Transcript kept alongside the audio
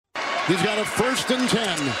He's got a 1st and 10.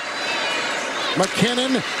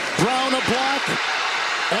 McKinnon, Brown a block,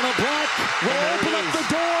 and a block will open up the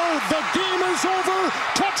door. The game is over.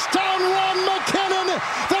 Touchdown run, McKinnon.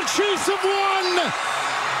 The Chiefs have won.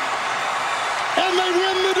 And they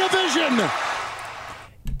win the division.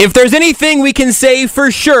 If there's anything we can say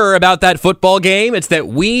for sure about that football game, it's that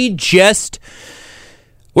we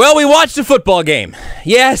watched a football game.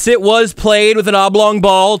 Yes, it was played with an oblong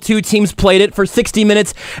ball. 2 teams played it for 60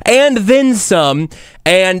 minutes and then some.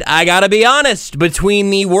 And I gotta be honest, between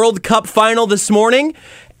the World Cup final this morning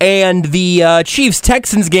and the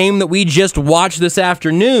Chiefs-Texans game that we just watched this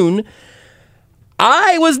afternoon,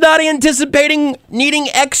 I was not anticipating needing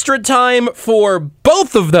extra time for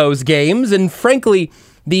both of those games, and frankly,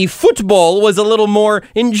 the football was a little more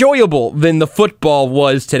enjoyable than the football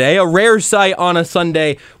was today. A rare sight on a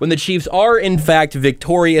Sunday when the Chiefs are, in fact,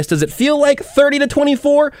 victorious. Does it feel like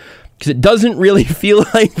 30-24? Because it doesn't really feel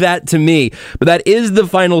like that to me. But that is the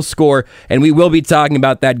final score, and we will be talking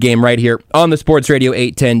about that game right here on the Sports Radio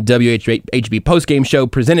 810 WHB postgame show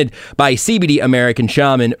presented by CBD American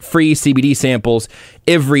Shaman. Free CBD samples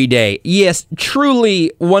every day. Yes,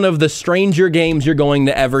 truly one of the stranger games you're going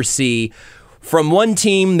to ever see, from one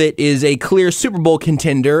team that is a clear Super Bowl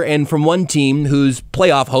contender and from one team whose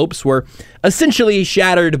playoff hopes were essentially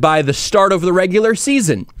shattered by the start of the regular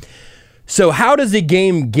season. So how does the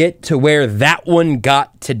game get to where that one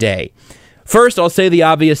got today? First, I'll say the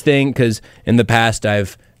obvious thing, because in the past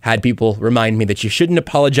I've had people remind me that you shouldn't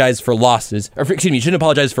apologize for losses, you shouldn't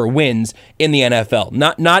apologize for wins in the NFL.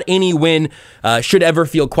 Not any win should ever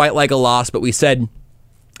feel quite like a loss, but we said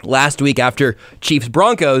last week after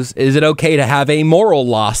Chiefs-Broncos, is it okay to have a moral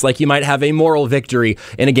loss, like you might have a moral victory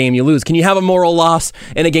in a game you lose? Can you have a moral loss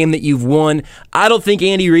in a game that you've won? I don't think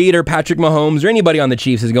Andy Reid or Patrick Mahomes or anybody on the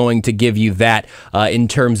Chiefs is going to give you that in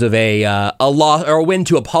terms of a loss or a win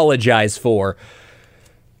to apologize for.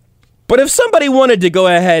 But if somebody wanted to go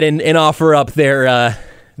ahead and offer up their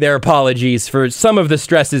apologies for some of the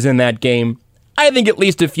stresses in that game, I think at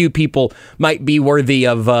least a few people might be worthy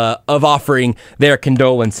of offering their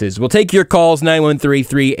condolences. We'll take your calls,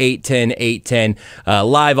 913-381-0810,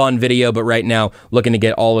 live on video, but right now looking to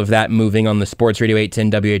get all of that moving on the Sports Radio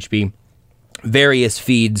 810 WHB various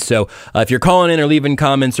feeds. So if you're calling in or leaving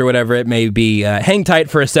comments or whatever it may be, hang tight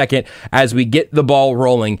for a second as we get the ball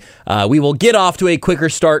rolling. We will get off to a quicker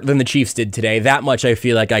start than the Chiefs did today. That much I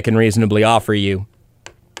feel like I can reasonably offer you.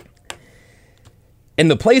 And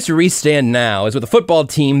the place where we stand now is with a football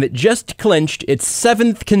team that just clinched its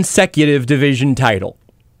 7th consecutive division title.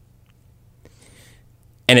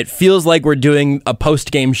 And it feels like we're doing a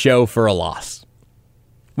post-game show for a loss.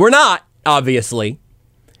 We're not, obviously.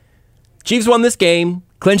 Chiefs won this game,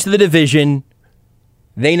 clinched the division.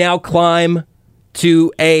 They now climb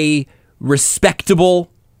to a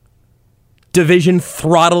respectable division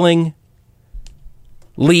throttling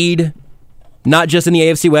lead. Not just in the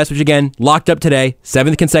AFC West, which again, locked up today,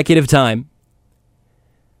 7th consecutive time.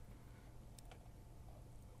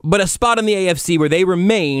 But a spot in the AFC where they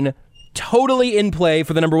remain totally in play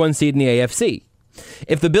for the number 1 seed in the AFC.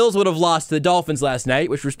 If the Bills would have lost to the Dolphins last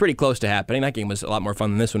night, which was pretty close to happening, that game was a lot more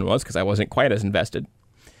fun than this one was because I wasn't quite as invested.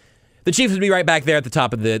 The Chiefs would be right back there at the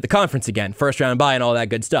top of the conference again, first round bye and all that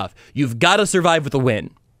good stuff. You've got to survive with a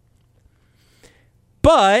win.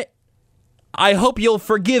 But I hope you'll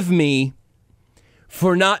forgive me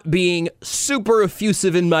for not being super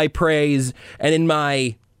effusive in my praise and in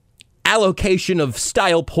my allocation of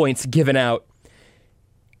style points given out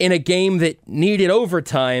in a game that needed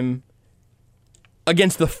overtime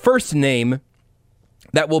against the first name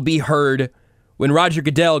that will be heard when Roger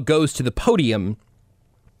Goodell goes to the podium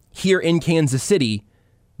here in Kansas City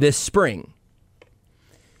this spring.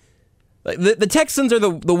 The Texans are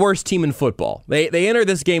the worst team in football. They enter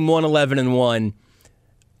this game 1-11-1,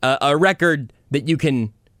 a record that you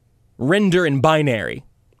can render in binary.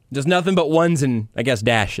 Just nothing but ones and, I guess,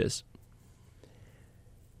 dashes.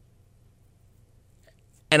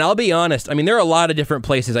 And I'll be honest, I mean, there are a lot of different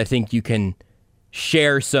places I think you can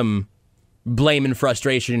share some blame and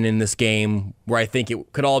frustration in this game where I think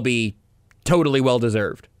it could all be totally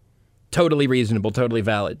well-deserved, totally reasonable, totally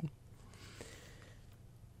valid.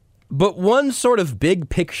 But one sort of big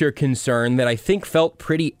picture concern that I think felt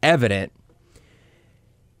pretty evident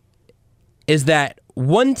is that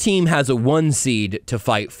one team has a 1 seed to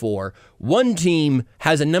fight for. One team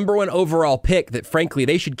has a number 1 overall pick that, frankly,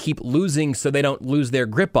 they should keep losing so they don't lose their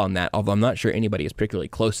grip on that, although I'm not sure anybody is particularly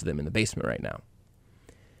close to them in the basement right now.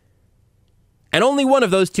 And only one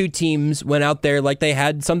of those 2 teams went out there like they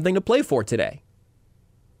had something to play for today.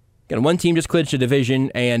 Again, one team just clinched a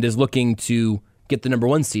division and is looking to get the number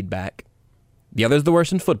 1 seed back. The other's the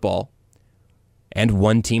worst in football, and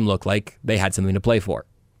one team looked like they had something to play for.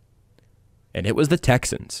 And it was the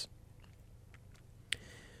Texans.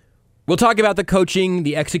 We'll talk about the coaching,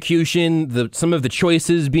 the execution, some of the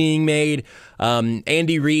choices being made.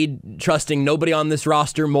 Andy Reid trusting nobody on this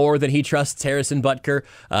roster more than he trusts Harrison Butker.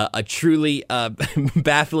 A truly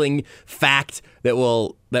baffling fact that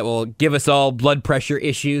will give us all blood pressure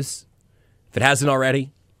issues, if it hasn't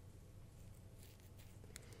already.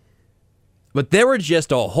 But there were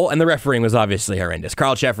just a whole, and the refereeing was obviously horrendous.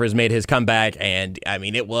 Carl Cheffers made his comeback, and I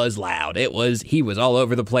mean, it was loud. He was all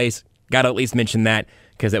over the place. Got to at least mention that,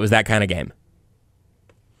 because it was that kind of game.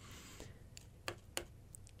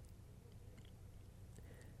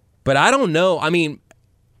 But I don't know. I mean,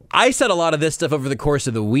 I said a lot of this stuff over the course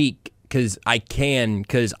of the week because I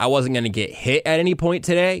wasn't going to get hit at any point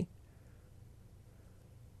today.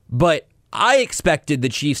 But I expected the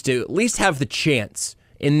Chiefs to at least have the chance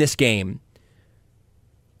in this game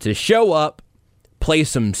to show up, play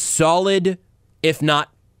some solid, if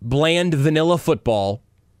not bland, vanilla football,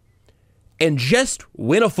 and just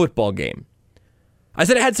win a football game. I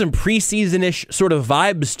said it had some preseason-ish sort of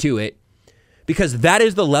vibes to it because that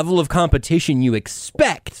is the level of competition you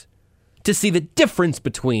expect to see the difference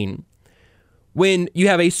between when you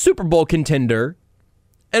have a Super Bowl contender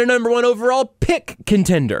and a number 1 overall pick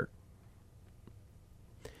contender.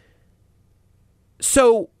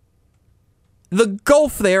 So the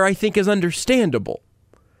gulf there, I think, is understandable.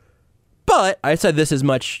 But I said this as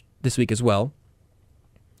much this week as well.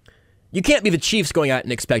 You can't be the Chiefs going out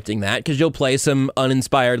and expecting that because you'll play some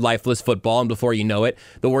uninspired, lifeless football, and before you know it,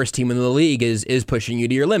 the worst team in the league is pushing you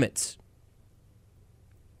to your limits.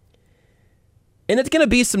 And it's going to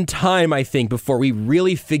be some time, I think, before we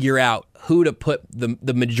really figure out who to put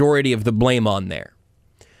the majority of the blame on there.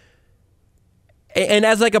 And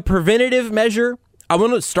as like a preventative measure, I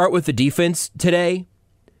want to start with the defense today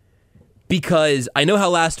because I know how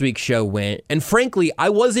last week's show went, and frankly, I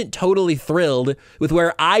wasn't totally thrilled with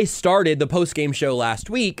where I started the postgame show last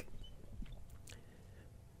week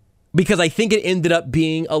because I think it ended up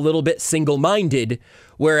being a little bit single-minded,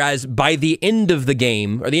 whereas by the end of the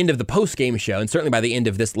game, or the end of the postgame show, and certainly by the end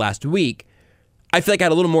of this last week, I feel like I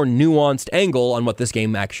had a little more nuanced angle on what this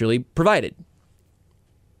game actually provided.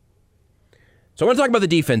 So I want to talk about the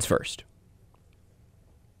defense first.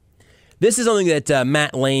 This is something that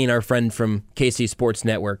Matt Lane, our friend from KC Sports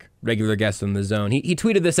Network, regular guest on The Zone, he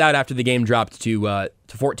tweeted this out after the game dropped to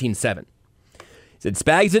 14-7. He said,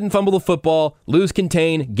 Spags didn't fumble the football, lose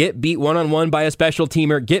contain, get beat one-on-one by a special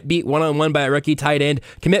teamer, get beat one-on-one by a rookie tight end,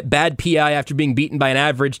 commit bad PI after being beaten by an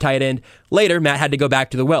average tight end. Later, Matt had to go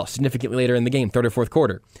back to the well, significantly later in the game, third or fourth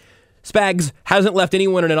quarter. Spags hasn't left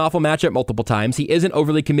anyone in an awful matchup multiple times. He isn't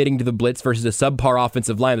overly committing to the blitz versus a subpar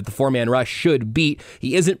offensive line that the four-man rush should beat.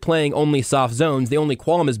 He isn't playing only soft zones. The only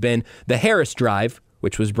qualm has been the Harris drive,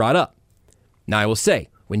 which was brought up. Now, I will say,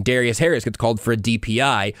 when Darius Harris gets called for a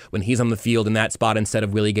DPI when he's on the field in that spot instead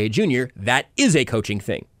of Willie Gay Jr., that is a coaching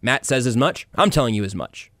thing. Matt says as much. I'm telling you as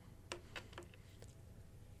much.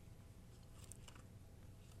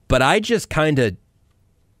 But I just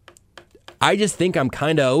think I'm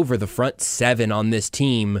kind of over the front seven on this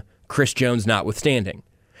team, Chris Jones notwithstanding.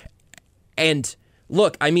 And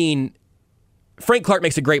look, I mean, Frank Clark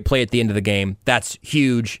makes a great play at the end of the game. That's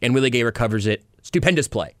huge, and Willie Gay recovers it. Stupendous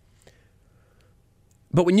play.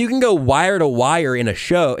 But when you can go wire to wire in a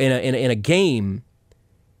show, in a game,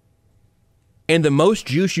 and the most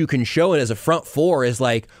juice you can show it as a front four is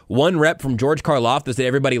like one rep from George Karlaftis that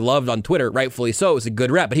everybody loved on Twitter, rightfully so. It was a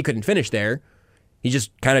good rep, but he couldn't finish there. He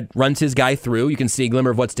just kind of runs his guy through. You can see a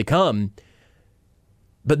glimmer of what's to come.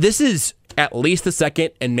 But this is at least the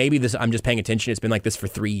second, and maybe this, I'm just paying attention. It's been like this for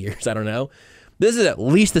 3 years. I don't know. This is at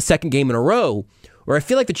least the second game in a row where I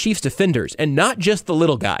feel like the Chiefs defenders, and not just the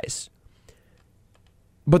little guys,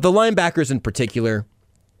 but the linebackers in particular,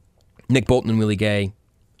 Nick Bolton and Willie Gay,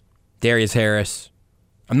 Darius Harris.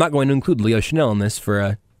 I'm not going to include Leo Chanel in this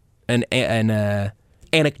for an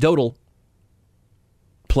anecdotal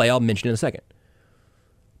play I'll mention in a second.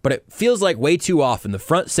 But it feels like way too often the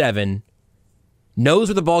front seven knows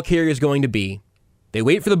where the ball carrier is going to be. They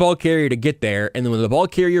wait for the ball carrier to get there, and then when the ball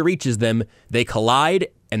carrier reaches them, they collide,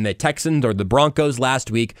 and the Texans or the Broncos last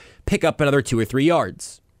week pick up another 2 or 3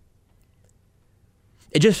 yards.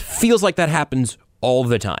 It just feels like that happens all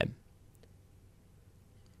the time.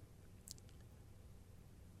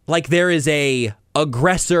 Like there is a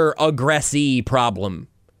aggressor-aggressee problem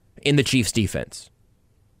in the Chiefs' defense.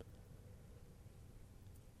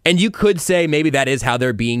 And you could say maybe that is how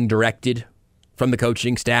they're being directed from the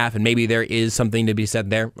coaching staff, and maybe there is something to be said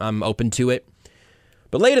there. I'm open to it.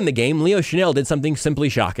 But late in the game, Leo Chenal did something simply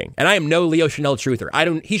shocking. And I am no Leo Chenal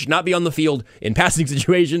truther. He should not be on the field in passing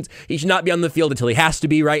situations. He should not be on the field until he has to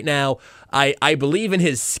be right now. I believe in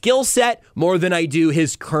his skill set more than I do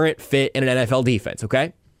his current fit in an NFL defense,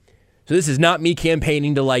 okay? So this is not me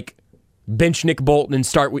campaigning to bench Nick Bolton and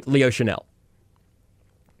start with Leo Chenal.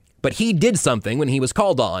 But he did something when he was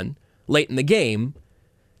called on late in the game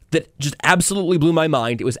that just absolutely blew my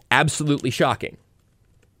mind. It was absolutely shocking.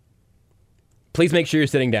 Please make sure you're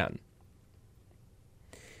sitting down.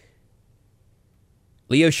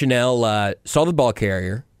 Leo Chenal saw the ball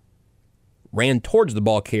carrier, ran towards the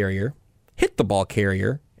ball carrier, hit the ball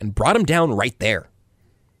carrier, and brought him down right there.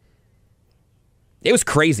 It was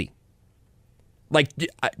crazy.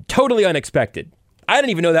 Totally unexpected. I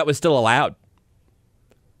didn't even know that was still allowed.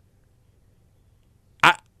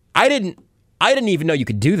 I didn't even know you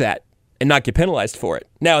could do that and not get penalized for it.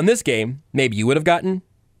 Now, in this game, maybe you would have gotten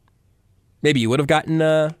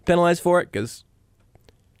penalized for it because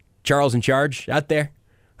Charles in charge out there.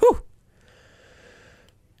 Whew.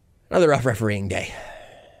 Another rough refereeing day.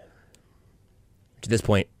 Which at this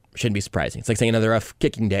point shouldn't be surprising. It's like saying another rough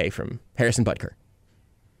kicking day from Harrison Butker.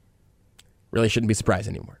 Really shouldn't be surprised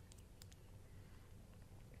anymore.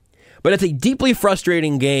 But it's a deeply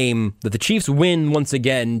frustrating game that the Chiefs win once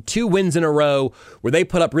again, 2 wins in a row where they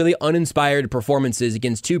put up really uninspired performances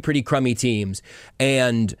against 2 pretty crummy teams.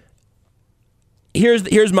 And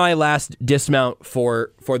here's my last dismount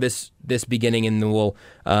for this beginning, and then we'll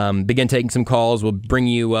begin taking some calls. We'll bring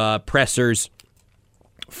you pressers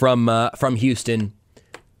from Houston,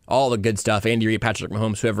 all the good stuff. Andy Reid, Patrick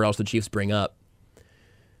Mahomes, whoever else the Chiefs bring up.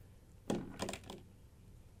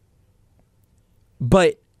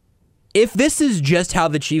 But if this is just how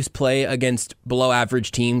the Chiefs play against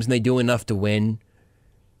below-average teams and they do enough to win,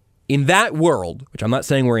 in that world, which I'm not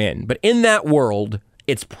saying we're in, but in that world,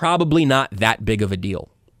 it's probably not that big of a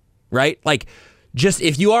deal, right? Just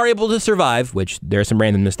if you are able to survive, which there's some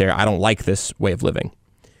randomness there, I don't like this way of living,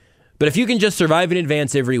 but if you can just survive in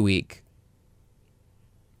advance every week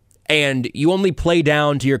and you only play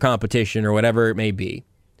down to your competition or whatever it may be,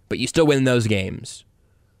 but you still win those games,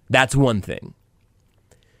 that's one thing.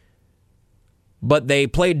 But they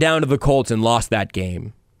played down to the Colts and lost that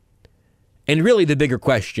game. And really the bigger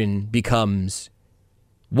question becomes,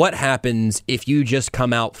 what happens if you just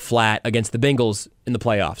come out flat against the Bengals in the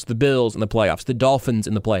playoffs, the Bills in the playoffs, the Dolphins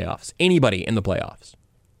in the playoffs, anybody in the playoffs?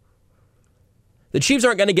 The Chiefs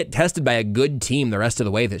aren't going to get tested by a good team the rest of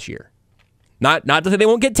the way this year. Not to say they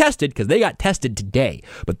won't get tested, because they got tested today,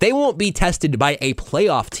 but they won't be tested by a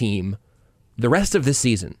playoff team the rest of this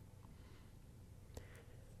season.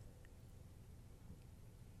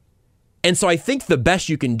 And so I think the best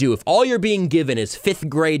you can do, if all you're being given is 5th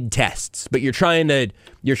grade tests, but you're trying to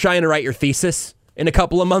write your thesis in a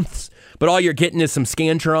couple of months, but all you're getting is some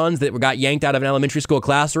Scantrons that got yanked out of an elementary school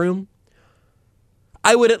classroom,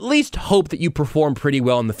 I would at least hope that you perform pretty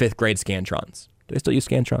well in the 5th grade Scantrons. Do they still use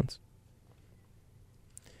Scantrons?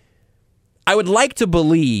 I would like to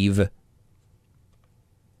believe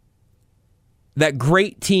that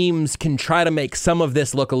great teams can try to make some of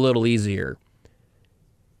this look a little easier.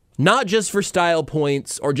 Not just for style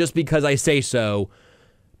points or just because I say so,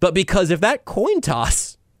 but because if that coin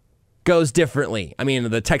toss goes differently, I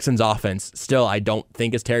mean, the Texans' offense still I don't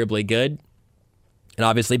think is terribly good. And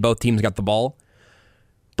obviously both teams got the ball.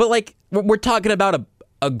 But we're talking about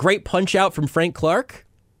a great punch out from Frank Clark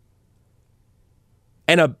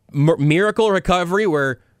and a miracle recovery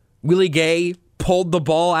where Willie Gay pulled the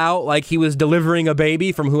ball out like he was delivering a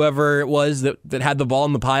baby from whoever it was that had the ball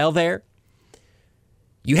in the pile there.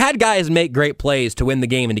 You had guys make great plays to win the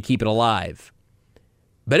game and to keep it alive.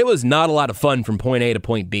 But it was not a lot of fun from point A to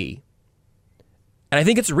point B. And I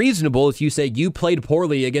think it's reasonable if you say you played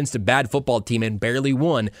poorly against a bad football team and barely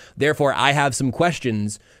won. Therefore, I have some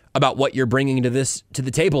questions about what you're bringing to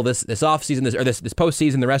the table this offseason, this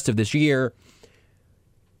postseason, the rest of this year.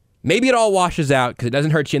 Maybe it all washes out because it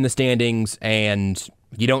doesn't hurt you in the standings and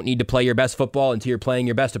you don't need to play your best football until you're playing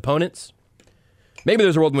your best opponents. Maybe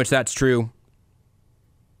there's a world in which that's true.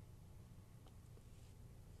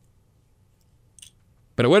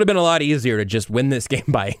 But it would have been a lot easier to just win this game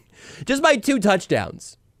by 2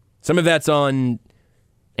 touchdowns. Some of that's on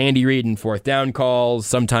Andy Reid and 4th down calls.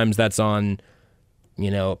 Sometimes that's on,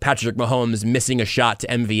 Patrick Mahomes missing a shot to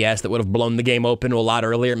MVS that would have blown the game open a lot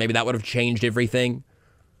earlier. Maybe that would have changed everything.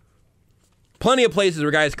 Plenty of places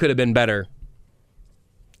where guys could have been better.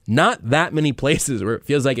 Not that many places where it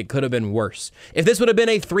feels like it could have been worse. If this would have been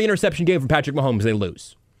a 3-interception game from Patrick Mahomes, they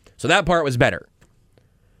lose. So that part was better.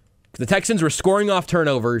 The Texans were scoring off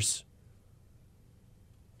turnovers,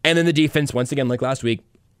 and then the defense, once again, like last week,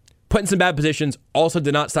 put in some bad positions, also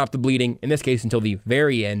did not stop the bleeding, in this case until the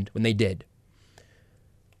very end when they did.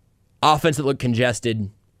 Offense that looked congested.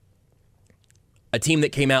 A team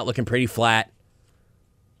that came out looking pretty flat.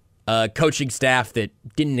 A coaching staff that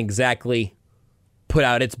didn't exactly put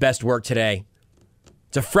out its best work today.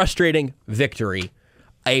 It's a frustrating victory.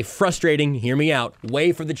 A frustrating, hear me out,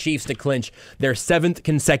 way for the Chiefs to clinch their 7th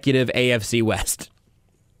consecutive AFC West.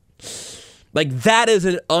 Like, that is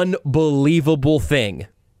an unbelievable thing.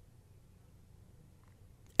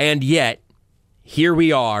 And yet, here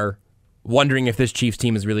we are, wondering if this Chiefs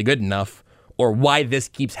team is really good enough, or why this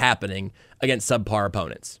keeps happening against subpar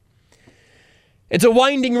opponents. It's a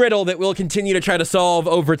winding riddle that we'll continue to try to solve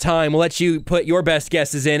over time. We'll let you put your best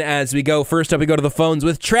guesses in as we go. First up, we go to the phones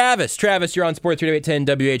with Travis. Travis, you're on Sports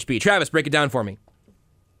 3810 WHB. Travis, break it down for me.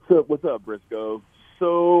 So, what's up, Briscoe?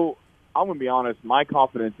 So, I'm going to be honest. My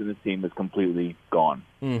confidence in this team is completely gone.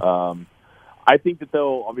 I think that they're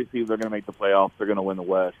going to make the playoffs. They're going to win the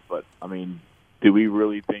West. But, I mean, do we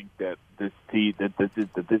really think that this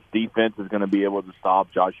defense is going to be able to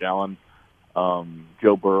stop Josh Allen,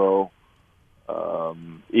 Joe Burrow,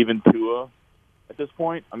 even Tua at this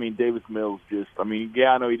point? I mean, Davis Mills I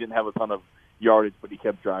know he didn't have a ton of yardage, but he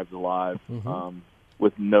kept drives alive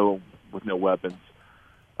with no weapons.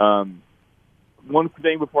 One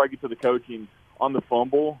thing before I get to the coaching, on the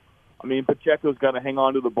fumble, I mean, Pacheco's got to hang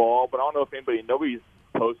on to the ball, but I don't know if nobody's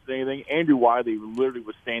posted anything. Andrew Wiley literally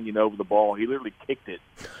was standing over the ball. He literally kicked it.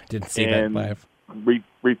 Didn't see that live.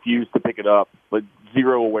 Refused to pick it up, but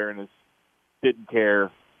zero awareness, didn't care.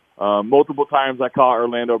 Multiple times I caught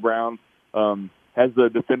Orlando Brown. As the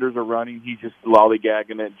defenders are running, he's just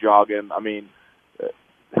lollygagging it, jogging. I mean,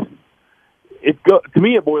 to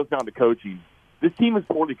me, it boils down to coaching. This team is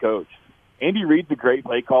poorly coached. Andy Reid's a great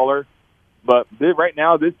play caller, but right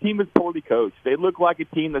now this team is poorly coached. They look like a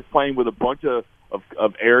team that's playing with a bunch of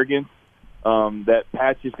arrogance, that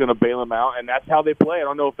Pat's just going to bail them out, and that's how they play. I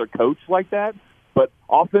don't know if they're coached like that, but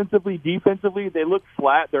offensively, defensively, they look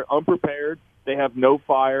flat. They're unprepared. They have no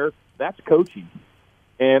fire. That's coaching.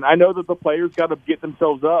 And I know that the players got to get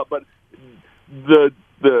themselves up, but the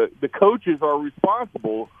coaches are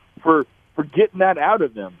responsible for getting that out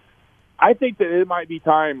of them. I think that it might be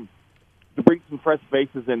time to bring some fresh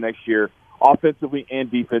faces in next year, offensively and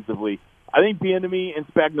defensively. I think Bieniemy and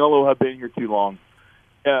Spagnuolo have been here too long.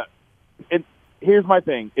 And here's my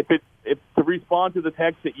thing: if to respond to the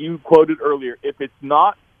text that you quoted earlier, if it's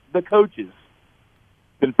not the coaches,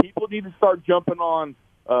 then people need to start jumping on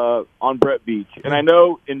Brett Veach. And I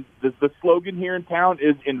know the slogan here in town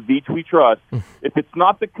is "In Veach we trust." If it's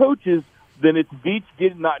not the coaches, then it's Veach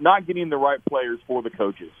not getting the right players for the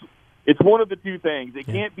coaches. It's one of the two things. It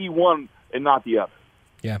can't be one and not the other.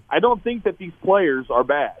 Yeah. I don't think that these players are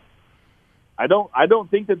bad. I don't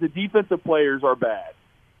think that the defensive players are bad.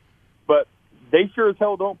 But they sure as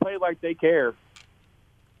hell don't play like they care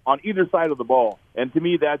on either side of the ball. And to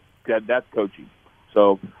me, that's coaching.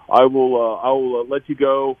 So I will let you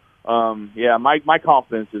go. My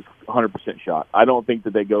confidence is 100% shot. I don't think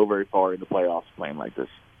that they go very far in the playoffs playing like this.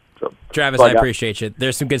 So, Travis, I appreciate you.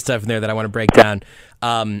 There's some good stuff in there that I want to break down.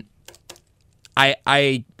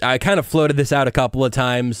 I kind of floated this out a couple of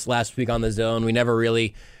times last week on the Zone. We never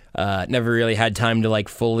really had time to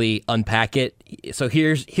fully unpack it. So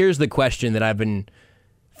here's the question that I've been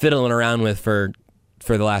fiddling around with for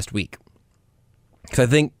the last week. Because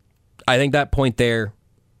I think that point there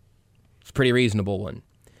is a pretty reasonable one.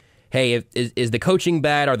 Hey, is the coaching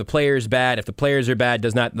bad? Are the players bad? If the players are bad,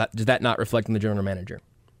 does that not reflect on the general manager?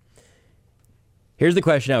 Here's the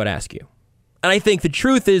question I would ask you. And I think the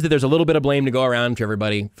truth is that there's a little bit of blame to go around to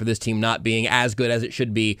everybody for this team not being as good as it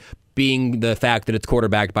should be, being the fact that it's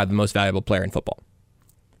quarterbacked by the most valuable player in football.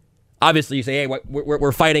 Obviously, you say, "Hey,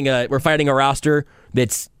 we're fighting a roster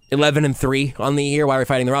that's 11-3 on the year. Why are we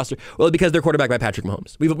fighting the roster?" Well, because they're quarterbacked by Patrick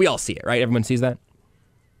Mahomes. We all see it, right? Everyone sees that.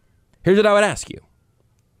 Here's what I would ask you: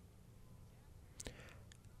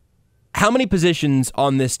 how many positions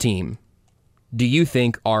on this team do you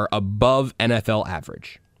think are above NFL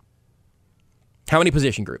average? How many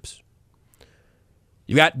position groups?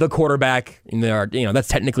 You got the quarterback, and that's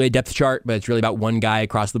technically a depth chart, but it's really about one guy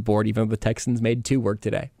across the board, even though the Texans made 2 work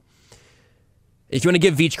today. If you want to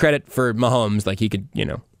give Veach credit for Mahomes, he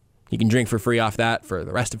can drink for free off that for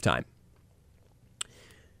the rest of time.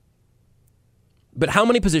 But how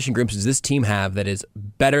many position groups does this team have that is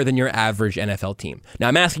better than your average NFL team? Now,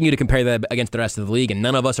 I'm asking you to compare that against the rest of the league, and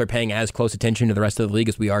none of us are paying as close attention to the rest of the league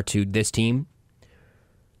as we are to this team.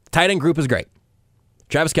 The tight end group is great.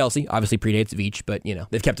 Travis Kelce obviously predates Veach, but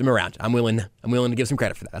they've kept him around. I'm willing to give some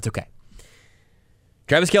credit for that. That's okay.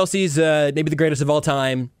 Travis Kelce's maybe the greatest of all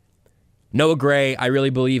time. Noah Gray, I really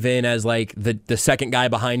believe in as like the second guy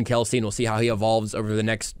behind Kelsey, and we'll see how he evolves over the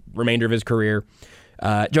next remainder of his career.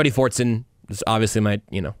 Jody Fortson is obviously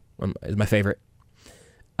is my favorite,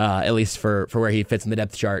 at least for where he fits in the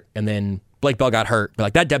depth chart. And then Blake Bell got hurt, but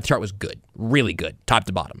like that depth chart was good, really good, top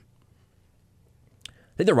to bottom.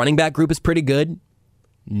 I think the running back group is pretty good,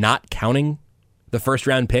 not counting the first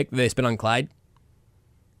round pick that they spent on Clyde.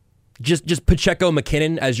 Just Pacheco,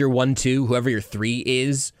 McKinnon as your 1-2, whoever your 3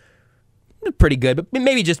 is. Pretty good, but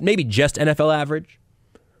maybe just NFL average.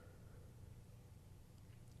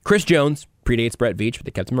 Chris Jones predates Brett Veach, but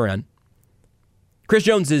they kept him around. Chris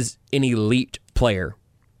Jones is an elite player,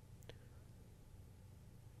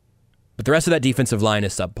 but the rest of that defensive line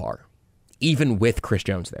is subpar, even with Chris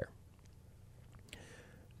Jones there.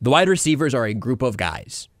 The wide receivers are a group of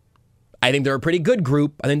guys. I think they're a pretty good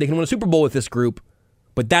group. I think they can win a Super Bowl with this group,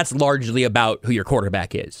 but that's largely about who your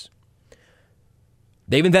quarterback is.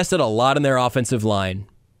 They've invested a lot in their offensive line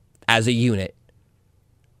as a unit,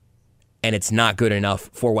 and it's not good enough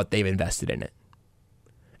for what they've invested in it.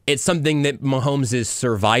 It's something that Mahomes is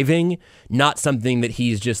surviving, not something that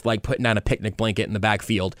he's just like putting down a picnic blanket in the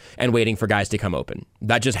backfield and waiting for guys to come open.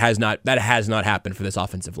 That has not happened for this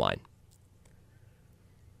offensive line.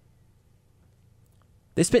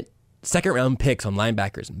 They spent second-round picks on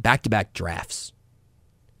linebackers in back-to-back drafts,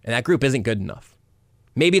 and that group isn't good enough.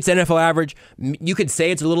 Maybe it's NFL average. You could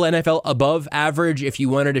say it's a little NFL above average if you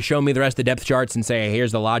wanted to show me the rest of the depth charts and say, hey,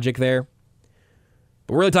 here's the logic there.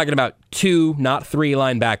 But we're really talking about 2, not 3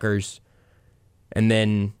 linebackers, and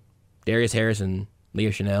then Darius Harris and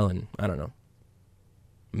Leo Chanel, and I don't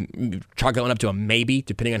know. Chalk that one up to a maybe,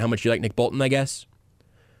 depending on how much you like Nick Bolton, I guess.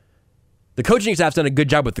 The coaching staff's done a good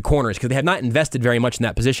job with the corners because they have not invested very much in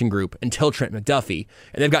that position group until Trent McDuffie,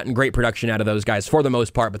 and they've gotten great production out of those guys for the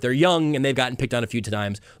most part, but they're young and they've gotten picked on a few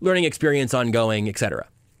times, learning experience ongoing, etc.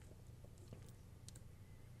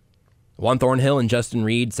 Juan Thornhill and Justin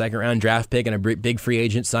Reed, second-round draft pick and a big free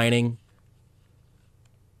agent signing.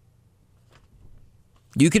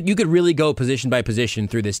 You could really go position by position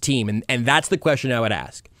through this team, and that's the question I would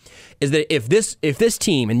ask, is that if this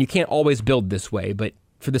team, and you can't always build this way, but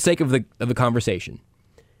for the sake of the conversation,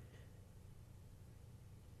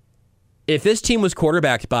 if this team was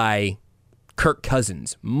quarterbacked by Kirk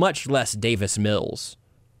Cousins, much less Davis Mills,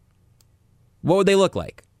 what would they look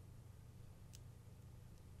like?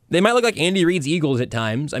 They might look like Andy Reid's Eagles at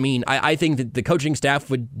times. I mean, I think that the coaching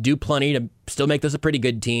staff would do plenty to still make this a pretty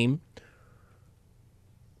good team.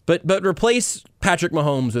 But replace Patrick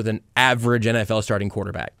Mahomes with an average NFL starting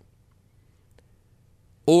quarterback.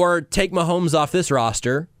 Or take Mahomes off this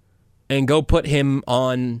roster and go put him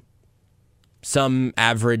on some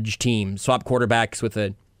average team. Swap quarterbacks with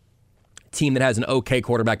a team that has an okay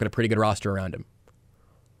quarterback but a pretty good roster around him.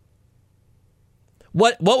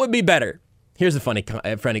 What would be better? Here's a funny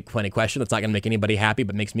question that's not going to make anybody happy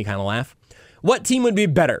but makes me kind of laugh. What team would be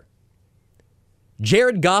better?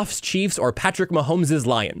 Jared Goff's Chiefs or Patrick Mahomes'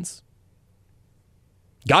 Lions?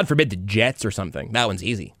 God forbid the Jets or something. That one's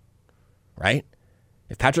easy, right?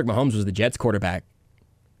 If Patrick Mahomes was the Jets quarterback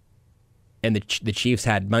and the Chiefs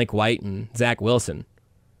had Mike White and Zach Wilson,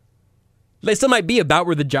 they still might be about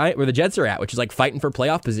where the Jets are at, which is like fighting for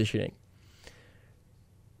playoff positioning.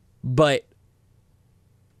 But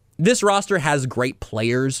this roster has great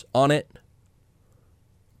players on it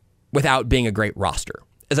without being a great roster,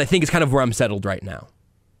 as I think is kind of where I'm settled right now.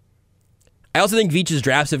 I also think Veach's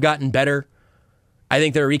drafts have gotten better. I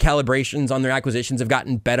think their recalibrations on their acquisitions have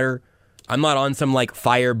gotten better. I'm not on some like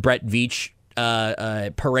fire Brett Veach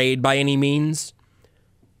parade by any means,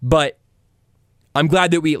 but I'm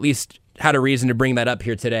glad that we at least had a reason to bring that up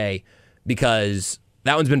here today, because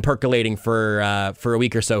that one's been percolating for a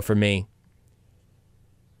week or so for me.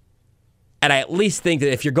 And I at least think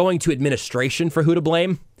that if you're going to administration for who to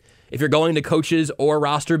blame, if you're going to coaches or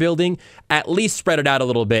roster building, at least spread it out a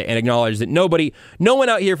little bit and acknowledge that no one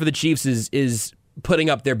out here for the Chiefs is putting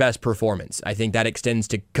up their best performance. I think that extends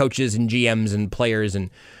to coaches and GMs and players and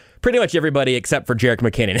pretty much everybody except for Jerick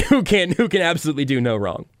McKinnon, who can absolutely do no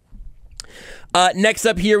wrong. Next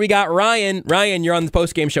up here, we got Ryan. Ryan, you're on the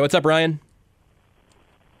post-game show. What's up, Ryan?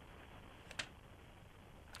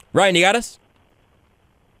 Ryan, you got us?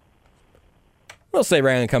 We'll say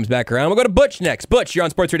Ryan comes back around. We'll go to Butch next. Butch, you're on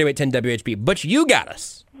Sports Radio 810 WHB. Butch, you got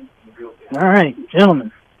us. All right,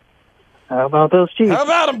 gentlemen. How about those Chiefs? How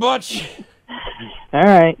about them, Butch? All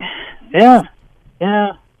right. Yeah.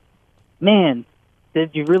 Man,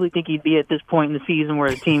 did you really think he'd be at this point in the season where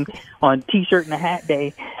a team on T-shirt and a hat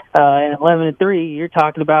day at 11-3, you're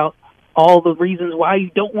talking about all the reasons why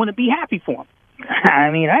you don't want to be happy for him? I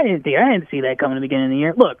mean, I didn't see that coming at the beginning of the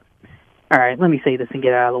year. Look, all right, let me say this and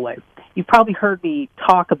get out of the way. you've probably heard me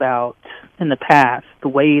talk about in the past the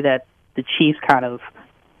way that the Chiefs kind of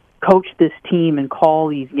coach this team and call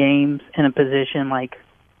these games in a position like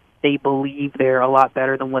they believe they're a lot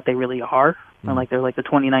better than what they really are, or like they're like the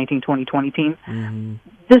 2019-2020 team. Mm-hmm.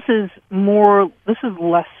 This is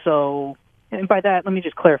less so, and by that, let me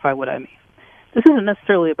just clarify what I mean. This isn't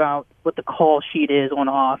necessarily about what the call sheet is on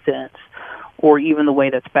offense or even the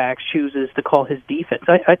way that Spags chooses to call his defense.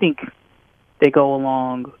 I think they go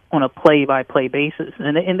along on a play-by-play basis,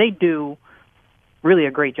 and they do really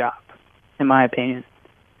a great job, in my opinion.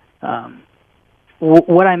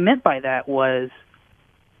 What I meant by that was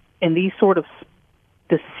in these sort of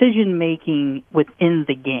decision-making within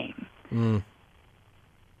the game,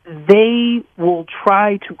 they will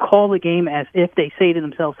try to call the game as if they say to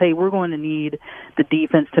themselves, hey, we're going to need the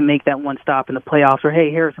defense to make that one stop in the playoffs, or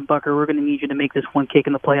hey, Harrison Butker, we're going to need you to make this one kick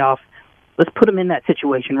in the playoffs. Let's put them in that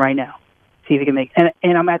situation right now. See if you can make.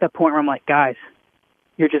 And I'm at that point where I'm like, guys,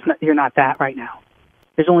 you're not that right now.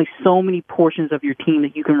 There's only so many portions of your team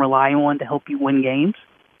that you can rely on to help you win games,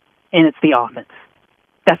 and it's the offense.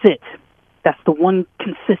 That's it. That's the one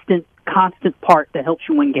consistent, constant part that helps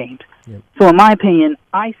you win games. Yep. So in my opinion,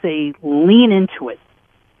 I say lean into it.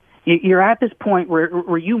 You're at this point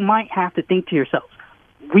where you might have to think to yourselves,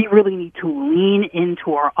 we really need to lean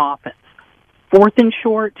into our offense. 4th and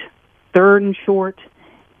short, 3rd and short,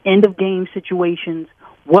 end-of-game situations.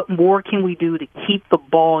 What more can we do to keep the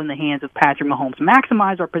ball in the hands of Patrick Mahomes?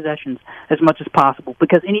 Maximize our possessions as much as possible,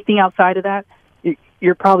 because anything outside of that,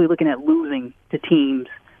 you're probably looking at losing to teams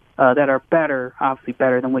that are better, obviously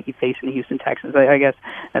better than what you face in the Houston Texans. I guess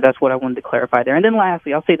that's what I wanted to clarify there. And then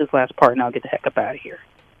lastly, I'll say this last part and I'll get the heck up out of here.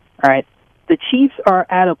 All right. The Chiefs are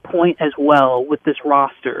at a point as well with this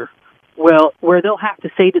roster where they'll have to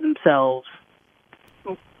say to themselves,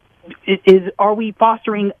 are we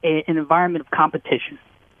fostering an environment of competition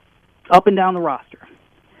up and down the roster?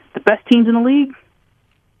 The best teams in the league,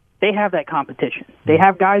 they have that competition. They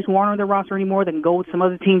have guys who aren't on their roster anymore that can go with some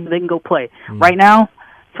other teams and they can go play. Right now,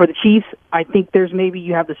 for the Chiefs, I think there's maybe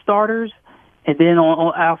you have the starters, and then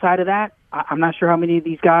outside of that, I'm not sure how many of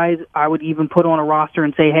these guys I would even put on a roster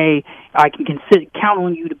and say, hey, I can count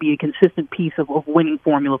on you to be a consistent piece of winning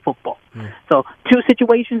formula football. So 2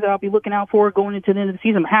 situations that I'll be looking out for going into the end of the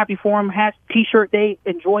season. I'm happy for them. T-shirt day,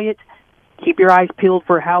 enjoy it. Keep your eyes peeled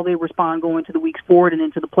for how they respond going to the weeks forward and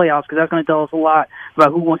into the playoffs, because that's going to tell us a lot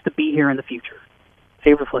about who wants to be here in the future.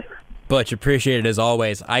 Favorite flavor. Butch, appreciate it as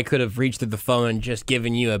always. I could have reached through the phone and just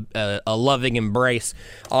given you a loving embrace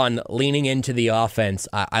on leaning into the offense.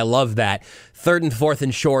 I love that. 3rd and 4th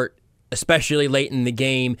and short, especially late in the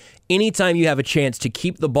game. Anytime you have a chance to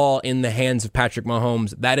keep the ball in the hands of Patrick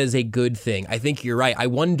Mahomes, that is a good thing. I think you're right. I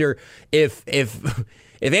wonder if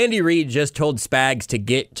Andy Reid just told Spags to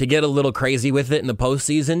get a little crazy with it in the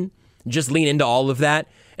postseason, just lean into all of that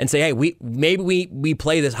and say, hey, we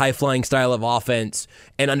play this high-flying style of offense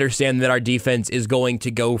and understand that our defense is going to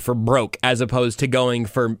go for broke as opposed to going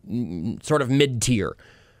for sort of mid-tier.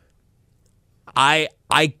 I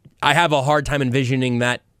have a hard time envisioning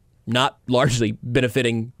that not largely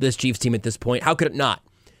benefiting this Chiefs team at this point. How could it not?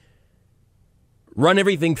 Run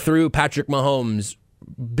everything through Patrick Mahomes.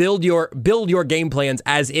 Build your game plans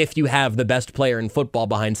as if you have the best player in football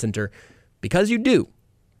behind center, because you do.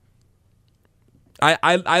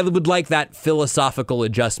 I would like that philosophical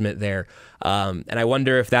adjustment there, and I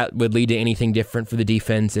wonder if that would lead to anything different for the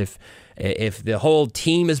defense, if the whole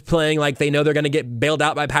team is playing like they know they're going to get bailed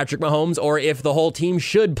out by Patrick Mahomes, or if the whole team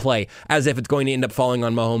should play as if it's going to end up falling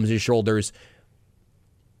on Mahomes' shoulders.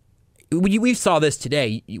 We saw this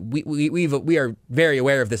today. We are very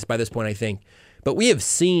aware of this by this point, I think, but we have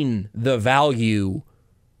seen the value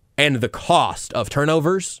and the cost of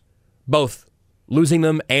turnovers, both losing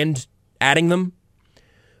them and adding them.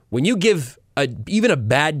 When you give even a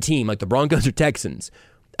bad team like the Broncos or Texans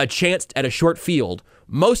a chance at a short field,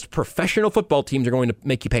 most professional football teams are going to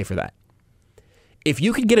make you pay for that. If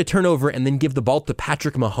you could get a turnover and then give the ball to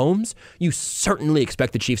Patrick Mahomes, you certainly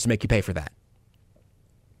expect the Chiefs to make you pay for that.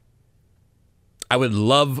 I would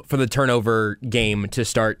love for the turnover game to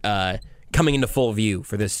start coming into full view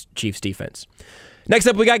for this Chiefs defense. Next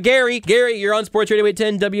up, we got Gary. Gary, you're on Sports Radio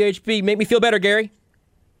 810 WHB. Make me feel better, Gary.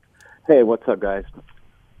 Hey, what's up, guys?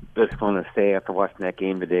 Just want to say, after watching that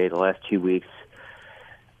game today, the last 2 weeks,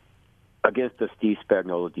 against the Steve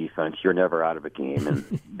Spagnuolo defense, you're never out of a game,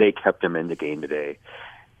 and they kept them in the game today.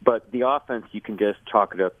 But the offense, you can just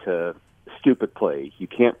chalk it up to stupid plays. You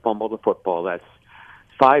can't fumble the football. That's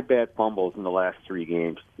 5 bad fumbles in the last 3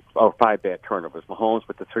 games, or 5 bad turnovers. Mahomes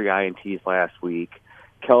with the 3 INTs last week,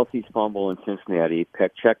 Kelsey's fumble in Cincinnati,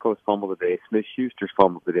 Pacheco's fumble today, Smith-Schuster's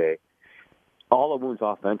fumble today. all the wounds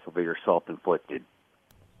offensively are self-inflicted.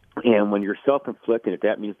 And when you're self-inflicted,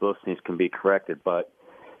 that means those things can be corrected. But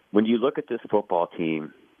when you look at this football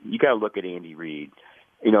team, you got to look at Andy Reid.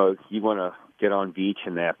 You know, you want to get on Veach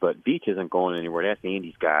and that, but Veach isn't going anywhere. That's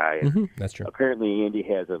Andy's guy. And That's true. apparently, Andy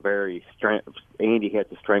has a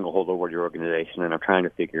stranglehold over the organization, and I'm trying to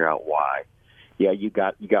figure out why. Yeah, you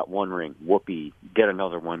got one ring. Whoopee, get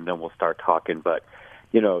another one, then we'll start talking. But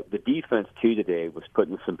you know, the defense too today was put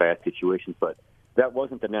in some bad situations, but that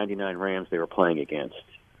wasn't the '99 Rams they were playing against.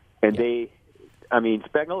 And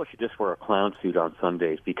Spagnuolo should just wear a clown suit on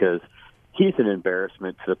Sundays because he's an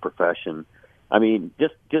embarrassment to the profession. I mean,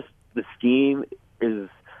 just the scheme is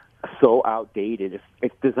so outdated.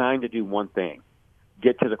 It's designed to do one thing: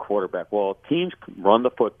 get to the quarterback. Well, teams run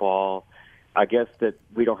the football. I guess that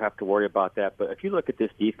we don't have to worry about that. But if you look at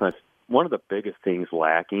this defense, one of the biggest things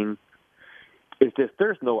lacking is just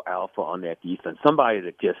there's no alpha on that defense. Somebody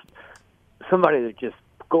that just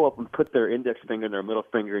go up and put their index finger and their middle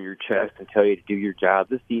finger in your chest and tell you to do your job.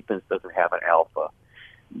 This defense doesn't have an alpha.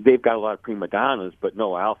 They've got a lot of prima donnas, but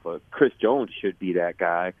no alpha. Chris Jones should be that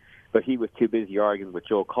guy, but he was too busy arguing with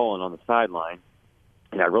Joe Cullen on the sideline,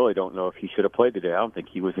 and I really don't know if he should have played today. I don't think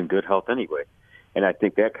he was in good health anyway, and I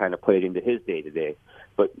think that kind of played into his day-to-day.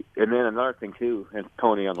 And then another thing, too, and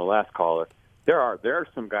Tony on the last caller, there are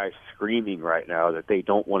some guys screaming right now that they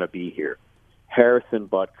don't want to be here. Harrison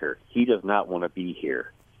Butker, he does not want to be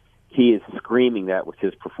here. He is screaming that with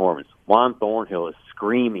his performance. Juan Thornhill is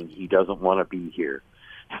screaming he doesn't want to be here.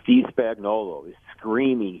 Steve Spagnuolo is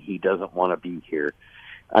screaming he doesn't want to be here.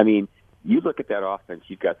 I mean, you look at that offense,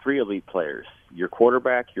 you've got three elite players, your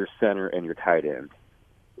quarterback, your center, and your tight end.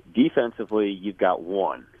 Defensively, you've got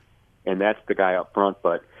one, and that's the guy up front,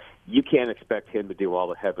 but you can't expect him to do all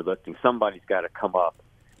the heavy lifting. Somebody's got to come up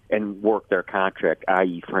and work their contract,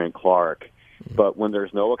 i.e. Frank Clark. But when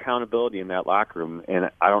there's no accountability in that locker room,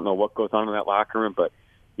 and I don't know what goes on in that locker room, but,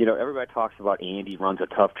 you know, everybody talks about Andy runs a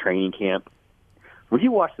tough training camp. When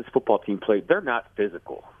you watch this football team play, they're not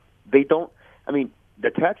physical. They don't – I mean,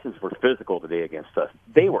 the Texans were physical today against us.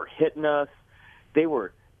 They were hitting us. They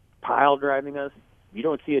were pile driving us. You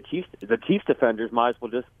don't see the Chiefs defenders might as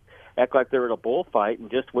well just act like they're in a bullfight and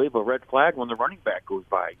just wave a red flag when the running back goes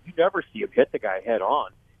by. You never see him hit the guy head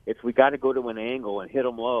on. It's we got to go to an angle and hit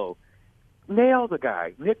him low. Nail the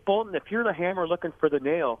guy. Nick Bolton, if you're the hammer looking for the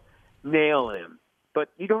nail, nail him. But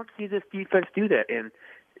you don't see this defense do that. And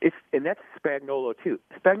that's Spagnuolo, too.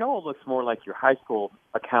 Spagnuolo looks more like your high school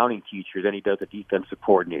accounting teacher than he does a defensive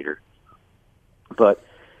coordinator. But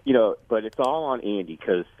it's all on Andy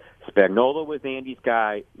because Spagnuolo was Andy's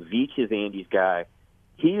guy. Veach is Andy's guy.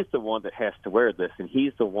 He's the one that has to wear this, and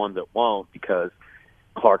he's the one that won't because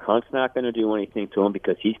Clark Hunt's not going to do anything to him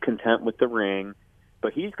because he's content with the ring.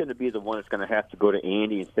 But he's going to be the one that's going to have to go to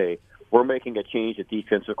Andy and say, we're making a change at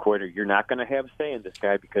defensive coordinator. You're not going to have a say in this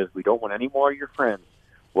guy because we don't want any more of your friends.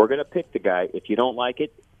 We're going to pick the guy. If you don't like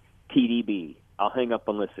it, TDB. I'll hang up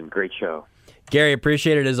and listen. Great show. Gary,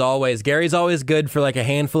 appreciate it as always. Gary's always good for like a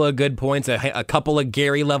handful of good points, a couple of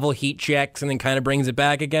Gary-level heat checks, and then kind of brings it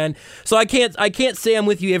back again. So I can't say I'm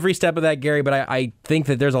with you every step of that, Gary, but I think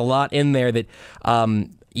that there's a lot in there that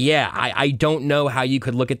I don't know how you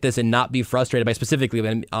could look at this and not be frustrated by specifically,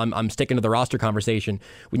 when I'm sticking to the roster conversation.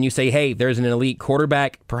 When you say, hey, there's an elite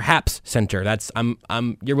quarterback, perhaps center,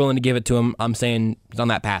 you're willing to give it to him. I'm saying he's on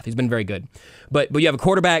that path. He's been very good. But you have a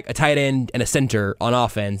quarterback, a tight end, and a center on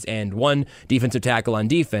offense, and one defensive tackle on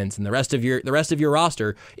defense, and the rest of your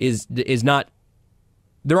roster is not.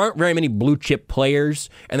 There aren't very many blue chip players,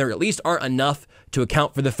 and there at least aren't enough to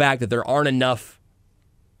account for the fact that there aren't enough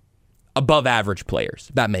above average players,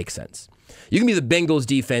 if that makes sense. You can be the Bengals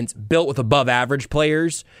defense built with above average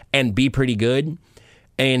players and be pretty good.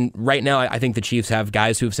 And right now, I think the Chiefs have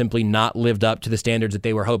guys who have simply not lived up to the standards that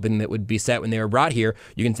they were hoping that would be set when they were brought here.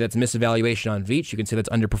 You can say that's misevaluation on Veach. You can say that's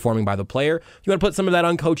underperforming by the player. If you want to put some of that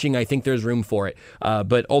on coaching, I think there's room for it.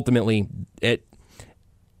 But ultimately,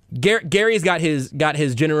 Gary's got his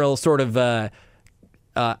general sort of,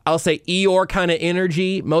 I'll say Eeyore kind of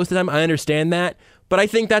energy. Most of the time, I understand that. But I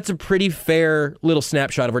think that's a pretty fair little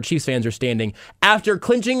snapshot of where Chiefs fans are standing after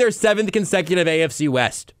clinching their 7th consecutive AFC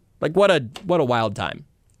West. Like, what a wild time.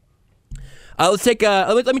 Let's take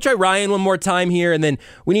let me try Ryan one more time here, and then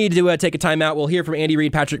we need to take a timeout. We'll hear from Andy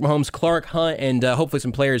Reid, Patrick Mahomes, Clark Hunt, and hopefully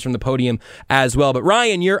some players from the podium as well. But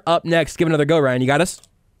Ryan, you're up next. Give it another go, Ryan. You got us?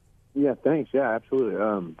 Yeah, thanks. Yeah, absolutely.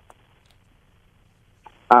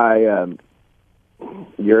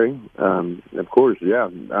 Gary, of course, yeah.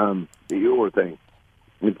 The Eeyore thing.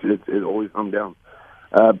 It always comes down.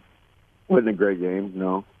 Wasn't a great game.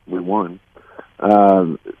 No, we won.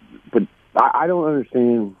 But I don't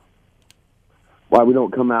understand why we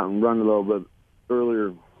don't come out and run a little bit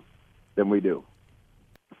earlier than we do.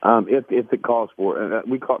 If it calls for it.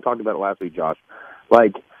 And we talked about it last week, Josh.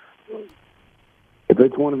 Like, if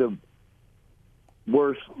it's one of the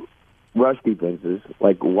worst rush defenses,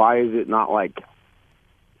 like, why is it not like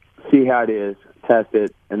see how it is, test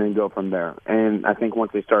it, and then go from there? And I think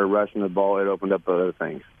once they started rushing the ball, it opened up other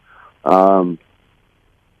things. I'm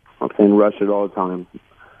saying rush it all the time.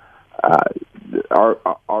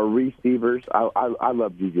 Our receivers, I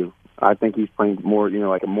love Juju. I think he's playing more,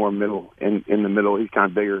 like a more middle, in the middle. He's kind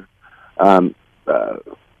of bigger.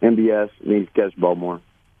 MBS needs to catch the ball more.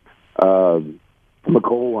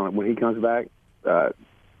 McCole, when he comes back,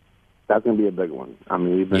 that's going to be a big one. I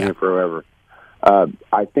mean, he's been here forever.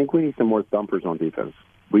 I think we need some more thumpers on defense.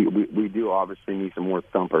 We do obviously need some more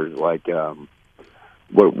thumpers, like where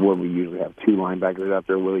we usually have two linebackers out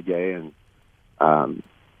there, Willie Gay and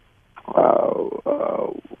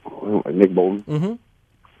Nick Bolton. Mm-hmm.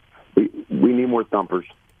 We need more thumpers.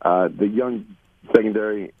 The young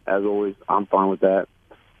secondary, as always, I'm fine with that.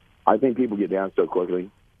 I think people get down so quickly.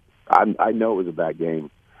 I know it was a bad game,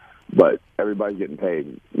 but everybody's getting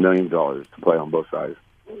paid millions of dollars to play on both sides.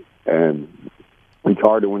 And it's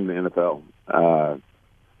hard to win in the NFL.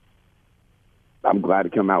 I'm glad to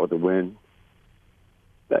come out with a win.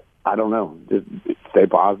 I don't know. Just stay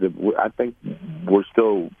positive. I think we're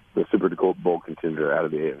still the Super Bowl contender out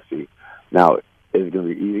of the AFC. Now, is it going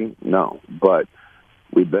to be easy? No. But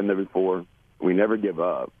we've been there before. We never give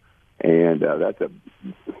up. And that's a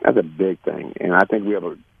big thing. And I think we have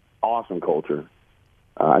an awesome culture.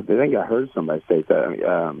 I think I heard somebody say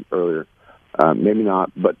that earlier. Maybe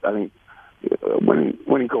not, but I think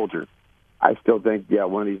winning culture. I still think,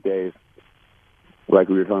 one of these days, like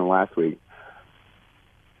we were talking last week,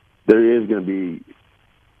 there is going to be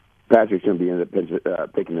Patrick's going to be in the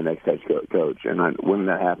picking the next head coach, and when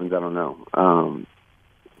that happens, I don't know. I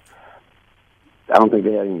don't think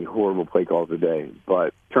they had any horrible play calls today,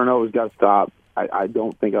 but turnovers got to stop. I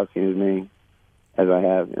don't think I've seen as many as I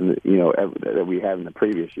have that we have in the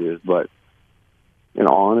previous years. But in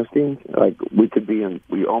all honesty, like we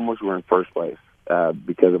almost were in first place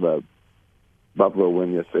because of a Buffalo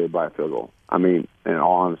win yesterday by a field goal. I mean, in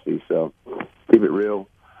all honesty, so keep it real.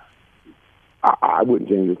 I wouldn't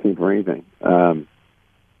change the team for anything.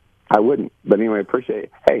 I wouldn't. But anyway, appreciate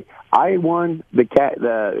it. Hey, I won the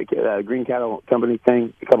Green Cattle Company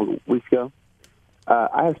thing a couple of weeks ago.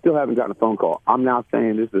 I still haven't gotten a phone call. I'm now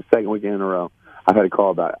saying this is the second weekend in a row I've had a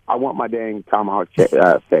call about it. I want my dang tomahawk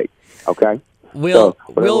steak. Okay. We'll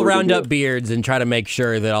round up beards and try to make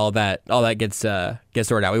sure that all that gets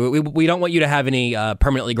sorted out. We don't want you to have any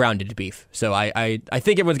permanently grounded beef. So I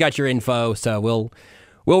think everyone's got your info. So we'll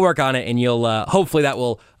work on it, and you'll hopefully that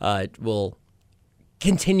will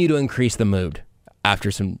continue to increase the mood after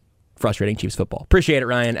some frustrating Chiefs football. Appreciate it,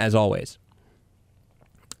 Ryan, as always.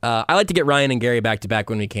 I like to get Ryan and Gary back to back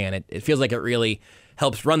when we can. It feels like it really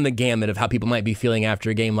helps run the gamut of how people might be feeling after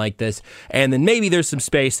a game like this. And then maybe there's some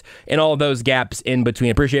space in all of those gaps in between.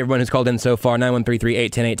 I appreciate everyone who's called in so far.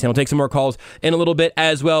 913-381-0810. We'll take some more calls in a little bit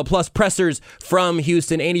as well. Plus pressers from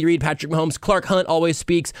Houston. Andy Reid, Patrick Mahomes, Clark Hunt always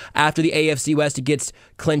speaks after the AFC West gets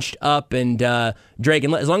clinched up. And Drake,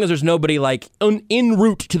 and as long as there's nobody like en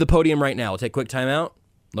route to the podium right now, we'll take a quick timeout.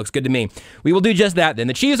 Looks good to me. We will do just that then.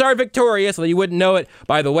 The Chiefs are victorious, although you wouldn't know it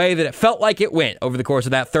by the way that it felt like it went over the course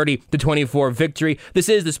of that 30-24 victory. This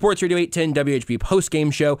is the Sports Radio 810 WHB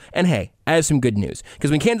postgame show. And hey, I have some good news.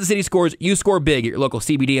 Because when Kansas City scores, you score big at your local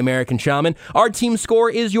CBD American Shaman. Our team score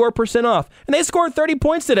is your percent off. And they scored 30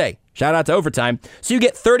 points today. Shout out to Overtime. So you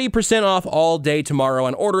get 30% off all day tomorrow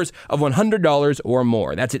on orders of $100 or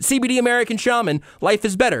more. That's at CBD American Shaman. Life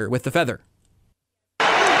is better with the feather.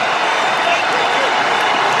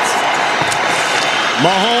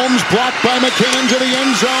 Mahomes blocked by McKinnon to the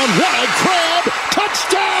end zone. What a grab!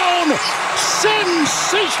 Touchdown!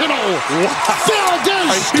 Sensational!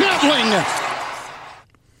 Valdez-Scantling!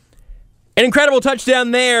 An incredible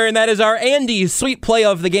touchdown there, and that is our Andy's Sweet Play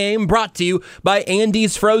of the Game, brought to you by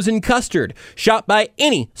Andy's Frozen Custard. Stop by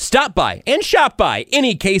any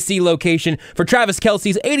KC location for Travis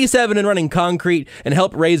Kelce's 87 and running concrete and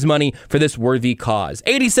help raise money for this worthy cause.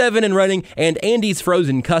 87 and running and Andy's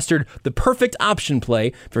Frozen Custard, the perfect option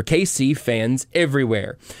play for KC fans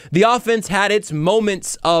everywhere. The offense had its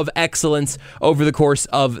moments of excellence over the course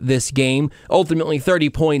of this game, ultimately 30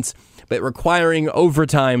 points, but requiring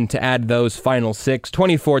overtime to add those final 6.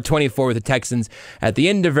 24-24 with the Texans at the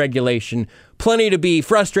end of regulation. Plenty to be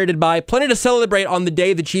frustrated by, plenty to celebrate on the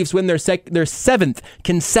day the Chiefs win their 7th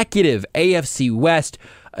consecutive AFC West.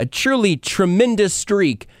 A truly tremendous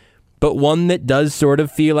streak. but one that does sort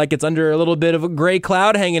of feel like it's under a little bit of a gray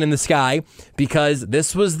cloud hanging in the sky because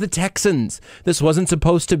this was the Texans. This wasn't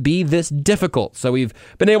supposed to be this difficult. So we've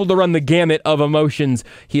been able to run the gamut of emotions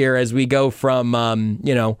here as we go from,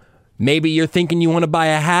 maybe you're thinking you want to buy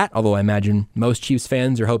a hat, although I imagine most Chiefs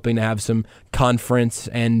fans are hoping to have some conference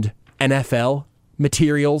and NFL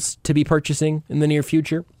materials to be purchasing in the near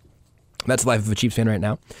future. That's the life of a Chiefs fan right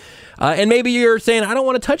now. And maybe you're saying, I don't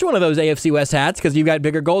want to touch one of those AFC West hats because you've got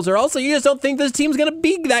bigger goals, or also you just don't think this team's going to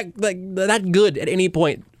be that good at any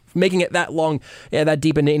point, making it that long, that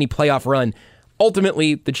deep into any playoff run.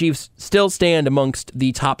 Ultimately, the Chiefs still stand amongst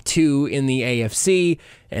the top 2 in the AFC,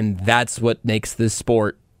 and that's what makes this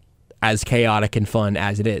sport as chaotic and fun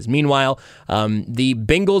as it is. Meanwhile, the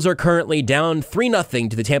Bengals are currently down 3-0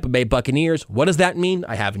 to the Tampa Bay Buccaneers. What does that mean?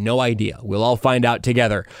 I have no idea. We'll all find out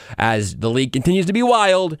together as the league continues to be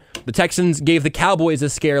wild. The Texans gave the Cowboys a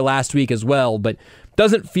scare last week as well, but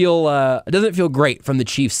doesn't feel great from the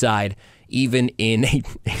Chiefs side, even in a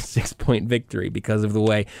 6-point victory because of the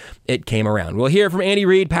way it came around. We'll hear from Andy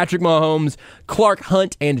Reid, Patrick Mahomes, Clark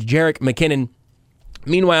Hunt, and Jerick McKinnon.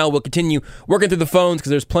 Meanwhile, we'll continue working through the phones because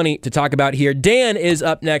there's plenty to talk about here. Dan is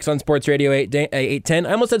up next on Sports Radio 810.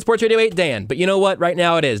 I almost said Sports Radio 8 Dan, but you know what? Right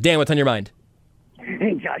now it is. Dan, what's on your mind?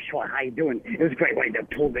 Hey, Joshua, how you doing? It was a great way to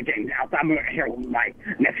pull the games out. I'm here with my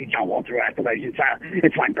nephew, John Walter, at the Legends.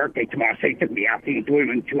 It's my birthday tomorrow, so he took me out to eat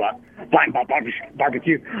Louisville to a Blind Ball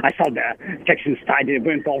barbecue. I saw the Texans tied to the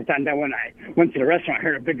win all the time. Then when I went to the restaurant, I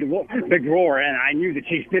heard a big roar, and I knew the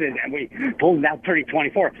Chiefs did it, and we pulled it out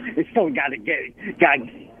 30-24. It's still got to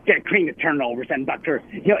get clean the turnovers, and Bucker,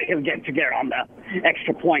 he'll get together on the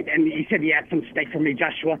extra point. And he said he had some steak for me,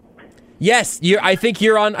 Joshua. Yes, I think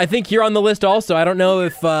you're on the list also. I don't know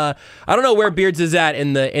where Beards is at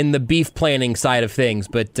in the beef planning side of things,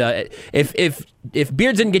 but if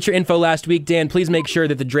Beards didn't get your info last week, Dan, please make sure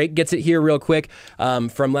that the Drake gets it here real quick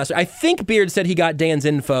from last week. I think Beards said he got Dan's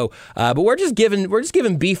info, but we're just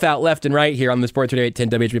giving beef out left and right here on the Sports Radio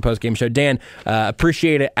 810 WHB postgame show. Dan,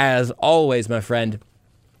 appreciate it as always, my friend.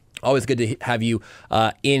 Always good to have you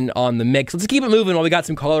in on the mix. Let's keep it moving while we got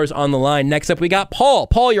some callers on the line. Next up, we got Paul.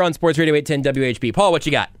 Paul, you're on Sports Radio 810 WHB. Paul, what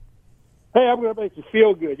you got? Hey, I'm going to make you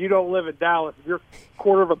feel good. You don't live in Dallas. If your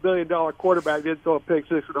 $250 million quarterback didn't throw a pick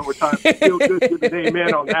six in overtime, feel good to the name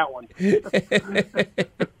in on that one.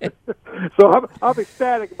 So I'm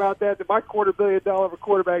ecstatic about that my $250 million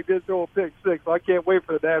quarterback did throw a pick six. So I can't wait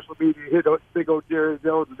for the national media to hit big old Jerry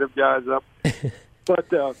Jones and them guys up.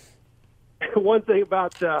 But one thing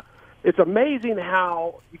about it's amazing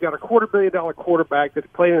how you got a $250 million quarterback that's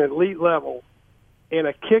playing at an elite level and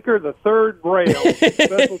a kicker, the third rail,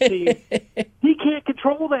 special team. He can't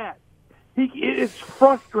control that. It's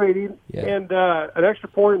frustrating, and an extra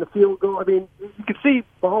point in the field goal. I mean, you could see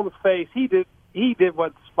Mahomes' face. He did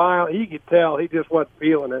what smile. He could tell he just wasn't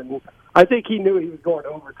feeling it. And I think he knew he was going to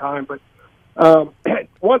overtime. But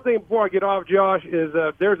one thing before I get off, Josh, is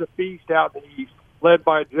there's a beast out in the East, led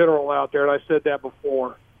by a general out there, and I said that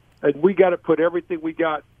before. And we got to put everything we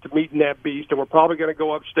got to meeting that beast, and we're probably going to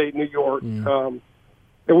go upstate New York.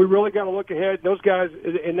 And we really got to look ahead. Those guys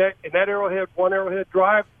in that Arrowhead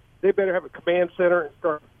drive, they better have a command center and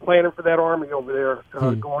start planning for that army over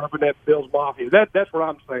there, going up in that Bills Mafia. That's what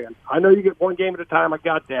I'm saying. I know you get one game at a time. I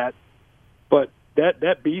got that, but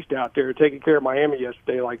that beast out there taking care of Miami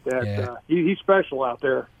yesterday like that, he's special out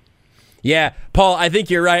there. Yeah, Paul, I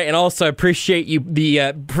think you're right, and also appreciate you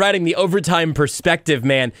providing the overtime perspective,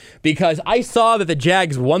 man, because I saw that the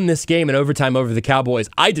Jags won this game in overtime over the Cowboys.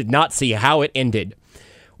 I did not see how it ended.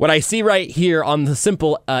 What I see right here on the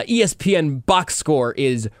simple ESPN box score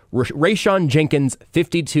is Rayshon Jenkins'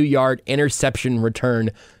 52-yard interception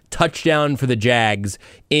return touchdown for the Jags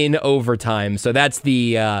in overtime. So that's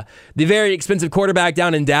the very expensive quarterback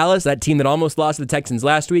down in Dallas, that team that almost lost to the Texans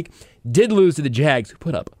last week, did lose to the Jags, who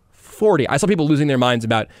put up 40. I saw people losing their minds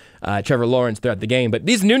about Trevor Lawrence throughout the game, but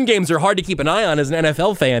these noon games are hard to keep an eye on as an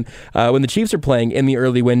NFL fan when the Chiefs are playing in the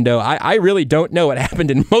early window. I really don't know what happened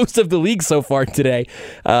in most of the league so far today,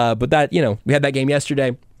 but that, we had that game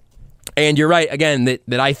yesterday, and you're right, again,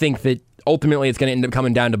 that I think that ultimately it's going to end up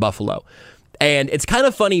coming down to Buffalo. And it's kind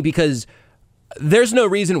of funny because there's no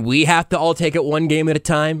reason we have to all take it one game at a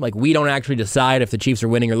time. Like, we don't actually decide if the Chiefs are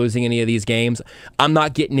winning or losing any of these games. I'm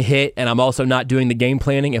not getting hit, and I'm also not doing the game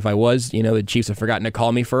planning. If I was, the Chiefs have forgotten to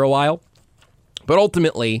call me for a while. But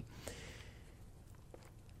ultimately,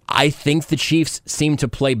 I think the Chiefs seem to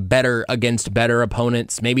play better against better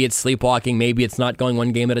opponents. Maybe it's sleepwalking. Maybe it's not going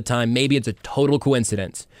one game at a time. Maybe it's a total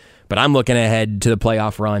coincidence. But I'm looking ahead to the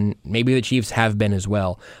playoff run. Maybe the Chiefs have been as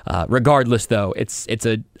well. Regardless, though, it's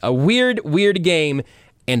a weird game.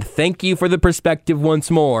 And thank you for the perspective once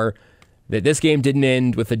more. that this game didn't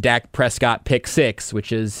end with the Dak Prescott pick six,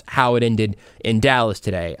 which is how it ended in Dallas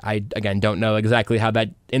today. I, again, don't know exactly how that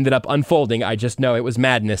ended up unfolding. I just know it was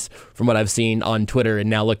madness from what I've seen on Twitter and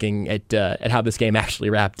now looking at how this game actually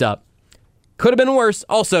wrapped up. Could have been worse.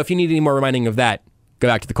 Also, if you need any more reminding of that, go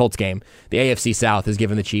back to the Colts game. The AFC South has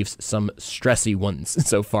given the Chiefs some stressy ones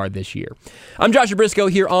so far this year. I'm Joshua Briscoe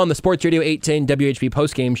here on the Sports Radio 810 WHB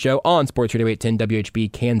postgame show on Sports Radio 810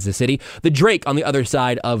 WHB Kansas City. The Drake on the other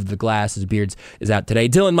side of the glass, his beards, is out today.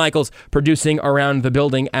 Dylan Michaels producing around the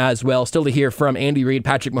building as well. Still to hear from Andy Reid,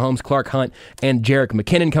 Patrick Mahomes, Clark Hunt, and Jerick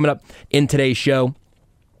McKinnon coming up in today's show.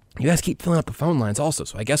 You guys keep filling up the phone lines also,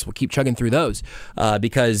 so I guess we'll keep chugging through those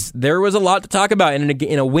because there was a lot to talk about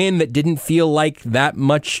in a win that didn't feel like that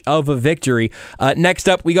much of a victory. Next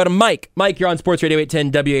up, we go to Mike. Mike, you're on Sports Radio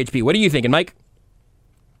 810 WHB. What are you thinking, Mike?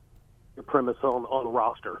 Your premise on the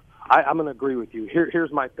roster. I'm going to agree with you.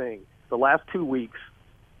 Here's my thing. The last 2 weeks,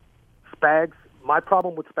 Spags, my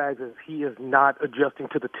problem with Spags is he is not adjusting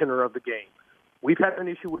to the tenor of the game. We've had an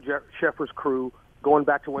issue with Schefter's crew going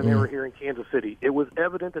back to when they were here in Kansas City. It was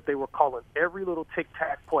evident that they were calling every little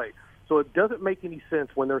tic-tac play. So it doesn't make any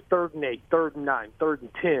sense when they're 3rd and 8, 3rd and 9, 3rd and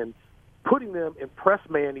 10, putting them in press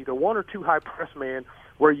man, either one or two high press man,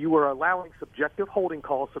 where you are allowing subjective holding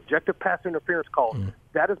calls, subjective pass interference calls.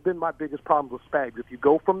 That has been my biggest problem with Spags. If you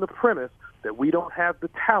go from the premise that we don't have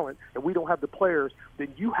the talent and we don't have the players,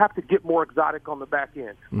 then you have to get more exotic on the back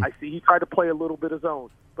end. I see he tried to play a little bit of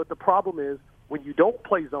zone. But the problem is, when you don't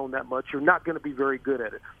play zone that much, you're not going to be very good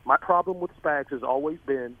at it. My problem with Spags has always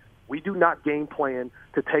been we do not game plan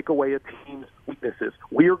to take away a team's weaknesses.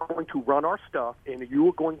 We are going to run our stuff, and you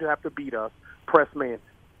are going to have to beat us press man.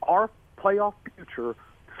 Our playoff future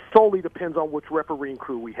solely depends on which refereeing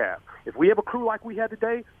crew we have. If we have a crew like we had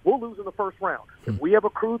today, we'll lose in the first round. If we have a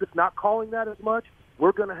crew that's not calling that as much,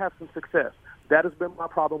 we're going to have some success. That has been my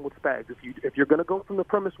problem with Spags. If you're going to go from the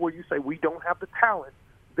premise where you say we don't have the talent,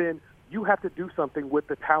 then you have to do something with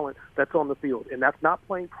the talent that's on the field. And that's not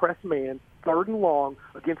playing press man, 3rd and long,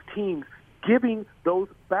 against teams, giving those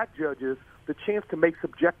back judges the chance to make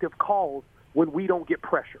subjective calls when we don't get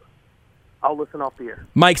pressure. I'll listen off the air.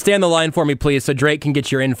 Mike, stay on the line for me, please, so Drake can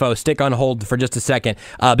get your info. Stick on hold for just a second,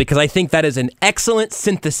 because I think that is an excellent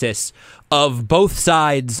synthesis of both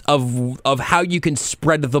sides of how you can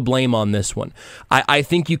spread the blame on this one. I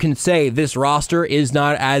think you can say this roster is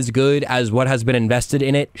not as good as what has been invested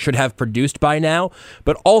in it should have produced by now,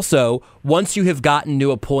 but also, once you have gotten to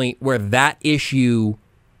a point where that issue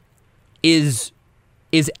is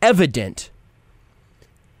evident,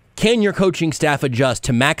 can your coaching staff adjust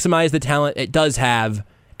to maximize the talent it does have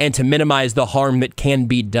and to minimize the harm that can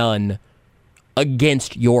be done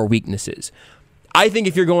against your weaknesses? I think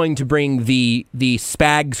if you're going to bring the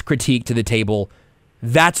Spags critique to the table,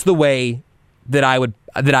 that's the way that I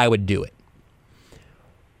would do it.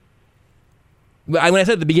 When I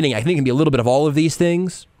said at the beginning, I think it can be a little bit of all of these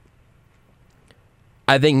things.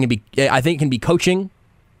 I think it can be coaching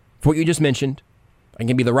for what you just mentioned. It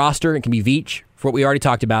can be the roster. It can be Veach for what we already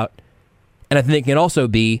talked about. And I think it can also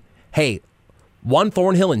be, hey, Juan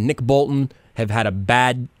Thornhill and Nick Bolton have had a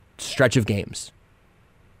bad stretch of games.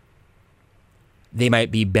 They might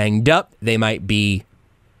be banged up. They might be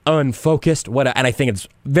unfocused. And I think it's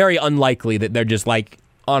very unlikely that they're just like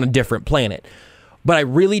on a different planet. But I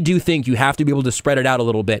really do think you have to be able to spread it out a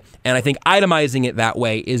little bit. And I think itemizing it that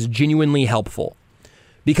way is genuinely helpful.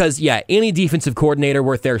 Because, yeah, any defensive coordinator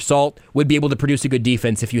worth their salt would be able to produce a good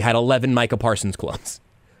defense if you had 11 Micah Parsons clones.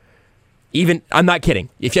 Even, I'm not kidding.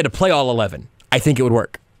 If you had to play all 11, I think it would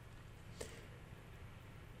work.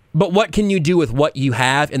 But what can you do with what you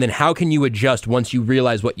have, and then how can you adjust once you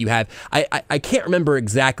realize what you have? I can't remember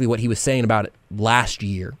exactly what he was saying about it last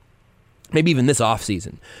year, maybe even this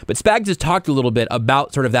offseason. But Spags has talked a little bit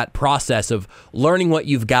about sort of that process of learning what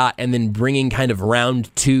you've got and then bringing kind of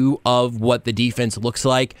round 2 of what the defense looks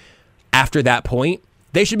like after that point.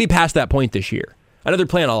 They should be past that point this year. I know they're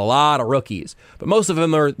playing a lot of rookies, but most of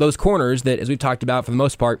them are those corners that, as we've talked about for the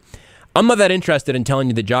most part, I'm not that interested in telling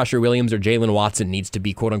you that Joshua Williams or Jalen Watson needs to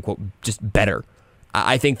be, quote-unquote, just better.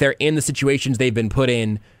 I think they're in the situations they've been put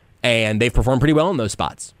in, and they've performed pretty well in those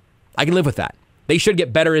spots. I can live with that. They should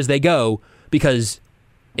get better as they go, because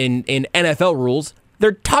in NFL rules,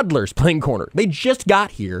 they're toddlers playing corner. They just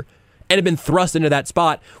got here and have been thrust into that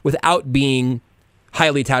spot without being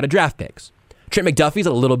highly touted draft picks. Trent McDuffie's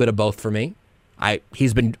a little bit of both for me.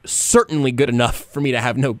 He's been certainly good enough for me to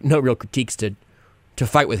have no real critiques to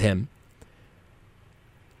fight with him.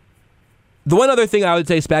 The one other thing I would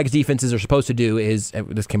say Spags defenses are supposed to do is,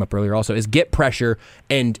 this came up earlier also, is get pressure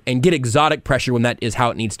and get exotic pressure when that is how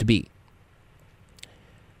it needs to be.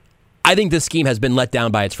 I think this scheme has been let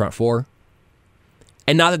down by its front four.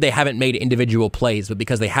 And not that they haven't made individual plays, but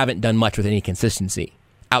because they haven't done much with any consistency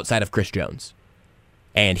outside of Chris Jones.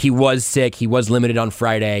 And he was sick. He was limited on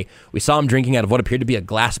Friday. We saw him drinking out of what appeared to be a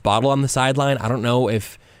glass bottle on the sideline. I don't know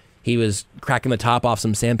if he was cracking the top off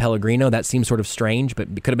some San Pellegrino. That seems sort of strange, but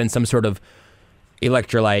it could have been some sort of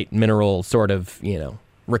electrolyte, mineral sort of,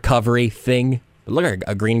 recovery thing. It looked like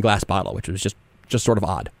a green glass bottle, which was just sort of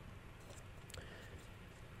odd.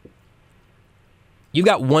 You've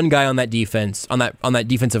got one guy on that defense, on that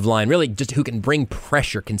defensive line, really just who can bring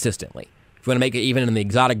pressure consistently. If you want to make it even in the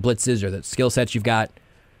exotic blitzes or the skill sets you've got.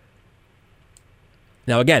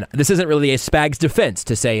 Now, again, this isn't really a Spags defense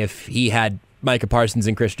to say if he had Micah Parsons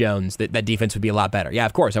and Chris Jones, that defense would be a lot better. Yeah,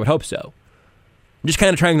 of course, I would hope so. I'm just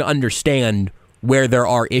kind of trying to understand where there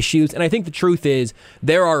are issues. And I think the truth is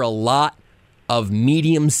there are a lot of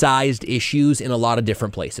medium-sized issues in a lot of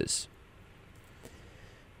different places.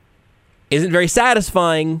 Isn't very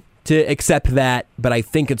satisfying to accept that, but I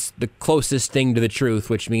think it's the closest thing to the truth,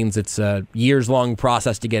 which means it's a years-long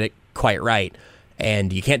process to get it quite right.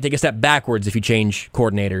 And you can't take a step backwards if you change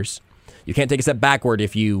coordinators. You can't take a step backward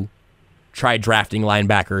if you try drafting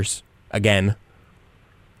linebackers again.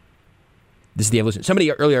 This is the evolution.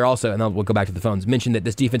 Somebody earlier also, and then we'll go back to the phones, mentioned that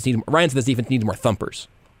Ryan said this defense needs more thumpers.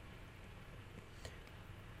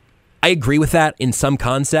 I agree with that in some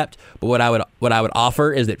concept, but what I would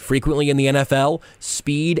offer is that frequently in the NFL,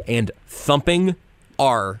 speed and thumping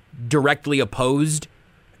are directly opposed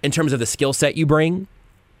in terms of the skill set you bring.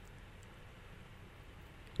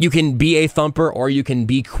 You can be a thumper or you can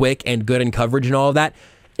be quick and good in coverage and all of that.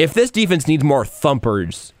 If this defense needs more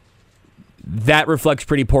thumpers, that reflects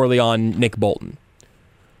pretty poorly on Nick Bolton.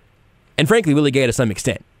 And frankly, Willie Gay to some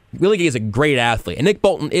extent. Willie Gay is a great athlete, and Nick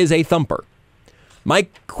Bolton is a thumper. My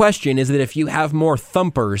question is that if you have more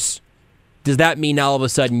thumpers, does that mean all of a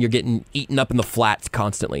sudden you're getting eaten up in the flats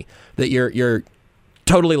constantly? That you're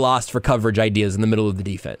totally lost for coverage ideas in the middle of the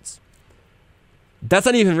defense? That's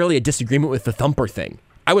not even really a disagreement with the thumper thing.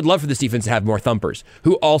 I would love for this defense to have more thumpers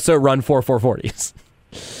who also run 4.40s.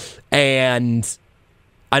 And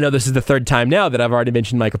I know this is the third time now that I've already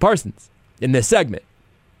mentioned Micah Parsons in this segment.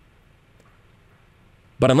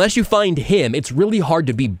 But unless you find him, it's really hard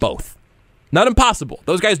to be both. Not impossible.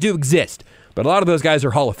 Those guys do exist. But a lot of those guys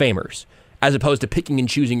are Hall of Famers, as opposed to picking and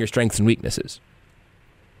choosing your strengths and weaknesses.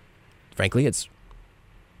 Frankly, it's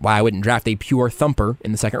why I wouldn't draft a pure thumper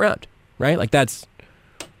in the second round, right? Like that's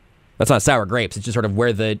not sour grapes. It's just sort of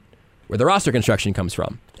where the roster construction comes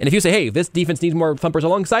from. And if you say, hey, this defense needs more thumpers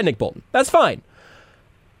alongside Nick Bolton, that's fine.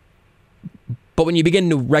 But when you begin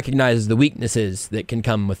to recognize the weaknesses that can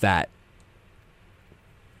come with that,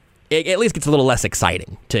 it at least gets a little less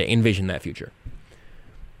exciting to envision that future.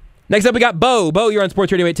 Next up, we got Bo. Bo, you're on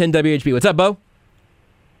Sports Radio 810 WHB. What's up, Bo?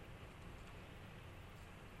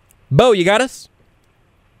 Bo, you got us?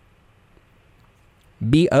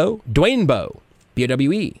 B-O? Dwayne Bowe.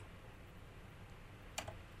 B-O-W-E.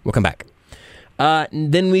 We'll come back.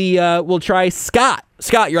 Then we'll try Scott.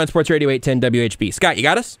 Scott, you're on Sports Radio 810 WHB. Scott, you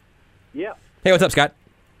got us? Yeah. Hey, what's up, Scott?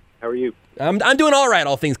 How are you? I'm doing all right,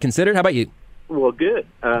 all things considered. How about you? Well, good.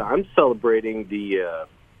 I'm celebrating the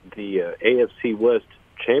AFC West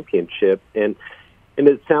championship, and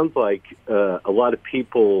it sounds like a lot of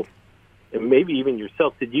people, and maybe even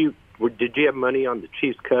yourself, did you have money on the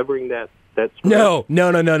Chiefs covering that? No.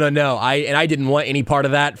 I didn't want any part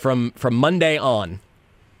of that from Monday on.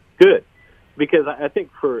 Good, because I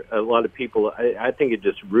think for a lot of people, I think it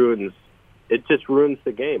just ruins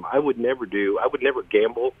the game. I would never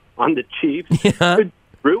gamble on the Chiefs. Yeah. It would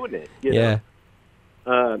ruin it. You know?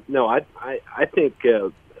 No, I think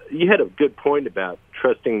you had a good point about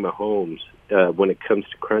trusting Mahomes when it comes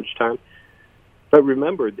to crunch time. But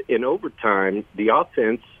remember, in overtime, the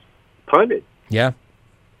offense punted. Yeah.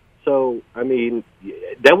 So, I mean,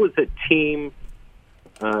 that was a team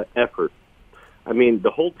effort. I mean, the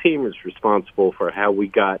whole team is responsible for how we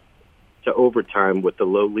got to overtime with the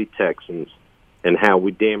lowly Texans and how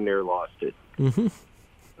we damn near lost it. Mm-hmm.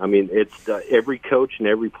 I mean, it's every coach and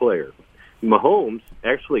every player. Mahomes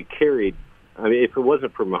actually carried. I mean, if it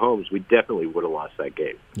wasn't for Mahomes, we definitely would have lost that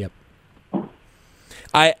game. Yep.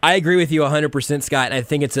 I agree with you 100%, Scott, and I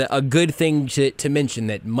think it's a good thing to mention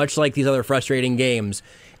that much like these other frustrating games,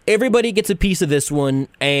 everybody gets a piece of this one,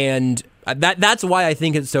 and that's why I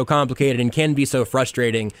think it's so complicated and can be so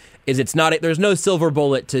frustrating, is there's no silver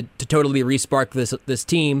bullet to totally respark this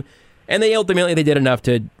team, and they did enough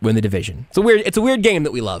to win the division. It's a weird game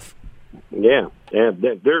that we love. Yeah.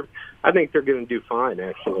 I think they're going to do fine,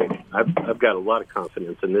 actually. I've got a lot of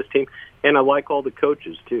confidence in this team, and I like all the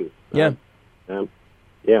coaches, too. Yeah.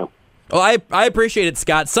 Yeah. Oh, I appreciate it,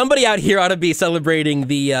 Scott. Somebody out here ought to be celebrating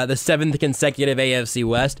the 7th consecutive AFC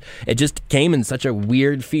West. It just came in such a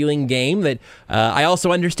weird feeling game that I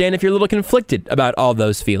also understand if you're a little conflicted about all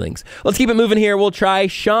those feelings. Let's keep it moving here. We'll try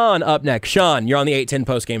Sean up next. Sean, you're on the 810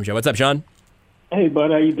 postgame show. What's up, Sean? Hey,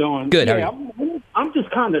 bud, how you doing? Good. How are you? I'm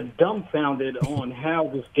just kind of dumbfounded on how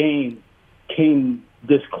this game came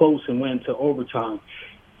this close and went to overtime.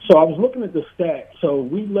 So I was looking at the stats. So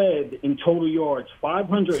we led in total yards,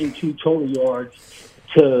 502 total yards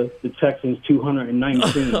to the Texans'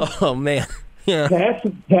 219. Oh, man. Yeah.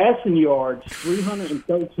 Passing yards,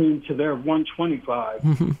 313 to their 125.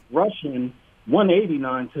 Mm-hmm. Rushing,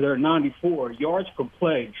 189 to their 94. Yards per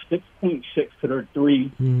play, 6.6 to their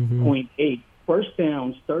 3.8. Mm-hmm. First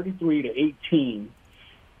downs, 33 to 18.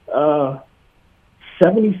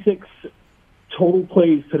 76 total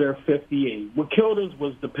plays to their 58. What killed us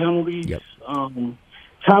was the penalties. Yep. Time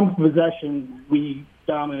of possession, we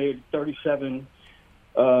dominated 37-22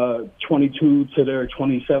 to their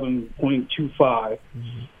 27.25. Mm-hmm.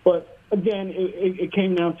 But, again, it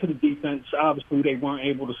came down to the defense. Obviously, they weren't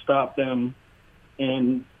able to stop them.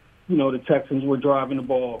 And, you know, the Texans were driving the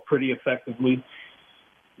ball pretty effectively.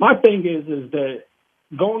 My thing is that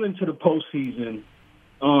going into the postseason,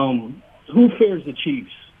 who fears the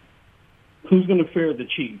Chiefs? Who's going to fear the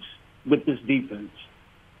Chiefs with this defense?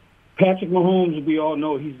 Patrick Mahomes, we all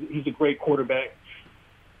know he's a great quarterback,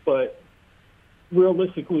 but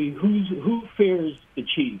realistically, who fears the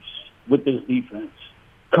Chiefs with this defense?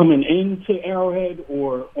 Coming into Arrowhead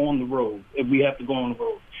or on the road? If we have to go on the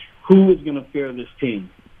road, who is going to fear this team?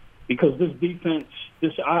 Because this defense,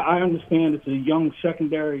 I understand it's a young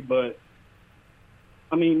secondary, but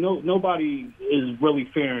I mean, nobody is really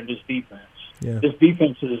fearing this defense. Yeah. This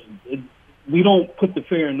defense we don't put the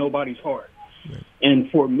fear in nobody's heart. Right. And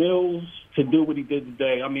for Mills to do what he did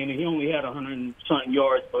today, I mean, he only had 100-something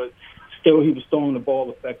yards, but still he was throwing the ball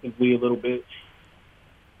effectively a little bit.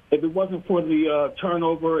 If it wasn't for the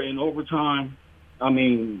turnover in overtime, I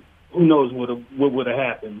mean, who knows what would have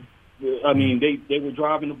happened. I mean, they were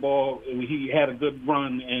driving the ball. He had a good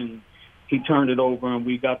run, and he turned it over, and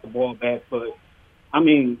we got the ball back. But, I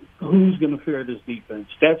mean, who's going to fear this defense?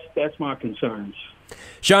 That's my concerns.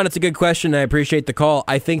 Sean, it's a good question. I appreciate the call.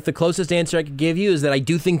 I think the closest answer I could give you is that I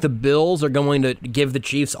do think the Bills are going to give the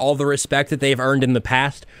Chiefs all the respect that they've earned in the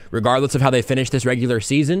past, regardless of how they finish this regular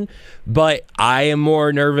season. But I am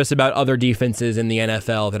more nervous about other defenses in the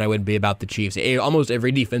NFL than I would be about the Chiefs. Almost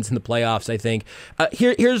every defense in the playoffs, I think.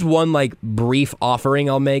 Here's one brief offering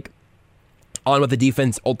I'll make on what the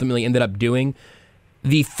defense ultimately ended up doing.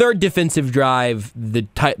 The third defensive drive, the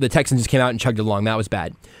Texans just came out and chugged along. That was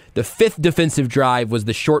bad. The fifth defensive drive was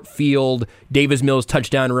the short field Davis Mills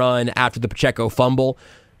touchdown run after the Pacheco fumble.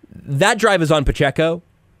 That drive is on Pacheco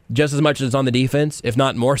just as much as it's on the defense, if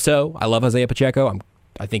not more so. I love Isaiah Pacheco.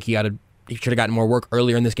 I think he should have gotten more work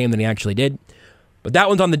earlier in this game than he actually did. But that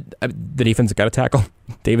one's on the defense that got a tackle.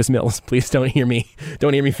 Davis Mills, please don't hear me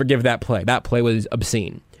forgive that play. That play was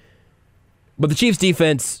obscene. But the Chiefs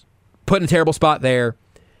defense put in a terrible spot there.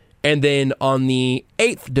 And then on the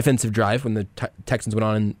 8th defensive drive, when the Texans went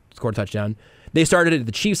on and scored a touchdown, they started at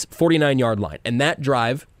the Chiefs' 49-yard line. And that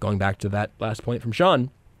drive, going back to that last point from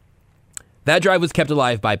Sean, that drive was kept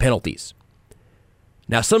alive by penalties.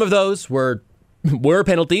 Now, some of those were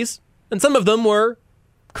penalties, and some of them were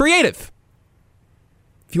creative,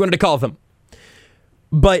 if you wanted to call them.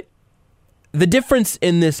 But the difference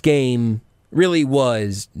in this game really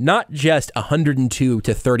was not just 102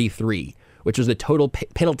 to 33, which was the total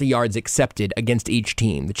penalty yards accepted against each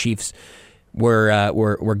team. The Chiefs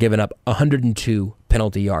were given up 102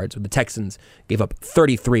 penalty yards. The Texans gave up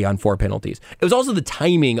 33 on 4 penalties. It was also the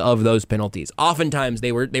timing of those penalties. Oftentimes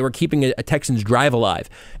they were keeping a Texans drive alive.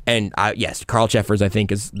 And yes, Carl Cheffers, I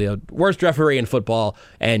think, is the worst referee in football,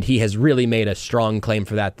 and he has really made a strong claim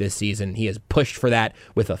for that this season. He has pushed for that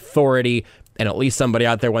with authority. And at least somebody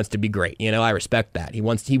out there wants to be great. You know, I respect that. He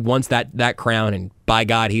wants that crown, and by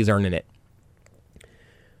God, he's earning it.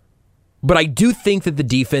 But I do think that the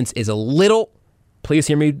defense is a little, please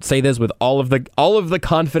hear me say this with all of the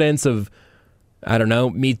confidence of, I don't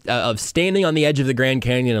know, of standing on the edge of the Grand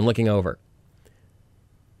Canyon and looking over.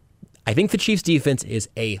 I think the Chiefs defense is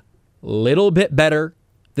a little bit better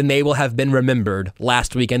than they will have been remembered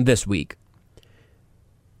last week and this week,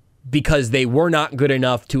 because they were not good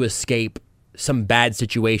enough to escape some bad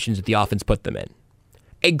situations that the offense put them in.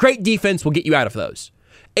 A great defense will get you out of those.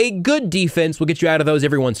 A good defense will get you out of those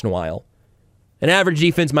every once in a while. An average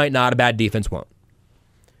defense might not, a bad defense won't.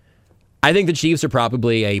 I think the Chiefs are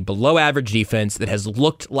probably a below average defense that has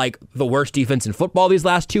looked like the worst defense in football these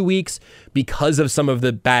last 2 weeks because of some of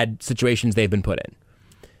the bad situations they've been put in.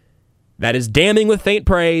 That is damning with faint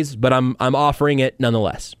praise, but I'm offering it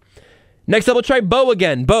nonetheless. Next up, we'll try Bo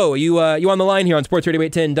again. Bo, you on the line here on Sports Radio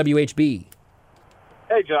 810 WHB.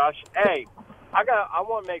 Hey, Josh. Hey, I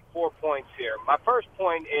want to make 4 points here. My first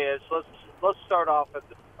point is let's start off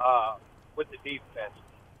with the defense.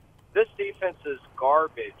 This defense is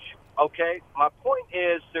garbage. Okay, my point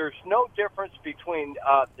is there's no difference between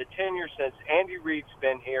the tenure since Andy Reid's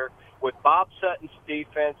been here with Bob Sutton's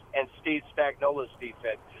defense and Steve Spagnuolo's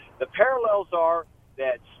defense. The parallels are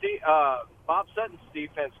that Bob Sutton's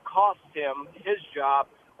defense cost him his job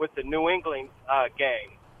with the New England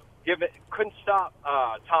game. Couldn't stop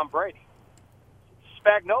Tom Brady.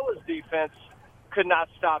 Spagnuolo's defense could not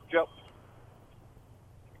stop Joe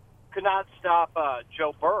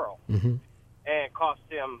Burrow, and cost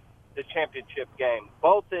him the championship game.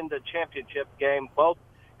 Both in the championship game, both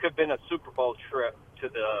could have been a Super Bowl trip to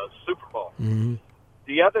the Super Bowl. Mm-hmm.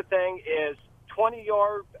 The other thing is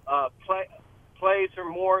 20-yard plays or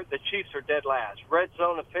more, the Chiefs are dead last. Red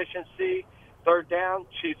zone efficiency, third down,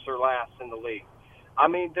 Chiefs are last in the league. I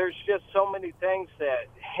mean, there's just so many things that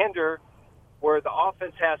hinder where the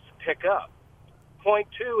offense has to pick up. Point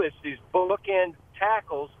two is these bookend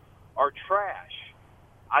tackles are trash.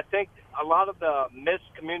 I think a lot of the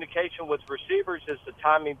miscommunication with receivers is the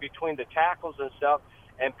timing between the tackles and stuff,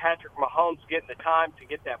 and Patrick Mahomes getting the time to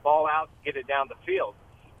get that ball out, get it down the field.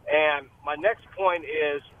 And my next point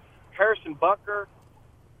is Harrison Butker,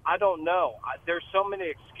 I don't know. There's so many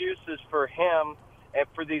excuses for him and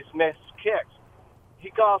for these missed kicks.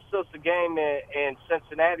 He cost us a game in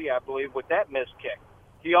Cincinnati, I believe, with that missed kick.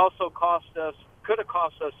 He also could have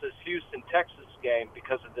cost us this Houston, Texas game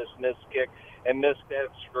because of this missed kick and missed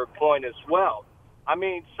extra point as well. I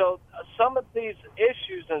mean, so some of these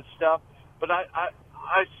issues and stuff, but I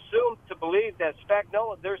assume to believe that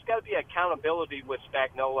Spagnuolo, there's got to be accountability with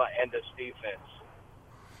Spagnuolo and this defense.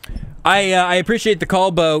 I appreciate the call,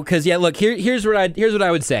 Bo, because look, here's what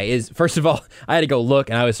I would say is, first of all, I had to go look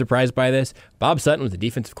and I was surprised by this. Bob Sutton was the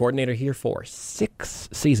defensive coordinator here for 6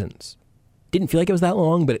 seasons. Didn't feel like it was that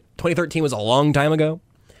long, but 2013 was a long time ago.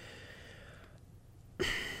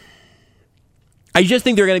 I just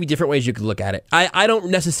think there are going to be different ways you could look at it. I don't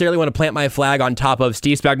necessarily want to plant my flag on top of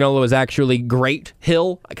Steve Spagnuolo is actually great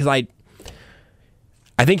hill, because I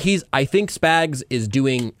think Spags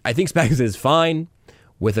is fine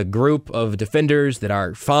with a group of defenders that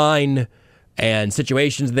are fine, and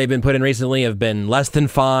situations that they've been put in recently have been less than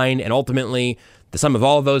fine, and ultimately the sum of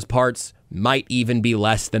all of those parts might even be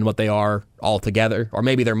less than what they are altogether, or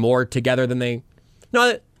maybe they're more together than they...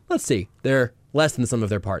 No, let's see. They're less than the sum of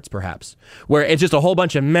their parts, perhaps, where it's just a whole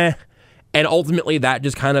bunch of meh, and ultimately that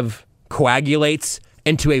just kind of coagulates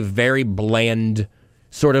into a very bland,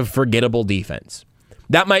 sort of forgettable defense.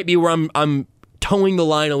 That might be where I'm towing the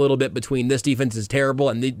line a little bit between this defense is terrible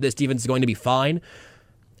and this defense is going to be fine.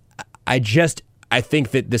 I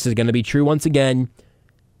think that this is going to be true once again.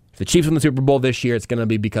 If the Chiefs win the Super Bowl this year, it's going to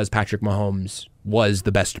be because Patrick Mahomes was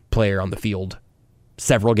the best player on the field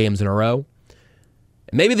several games in a row.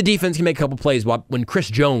 Maybe the defense can make a couple plays when Chris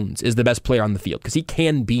Jones is the best player on the field, because he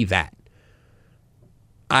can be that.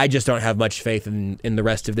 I just don't have much faith in the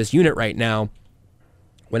rest of this unit right now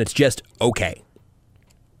when it's just okay.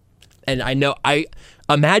 And I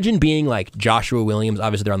imagine being like Joshua Williams.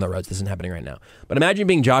 Obviously, they're on the roads. This isn't happening right now. But imagine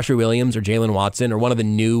being Joshua Williams or Jalen Watson or one of the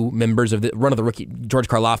new members of one of the rookie, George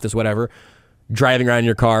Karlaftis, whatever, driving around in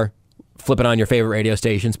your car, flipping on your favorite radio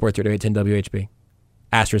station, Sports Radio 810 WHB.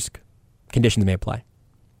 Asterisk, conditions may apply.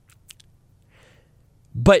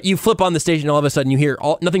 But you flip on the station, and all of a sudden you hear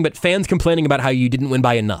nothing but fans complaining about how you didn't win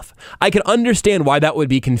by enough. I can understand why that would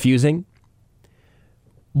be confusing,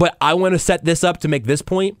 but I want to set this up to make this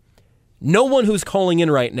point. No one who's calling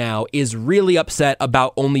in right now is really upset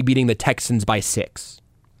about only beating the Texans by 6.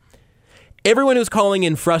 Everyone who's calling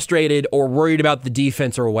in frustrated or worried about the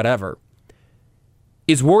defense or whatever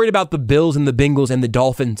is worried about the Bills and the Bengals and the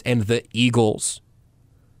Dolphins and the Eagles.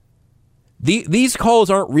 These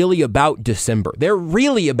calls aren't really about December. They're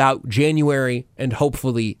really about January and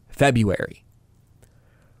hopefully February.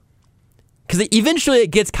 Because eventually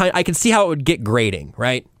it gets I can see how it would get grating,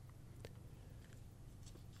 right?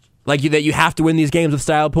 Like that you have to win these games with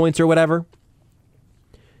style points or whatever.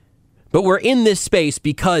 But we're in this space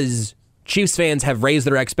because Chiefs fans have raised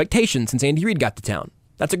their expectations since Andy Reid got to town.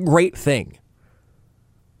 That's a great thing.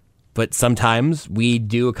 But sometimes we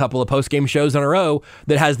do a couple of post-game shows in a row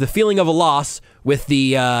that has the feeling of a loss with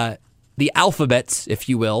the alphabets, if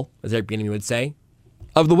you will, as Eric Bieniemy would say,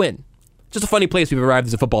 of the win. Just a funny place we've arrived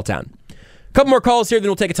as a football town. A couple more calls here, then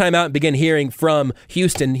we'll take a time out and begin hearing from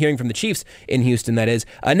Houston, hearing from the Chiefs in Houston, that is.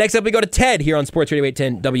 Next up, we go to Ted here on Sports Radio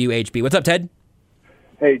 810 WHB. What's up, Ted?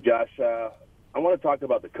 Hey, Josh. I want to talk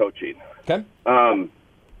about the coaching. Okay. I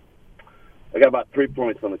got about 3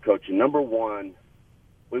 points on the coaching. Number one,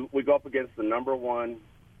 we go up against the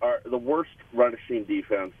the worst rushing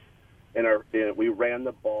defense, and we ran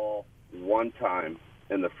the ball one time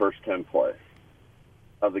in the first 10 plays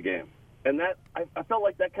of the game, and that I felt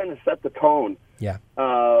like that kind of set the tone. Yeah.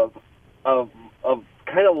 Of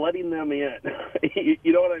kind of letting them in.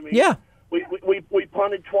 You know what I mean? Yeah. We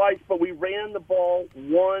punted twice, but we ran the ball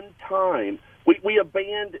one time. We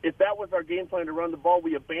abandoned, if that was our game plan to run the ball,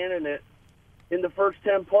 we abandoned it in the first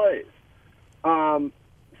 10 plays.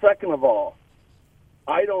 Second of all,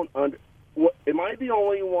 am I the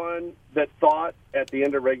only one that thought at the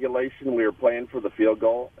end of regulation we were playing for the field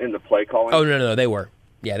goal in the play calling? Oh, no, they were.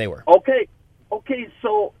 Yeah, they were. Okay,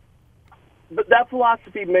 so but that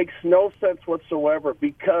philosophy makes no sense whatsoever,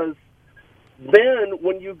 because then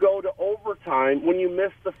when you go to overtime, when you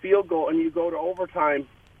miss the field goal and you go to overtime,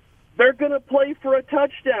 they're going to play for a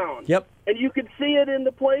touchdown. Yep. And you could see it in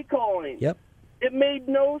the play calling. Yep. It made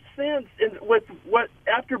no sense. And with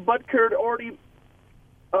after Butker had already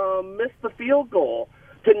missed the field goal,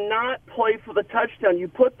 to not play for the touchdown. You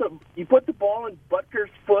put the ball in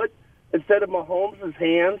Butker's foot instead of Mahomes'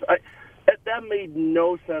 hands. That made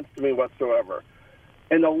no sense to me whatsoever.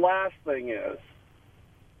 And the last thing is,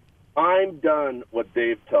 I'm done with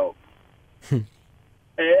Dave Tope.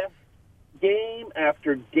 Game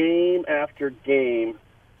after game after game,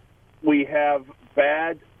 we have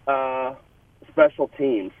bad special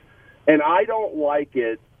teams. And I don't like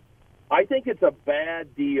it. I think it's a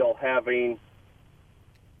bad deal having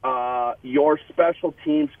your special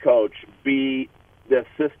teams coach be the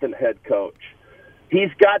assistant head coach. He's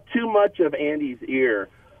got too much of Andy's ear.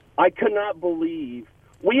 I could not believe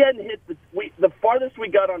we hadn't hit the farthest we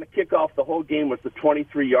got on a kickoff the whole game was the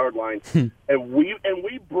 23-yard line, and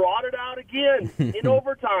we brought it out again in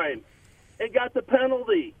overtime and got the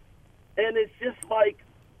penalty. And it's just like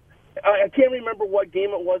I can't remember what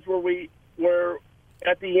game it was where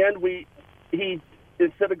at the end he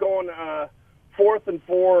instead of going 4th and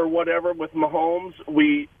 4 or whatever with Mahomes,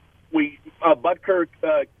 Butker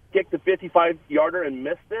kicked the 55-yarder and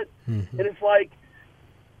missed it. Mm-hmm. And it's like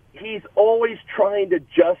he's always trying to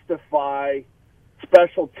justify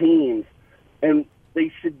special teams, and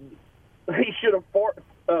he should have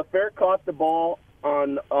fair caught the ball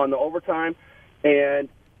on the overtime. And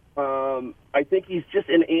I think he's just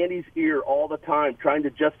in Andy's ear all the time, trying to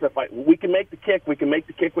justify, we can make the kick, we can make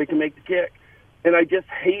the kick, we can make the kick. And I just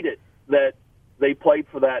hate it that they played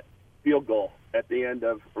for that field goal at the end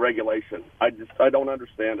of regulation. I don't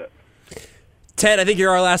understand it. Ted, I think you're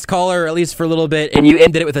our last caller, at least for a little bit, and you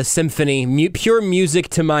ended it with a symphony, pure music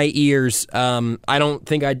to my ears. I don't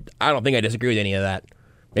think I disagree with any of that.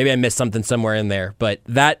 Maybe I missed something somewhere in there, but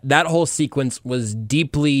that whole sequence was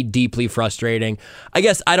deeply, deeply frustrating. I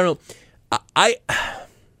guess I don't know. I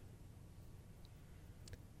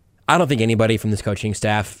don't think anybody from this coaching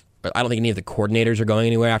staff, I don't think any of the coordinators are going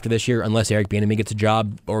anywhere after this year unless Eric Bieniemy gets a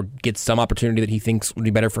job or gets some opportunity that he thinks would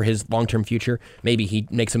be better for his long-term future. Maybe he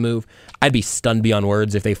makes a move. I'd be stunned beyond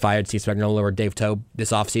words if they fired Steve Spagnuolo or Dave Tope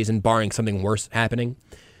this offseason, barring something worse happening.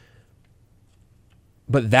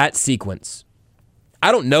 But that sequence,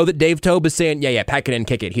 I don't know that Dave Tope is saying, yeah, pack it in,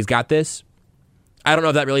 kick it. He's got this. I don't know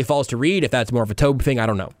if that really falls to Reed, if that's more of a Tope thing. I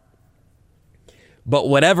don't know. But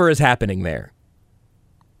whatever is happening there,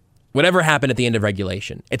 whatever happened at the end of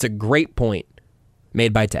regulation, it's a great point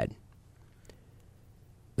made by Ted.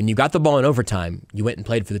 When you got the ball in overtime, you went and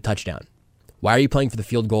played for the touchdown. Why are you playing for the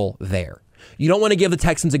field goal there? You don't want to give the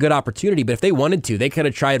Texans a good opportunity, but if they wanted to, they could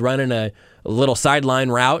have tried running a little sideline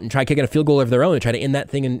route and tried kicking a field goal of their own and try to end that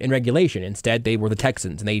thing in regulation. Instead, they were the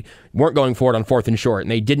Texans, and they weren't going for it on 4th and short, and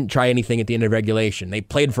they didn't try anything at the end of regulation. They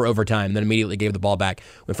played for overtime and then immediately gave the ball back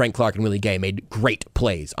when Frank Clark and Willie Gay made great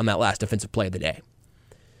plays on that last defensive play of the day.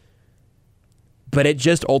 But it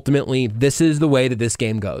just ultimately, this is the way that this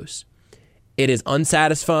game goes. It is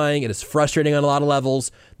unsatisfying. It is frustrating on a lot of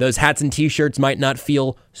levels. Those hats and T-shirts might not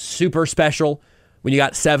feel super special when you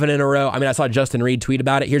got 7 in a row. I mean, I saw Justin Reed tweet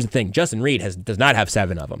about it. Here's the thing. Justin Reed does not have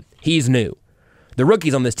 7 of them. He's new. The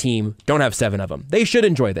rookies on this team don't have 7 of them. They should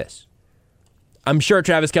enjoy this. I'm sure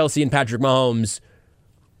Travis Kelce and Patrick Mahomes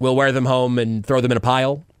will wear them home and throw them in a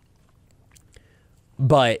pile.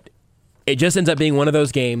 But it just ends up being one of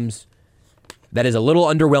those games that is a little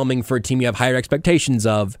underwhelming for a team you have higher expectations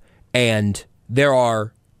of, and there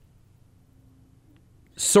are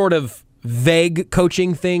sort of vague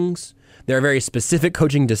coaching things. There are very specific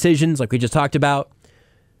coaching decisions, like we just talked about.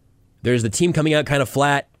 There's the team coming out kind of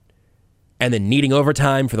flat and then needing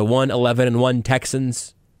overtime for the 1-11-1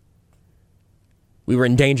 Texans. we were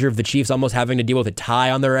in danger of the Chiefs almost having to deal with a tie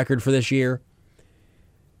on their record for this year.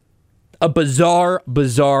 A bizarre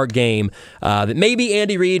game that maybe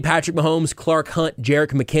Andy Reid, Patrick Mahomes, Clark Hunt,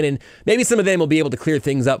 Jerick McKinnon, maybe some of them will be able to clear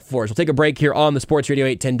things up for us. We'll take a break here on the Sports Radio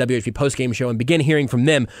 810 WHB postgame show and begin hearing from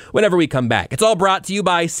them whenever we come back. It's all brought to you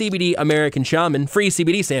by CBD American Shaman. Free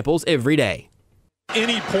CBD samples every day.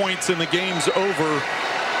 Any points in the game's over.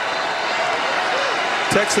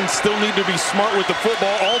 Texans still need to be smart with the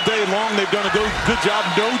football all day long. They've done a good job.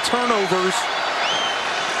 No turnovers.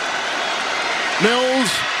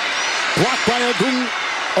 Mills. Blocked by Ogun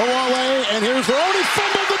Owale, and here's Veroni,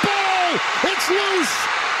 fumbled the ball. It's loose.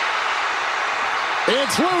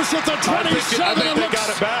 It's loose at the 27. I think they got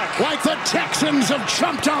it back. Like the Texans have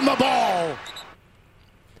jumped on the ball.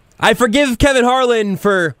 I forgive Kevin Harlan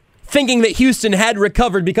for thinking that Houston had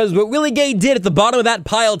recovered, because what Willie Gay did at the bottom of that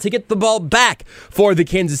pile to get the ball back for the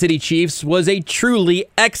Kansas City Chiefs was a truly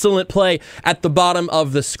excellent play at the bottom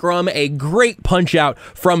of the scrum. A great punch out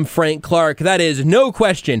from Frank Clark. That is no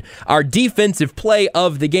question our defensive play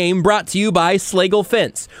of the game, brought to you by Slagle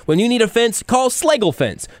Fence. When you need a fence, call Slagle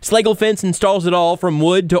Fence. Slagle Fence installs it all from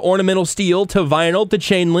wood to ornamental steel to vinyl to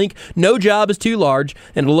chain link. No job is too large,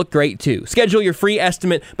 and it'll look great too. Schedule your free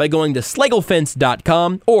estimate by going to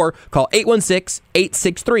slaglefence.com or call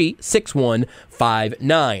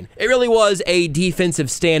 816-863-6159. It really was a defensive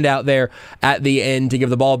standout there at the end to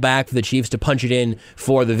give the ball back for the Chiefs to punch it in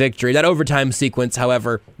for the victory. That overtime sequence,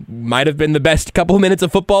 however, might have been the best couple minutes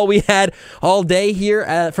of football we had all day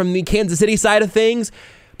here from the Kansas City side of things.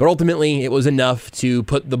 But ultimately, it was enough to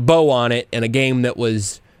put the bow on it in a game that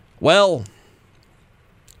was, well,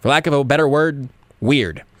 for lack of a better word,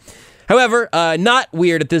 weird. However, not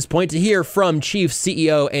weird at this point to hear from Chiefs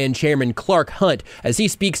CEO and Chairman Clark Hunt as he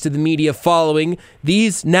speaks to the media following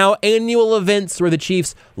these now annual events where the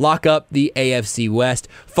Chiefs lock up the AFC West.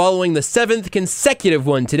 Following the 7th consecutive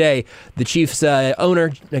one today, the Chiefs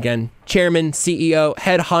owner, again, Chairman, CEO,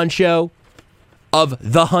 head honcho of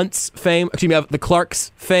the Hunts fame, of the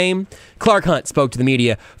Clarks fame, Clark Hunt spoke to the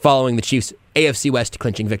media following the Chiefs' AFC West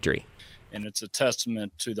clinching victory. And it's a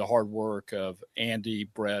testament to the hard work of Andy,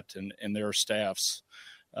 Brett, and their staffs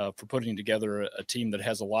for putting together a team that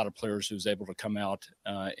has a lot of players who's able to come out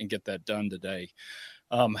and get that done today.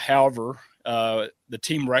 However, the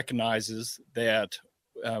team recognizes that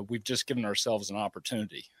we've just given ourselves an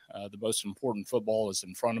opportunity. The most important football is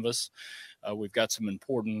in front of us. We've got some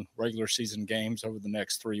important regular season games over the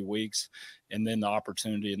next 3 weeks, and then the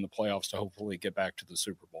opportunity in the playoffs to hopefully get back to the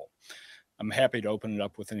Super Bowl. I'm happy to open it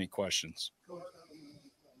up with any questions.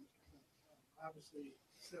 Obviously,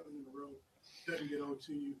 7 in a row doesn't get old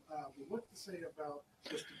to you. But what to say about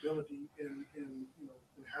the stability in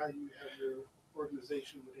how you have your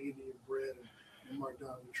organization with Andy and Brett and Mark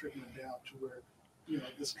Donovan trickling down to where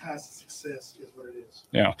this constant success is what it is.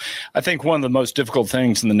 Yeah, I think one of the most difficult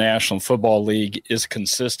things in the National Football League is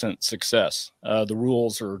consistent success. The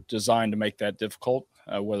rules are designed to make that difficult.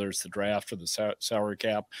 Whether it's the draft or the salary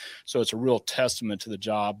cap. So it's a real testament to the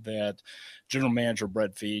job that General Manager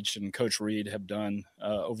Brett Veach and Coach Reid have done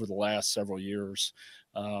over the last several years.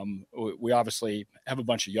 We obviously have a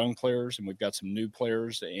bunch of young players, and we've got some new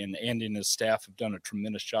players, and Andy and his staff have done a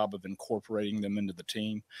tremendous job of incorporating them into the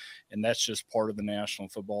team, and that's just part of the National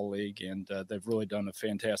Football League, and they've really done a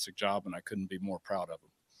fantastic job, and I couldn't be more proud of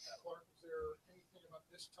them. Clark, is there anything about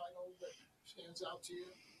this title that stands out to you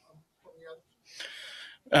from the others?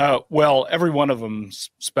 Well, every one of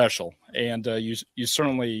them's special, and you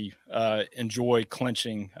certainly enjoy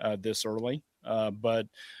clinching this early. But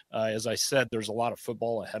as I said, there's a lot of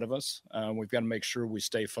football ahead of us. We've got to make sure we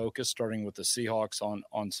stay focused, starting with the Seahawks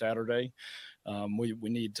on Saturday. We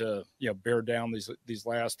need to bear down these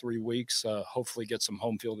last 3 weeks, hopefully get some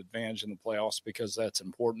home field advantage in the playoffs, because that's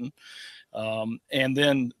important. And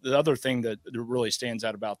then the other thing that really stands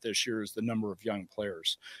out about this year is the number of young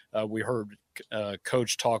players. We heard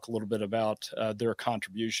Coach talk a little bit about their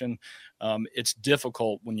contribution. It's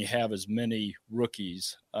difficult when you have as many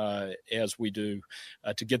rookies as we do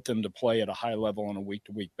to get them to play at a high level on a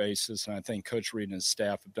week-to-week basis, and I think Coach Reid and his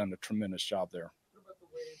staff have done a tremendous job there. What about the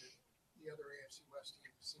way that the other AFC West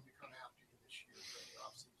teams seem to come after you this year during the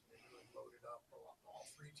offseason? They really loaded up all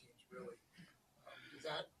 3 teams, really. Does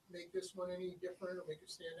that make this one any different or make it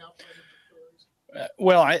stand out for any particular reason?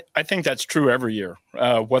 Well, I think that's true every year,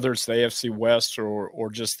 whether it's the AFC West or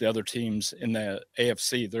just the other teams in the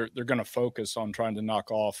AFC. They're going to focus on trying to knock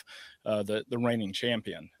off the reigning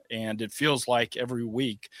champion. And it feels like every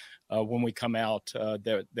week when we come out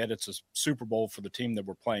that it's a Super Bowl for the team that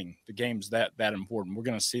we're playing. The game's that important. We're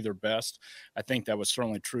going to see their best. I think that was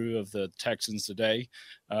certainly true of the Texans today.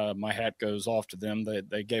 My hat goes off to them.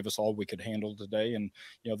 They gave us all we could handle today, and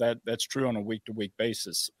that's true on a week-to-week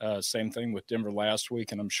basis. Same thing with Denver last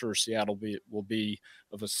week, and I'm sure Seattle will be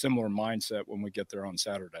of a similar mindset when we get there on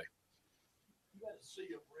Saturday. You got to see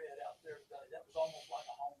a red out there today. That was almost like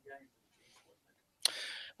a home game.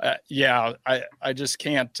 Yeah, I just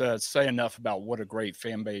can't say enough about what a great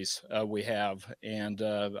fan base we have. And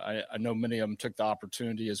I know many of them took the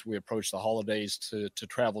opportunity as we approached the holidays to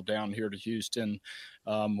travel down here to Houston.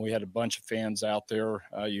 We had a bunch of fans out there.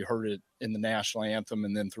 You heard it in the national anthem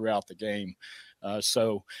and then throughout the game.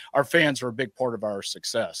 So our fans are a big part of our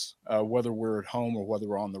success, whether we're at home or whether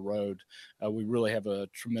we're on the road. We really have a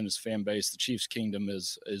tremendous fan base. The Chiefs Kingdom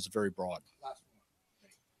is very broad.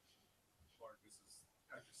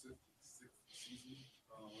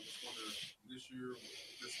 This year,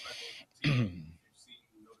 this type of team,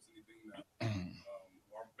 notice anything that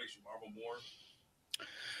makes you marvel more?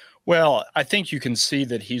 Well, I think you can see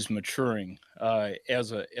that he's maturing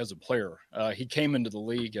as a player. He came into the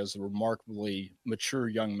league as a remarkably mature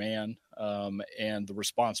young man, and the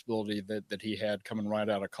responsibility that he had coming right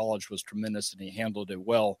out of college was tremendous, and he handled it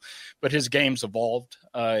well. But his game's evolved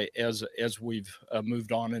as we've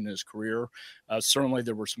moved on in his career. Certainly,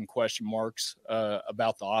 there were some question marks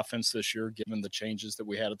about the offense this year, given the changes that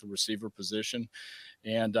we had at the receiver position.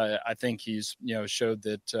 And I think he's showed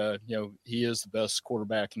that he is the best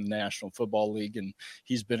quarterback in the National Football League, and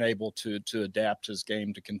he's been able to adapt his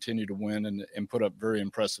game to continue to win and put up very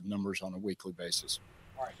impressive numbers on a weekly basis.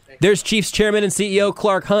 There's Chiefs chairman and CEO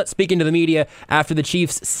Clark Hunt speaking to the media after the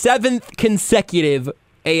Chiefs' 7th consecutive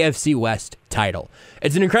AFC West title.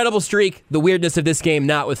 It's an incredible streak, the weirdness of this game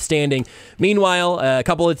notwithstanding. Meanwhile, a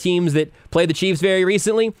couple of teams that played the Chiefs very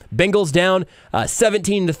recently, Bengals down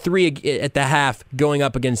 17-3 at the half going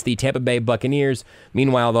up against the Tampa Bay Buccaneers.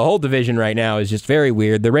 Meanwhile, the whole division right now is just very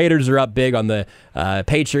weird. The Raiders are up big on the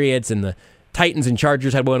Patriots, and the Titans and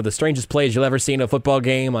Chargers had one of the strangest plays you'll ever see in a football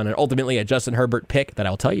game on ultimately a Justin Herbert pick that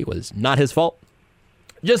I'll tell you was not his fault.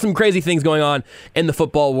 Just some crazy things going on in the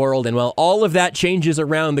football world. And while all of that changes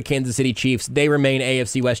around the Kansas City Chiefs, they remain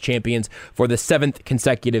AFC West champions for the 7th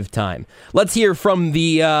consecutive time. Let's hear from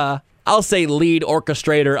the, I'll say, lead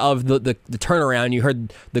orchestrator of the turnaround. You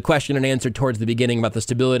heard the question and answer towards the beginning about the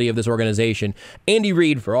stability of this organization. Andy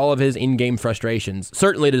Reid, for all of his in-game frustrations,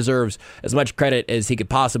 certainly deserves as much credit as he could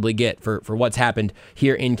possibly get for what's happened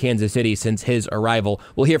here in Kansas City since his arrival.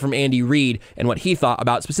 We'll hear from Andy Reid and what he thought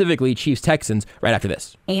about specifically Chiefs-Texans right after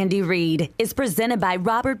this. Andy Reid is presented by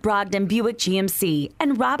Robert Brogdon Buick GMC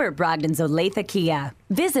and Robert Brogdon's Olathe Kia.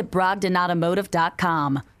 Visit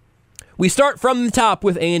BrogdonAutomotive.com. We start from the top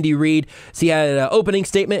with Andy Reid. So he had an opening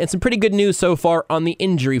statement and some pretty good news so far on the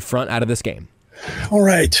injury front out of this game. All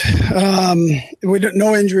right.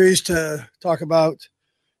 No injuries to talk about.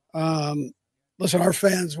 Listen, our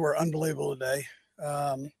fans were unbelievable today.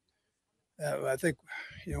 I think,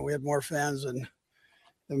 we had more fans than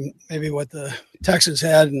maybe what the Texans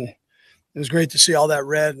had, and it was great to see all that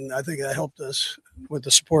red, and I think that helped us with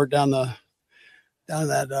the support down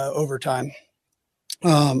that overtime.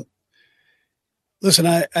 Listen,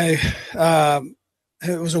 it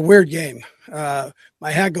was a weird game.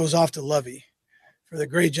 My hat goes off to Lovey for the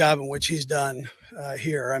great job in which he's done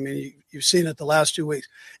here. I mean, you've seen it the last 2 weeks.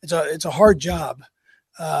 It's a hard job,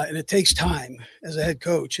 and it takes time as a head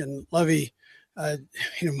coach. And Lovey,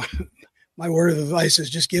 my word of advice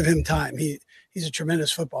is just give him time. He's a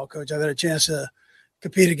tremendous football coach. I've had a chance to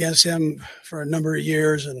compete against him for a number of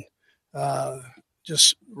years, and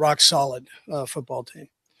just rock solid football team.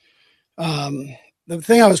 The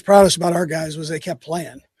thing I was proudest about our guys was they kept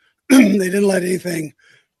playing. They didn't let anything,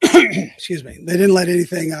 excuse me, they didn't let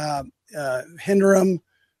anything hinder them,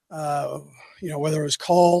 whether it was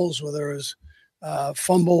calls, whether it was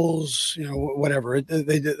fumbles, whatever.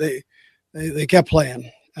 They kept playing.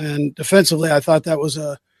 And defensively, I thought that was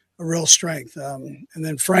a real strength. And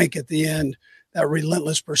then Frank at the end, that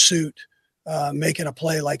relentless pursuit, making a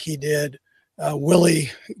play like he did.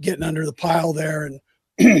 Willie getting under the pile there and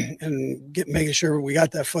making sure we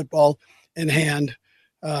got that football in hand.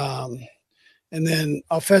 And then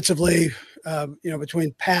offensively,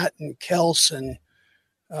 between Pat and Kels and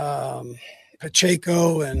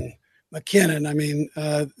Pacheco and McKinnon, I mean,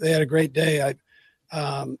 they had a great day.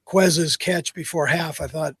 Quez's catch before half, I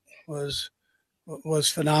thought was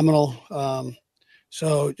phenomenal.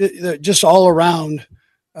 So just all around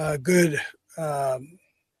a good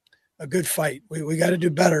fight. We got to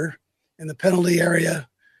do better in the penalty area,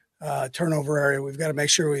 turnover area. We've got to make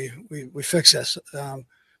sure we fix this.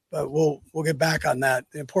 but we'll get back on that.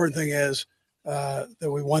 The important thing is that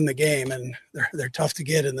we won the game, and they're tough to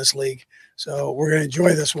get in this league. So we're going to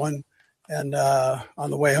enjoy this one, and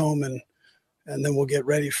on the way home, and then we'll get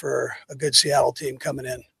ready for a good Seattle team coming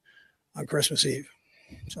in on Christmas Eve.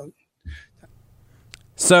 So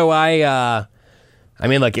I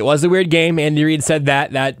mean, look, it was a weird game. Andy Reid said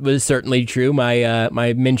that. That was certainly true.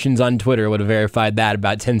 My mentions on Twitter would have verified that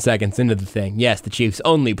about 10 seconds into the thing. Yes, the Chiefs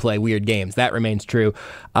only play weird games. That remains true.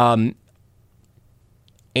 Andy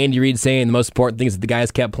Reid saying the most important thing is that the guys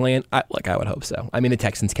kept playing. I would hope so. I mean, the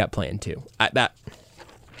Texans kept playing too. I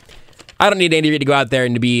don't need Andy Reid to go out there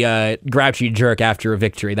and to be a grouchy jerk after a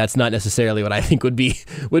victory. That's not necessarily what I think would be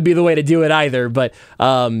the way to do it either. But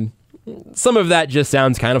some of that just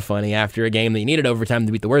sounds kind of funny after a game that you needed overtime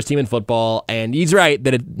to beat the worst team in football. And he's right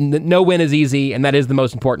that no win is easy, and that is the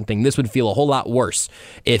most important thing. This would feel a whole lot worse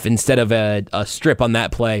if instead of a strip on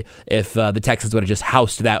that play, if the Texans would have just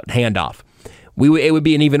housed that handoff. It would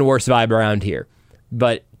be an even worse vibe around here.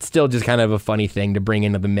 But still just kind of a funny thing to bring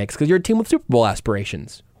into the mix because you're a team with Super Bowl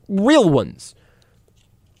aspirations. Real ones.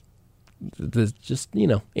 Just,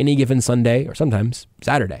 any given Sunday or sometimes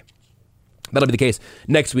Saturday. That'll be the case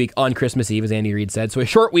next week on Christmas Eve, as Andy Reid said. So a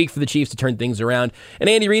short week for the Chiefs to turn things around. And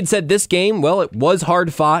Andy Reid said this game, well, it was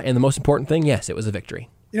hard fought, and the most important thing, yes, it was a victory.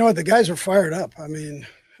 You know what? The guys were fired up. I mean,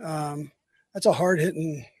 that's a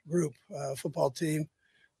hard-hitting group, football team.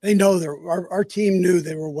 They know our team knew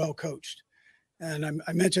they were well coached. And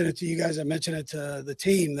I mentioned it to you guys. I mentioned it to the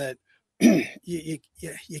team that you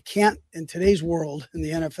can't, in today's world, in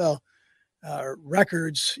the NFL,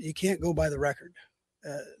 records, you can't go by the record.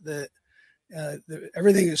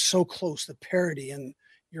 Everything is so close, the parity, and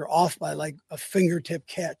you're off by like a fingertip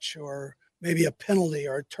catch or maybe a penalty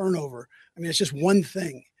or a turnover. I mean, it's just one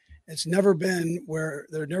thing. It's never been where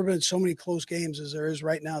there have never been so many close games as there is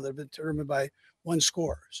right now that have been determined by one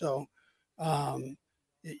score. So and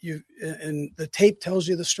the tape tells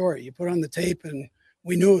you the story. You put on the tape, and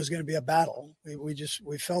we knew it was going to be a battle.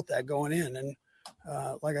 We felt that going in, and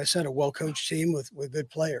like I said, a well-coached team with good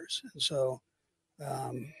players, and so.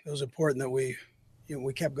 It was important that we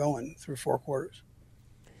kept going through 4 quarters.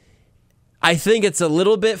 I think it's a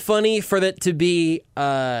little bit funny for that to be.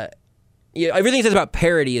 Everything he says about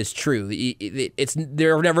parity is true.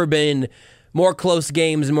 There have never been more close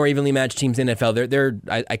games and more evenly matched teams in the NFL.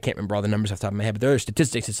 I can't remember all the numbers off the top of my head, but there are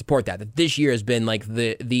statistics to support that. That this year has been like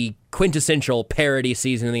the quintessential parity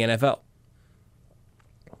season in the NFL.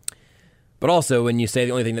 But also, when you say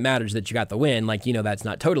the only thing that matters is that you got the win, that's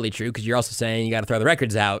not totally true because you're also saying you got to throw the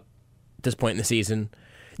records out at this point in the season.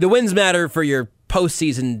 The wins matter for your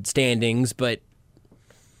postseason standings, but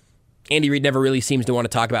Andy Reid never really seems to want to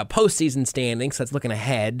talk about postseason standings. That's looking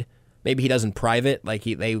ahead. Maybe he does in private,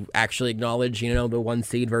 they actually acknowledge, the 1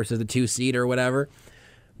 seed versus the 2 seed or whatever.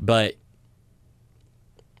 But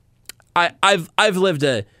I've lived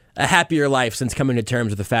a happier life since coming to terms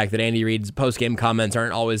with the fact that Andy Reid's post-game comments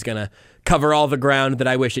aren't always going to cover all the ground that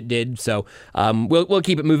I wish it did. So we'll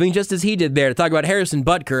keep it moving just as he did there to talk about Harrison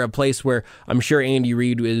Butker, a place where I'm sure Andy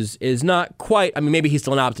Reid is not quite, maybe he's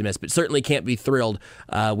still an optimist, but certainly can't be thrilled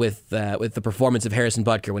with the performance of Harrison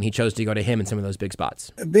Butker when he chose to go to him in some of those big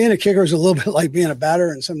spots. Being a kicker is a little bit like being a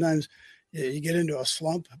batter, and sometimes you get into a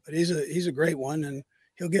slump, but he's a great one, and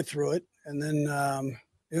he'll get through it, and then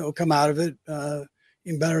he'll come out of it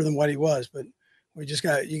even better than what he was. But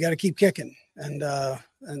you got to keep kicking, and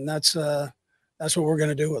that's what we're going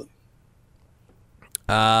to do with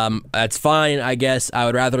him. That's fine, I guess. I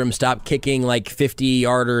would rather him stop kicking like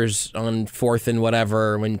 50-yarders on 4th and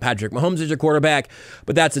whatever when Patrick Mahomes is your quarterback,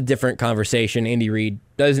 but that's a different conversation. Andy Reid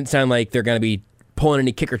doesn't sound like they're going to be pulling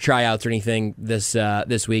any kicker tryouts or anything this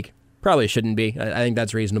week. Probably shouldn't be. I think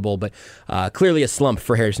that's reasonable, but clearly a slump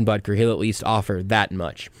for Harrison Butker. He'll at least offer that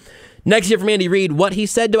much. Next year from Andy Reid, what he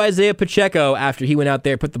said to Isaiah Pacheco after he went out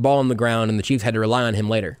there, put the ball on the ground, and the Chiefs had to rely on him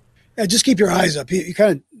later. Yeah, just keep your eyes up. He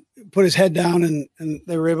kind of put his head down, and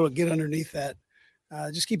they were able to get underneath that.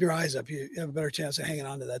 Just keep your eyes up. You have a better chance of hanging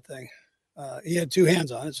on to that thing. He had 2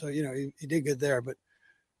 hands on it, so he did good there. But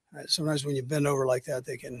sometimes when you bend over like that,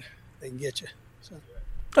 they can get you. So.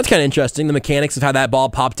 That's kind of interesting. The mechanics of how that ball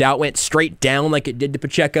popped out went straight down like it did to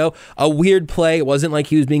Pacheco. A weird play. It wasn't like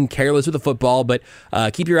he was being careless with the football, but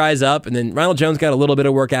keep your eyes up. And then Ronald Jones got a little bit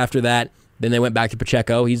of work after that. Then they went back to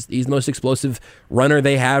Pacheco. He's the most explosive runner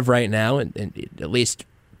they have right now, and at least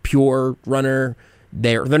pure runner.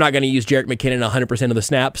 They're not going to use Jerick McKinnon 100% of the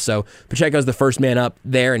snaps, so Pacheco's the first man up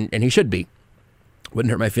there, and he should be.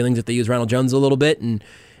 Wouldn't hurt my feelings if they used Ronald Jones a little bit and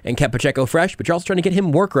kept Pacheco fresh, but you're also trying to get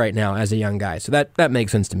him work right now as a young guy. So that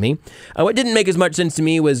makes sense to me. What didn't make as much sense to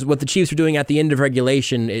me was what the Chiefs were doing at the end of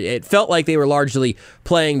regulation. It felt like they were largely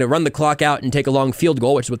playing to run the clock out and take a long field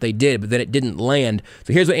goal, which is what they did, but then it didn't land.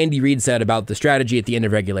 So here's what Andy Reid said about the strategy at the end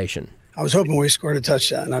of regulation. I was hoping we scored a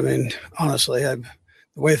touchdown. I mean, honestly, the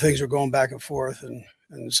way things were going back and forth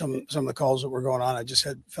and some of the calls that were going on, I just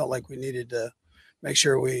felt like we needed to make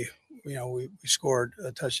sure we scored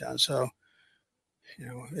a touchdown. So,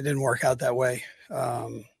 it didn't work out that way.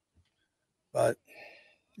 But,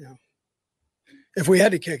 if we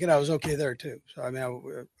had to kick it, I was okay there too. So, I mean,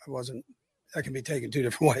 I wasn't, that can be taken two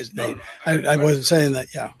different ways, Nate. I wasn't saying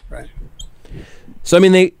that. Yeah. Right. So, I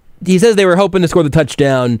mean, he says they were hoping to score the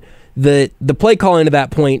touchdown. The play calling to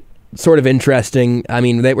that point, sort of interesting. I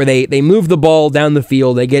mean, they move the ball down the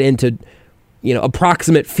field, they get into,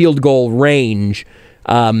 approximate field goal range.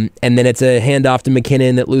 And then it's a handoff to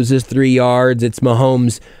McKinnon that loses 3 yards. It's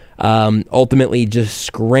Mahomes ultimately just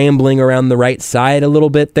scrambling around the right side a little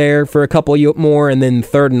bit there for a couple more, and then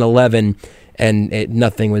 3rd and 11, and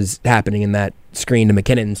nothing was happening in that screen to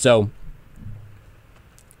McKinnon. So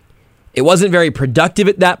it wasn't very productive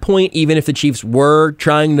at that point, even if the Chiefs were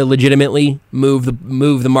trying to legitimately move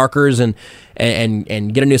the markers and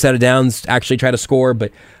get a new set of downs, actually try to score.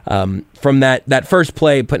 But from that first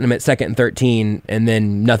play, putting them at 2nd and 13, and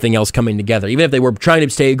then nothing else coming together. Even if they were trying to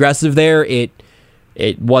stay aggressive there, it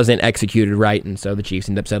wasn't executed right, and so the Chiefs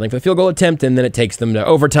end up settling for a field goal attempt, and then it takes them to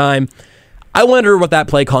overtime. I wonder what that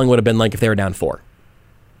play calling would have been like if they were down 4.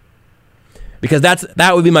 Because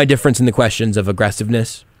that would be my difference in the questions of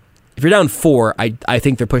aggressiveness. If you're down 4, I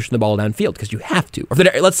think they're pushing the ball downfield because you have to. Or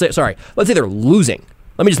let's say they're losing.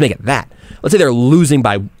 Let me just make it that. Let's say they're losing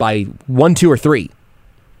by 1, 2, or 3.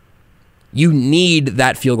 You need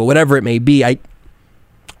that field goal, whatever it may be. I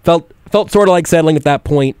felt sort of like settling at that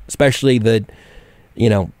point, especially the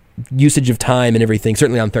usage of time and everything.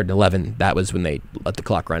 Certainly on 3rd and 11, that was when they let the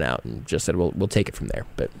clock run out and just said, we'll take it from there.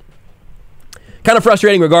 But kind of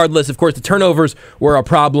frustrating regardless. Of course, the turnovers were a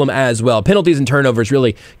problem as well. Penalties and turnovers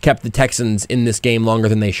really kept the Texans in this game longer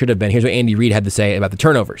than they should have been. Here's what Andy Reid had to say about the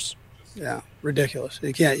turnovers. Yeah, ridiculous.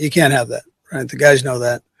 You can't have that, right? The guys know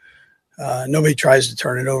that. Nobody tries to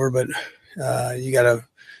turn it over, but you got to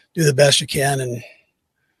do the best you can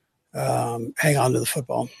and hang on to the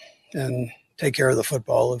football and take care of the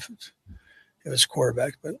football if it's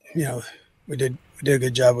quarterback. But, we did a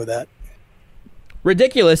good job with that.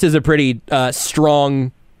 Ridiculous is a pretty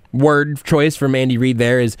strong word choice from Andy Reid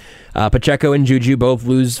there. Is Pacheco and Juju both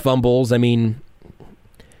lose fumbles. I mean,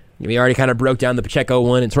 we already kind of broke down the Pacheco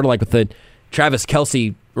one. It's sort of like with the Travis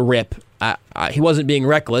Kelce rip. He wasn't being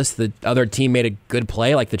reckless. The other team made a good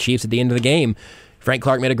play, like the Chiefs at the end of the game. Frank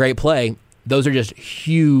Clark made a great play. Those are just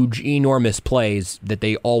huge, enormous plays that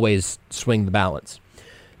they always swing the balance.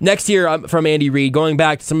 Next year from Andy Reid, going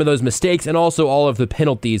back to some of those mistakes and also all of the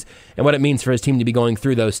penalties and what it means for his team to be going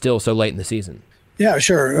through those still so late in the season. Yeah,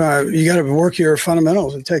 sure. You got to work your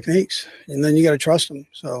fundamentals and techniques, and then you got to trust them.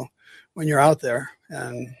 So when you're out there,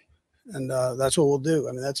 and that's what we'll do.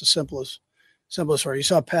 I mean, that's the simplest part. You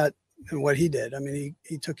saw Pat and what he did. I mean,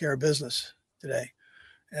 he took care of business today,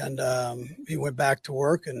 and he went back to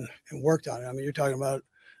work and worked on it. I mean, you're talking about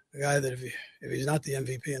a guy that if he's not the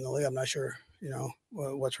MVP in the league, I'm not sure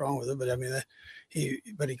what's wrong with it, but I mean he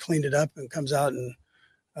cleaned it up and comes out and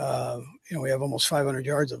we have almost 500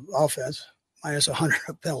 yards of offense minus 100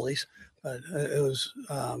 of penalties, but it was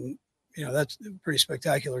that's a pretty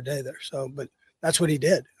spectacular day there. So, but that's what he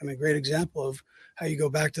did. I mean, great example of how you go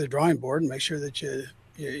back to the drawing board and make sure that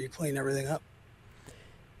you clean everything up.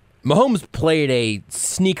 Mahomes played a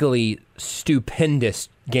sneakily stupendous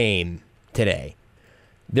game today.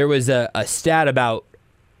 There was a stat about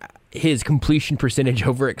his completion percentage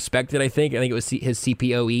over expected, I think it was his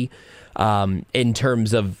CPOE, in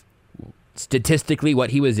terms of statistically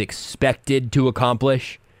what he was expected to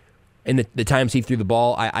accomplish in the times he threw the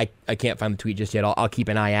ball. I can't find the tweet just yet. I'll keep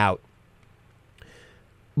an eye out.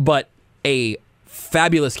 But a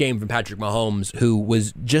fabulous game from Patrick Mahomes, who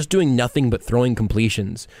was just doing nothing but throwing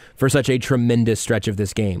completions for such a tremendous stretch of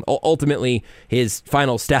this game. Ultimately, his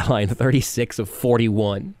final stat line, 36 of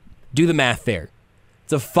 41. Do the math there.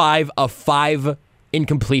 It's a 5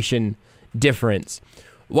 incompletion difference.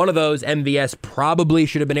 One of those MVS probably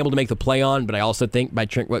should have been able to make the play on, but I also think by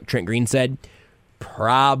what Trent Green said,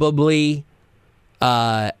 probably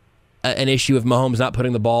an issue of Mahomes not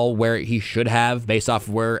putting the ball where he should have based off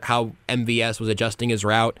of how MVS was adjusting his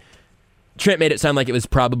route. Trent made it sound like it was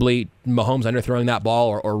probably Mahomes underthrowing that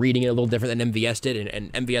ball or reading it a little different than MVS did,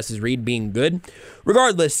 and MVS's read being good.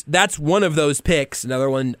 Regardless, that's one of those picks. Another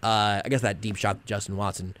one, I guess that deep shot to Justin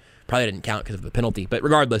Watson probably didn't count because of the penalty. But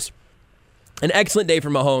regardless, an excellent day for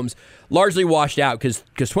Mahomes, largely washed out because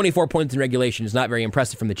 24 points in regulation is not very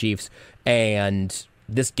impressive from the Chiefs, and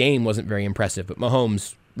this game wasn't very impressive, but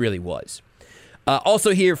Mahomes really was.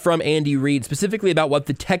 Also hear from Andy Reid specifically about what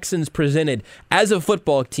the Texans presented as a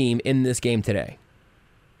football team in this game today.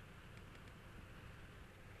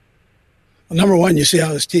 Well, number one, you see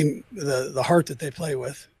how this team, the heart that they play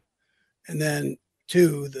with. And then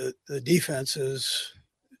two, the defense is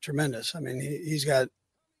tremendous. I mean, he's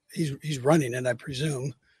running it, I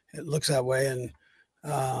presume. It looks that way.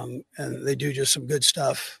 And they do just some good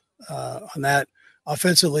stuff on that.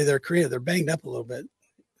 Offensively, they're creative. They're banged up a little bit.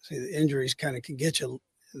 See, the injuries kind of can get you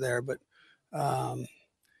there, but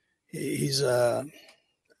he's.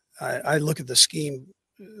 I look at the scheme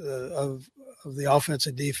of the offense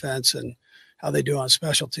and defense and how they do on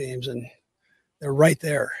special teams, and they're right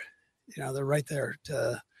there. They're right there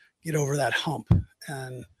to get over that hump,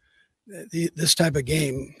 and this type of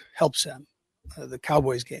game helps them. The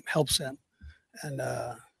Cowboys game helps them, and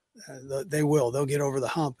they will. They'll get over the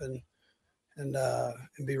hump and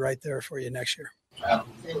be right there for you next year.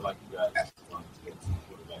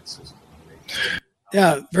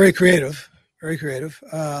 Yeah, very creative, very creative.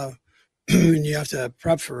 And you have to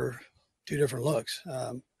prep for two different looks.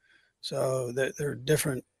 So they're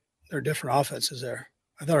different. They're different offenses there.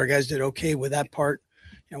 I thought our guys did okay with that part.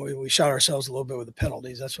 We shot ourselves a little bit with the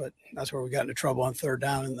penalties. That's where we got into trouble on third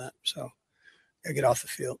down in that. So gotta get off the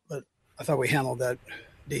field. But I thought we handled that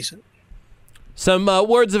decent. Some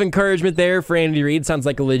words of encouragement there for Andy Reid. Sounds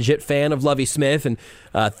like a legit fan of Lovie Smith and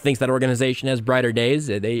thinks that organization has brighter days.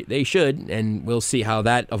 They should, and we'll see how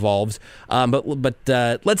that evolves. But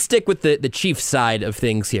let's stick with the Chiefs side of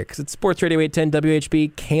things here, because it's Sports Radio 810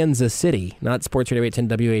 WHB Kansas City, not Sports Radio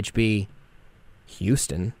 810 WHB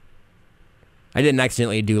Houston. I didn't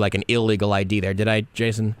accidentally do like an illegal ID there, did I,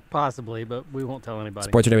 Jason? Possibly, but we won't tell anybody.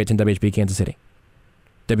 Sports Radio 810 WHB Kansas City.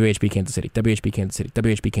 WHB Kansas City. WHB Kansas City.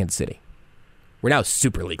 WHB Kansas City. We're now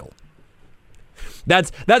super legal.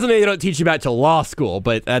 That's something they don't teach you about till law school,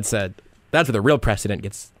 but that's where the real precedent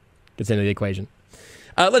gets into the equation.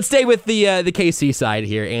 Let's stay with the KC side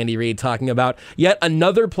here. Andy Reid talking about yet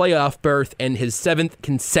another playoff berth and his 7th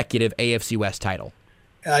consecutive AFC West title.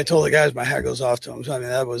 And I told the guys my hat goes off to them. So, I mean,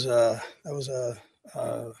 that was a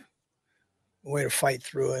way to fight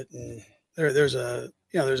through it. And there's a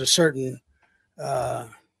certain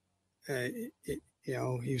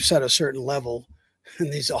you set a certain level,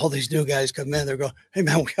 and all these new guys come in. They're going, "Hey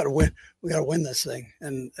man, we got to win. We got to win this thing."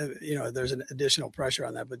 And there's an additional pressure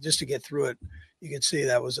on that. But just to get through it, you can see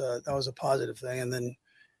that was a positive thing, and then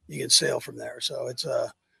you can sail from there. So it's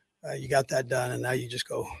you got that done, and now you just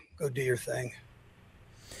go do your thing.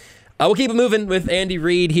 We'll keep it moving with Andy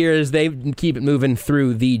Reid here as they keep it moving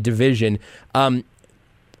through the division.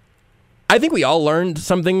 I think we all learned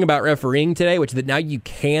something about refereeing today, which is that now you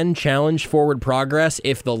can challenge forward progress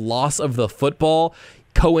if the loss of the football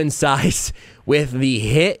coincides with the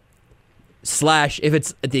hit, / if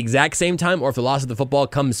it's at the exact same time, or if the loss of the football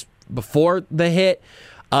comes before the hit.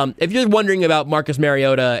 If you're wondering about Marcus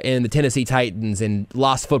Mariota and the Tennessee Titans and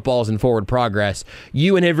lost footballs and forward progress,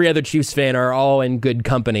 you and every other Chiefs fan are all in good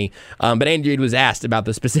company. But Andy Reid was asked about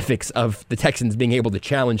the specifics of the Texans being able to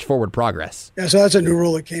challenge forward progress. Yeah, so that's a new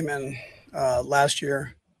rule that came in last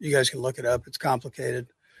year. You guys can look it up. It's complicated.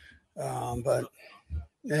 But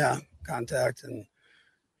yeah, contact and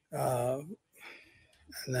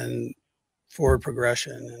then forward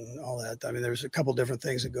progression and all that. I mean, there's a couple different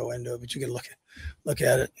things that go into it, but you can look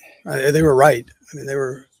at it. They were right. I mean, they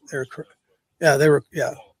were.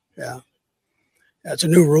 Yeah. It's a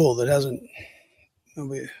new rule that hasn't.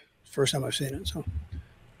 First time I've seen it. So.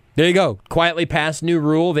 There you go. Quietly passed new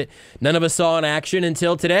rule that none of us saw in action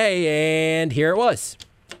until today, and here it was.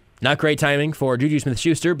 Not great timing for Juju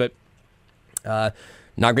Smith-Schuster, but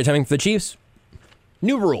not great timing for the Chiefs.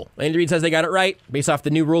 New rule. Andy Reid says they got it right. Based off the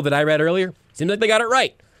new rule that I read earlier, seems like they got it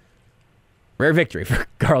right. Rare victory for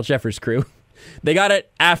Carl Sheffer's crew. They got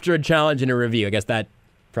it after a challenge and a review. I guess that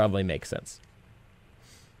probably makes sense.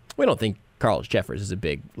 We don't think Carl Sheffers is a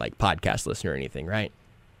big podcast listener or anything, right?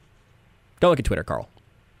 Don't look at Twitter, Carl.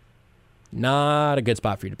 Not a good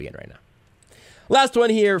spot for you to be in right now. Last one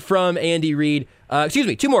here from Andy Reid.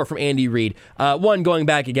 Two more from Andy Reid. One going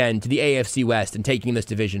back again to the AFC West and taking this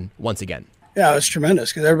division once again. Yeah, it's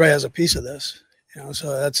tremendous because everybody has a piece of this.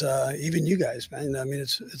 So that's even you guys, man. I mean,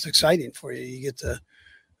 it's exciting for you. You get to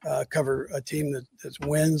cover a team that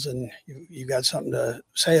wins, and you got something to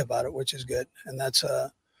say about it, which is good. And that's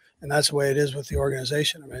the way it is with the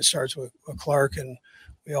organization. I mean, it starts with Clark, and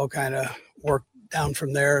we all kind of work down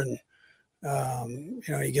from there. And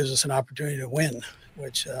he gives us an opportunity to win,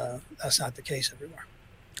 which that's not the case everywhere.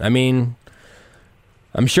 I mean,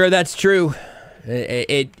 I'm sure that's true.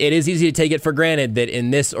 It is easy to take it for granted that in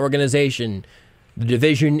this organization, the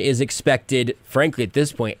division is expected. Frankly, at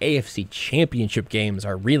this point, AFC championship games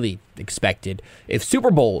are really expected. If Super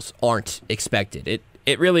Bowls aren't expected,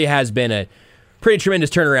 it really has been a pretty tremendous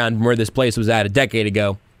turnaround from where this place was at a decade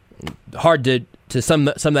ago. Hard to sum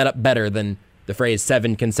that up better than the phrase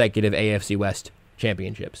 7 consecutive AFC West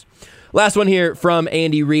championships. Last one here from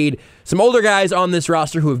Andy Reid. Some older guys on this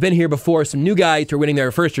roster who have been here before, some new guys who are winning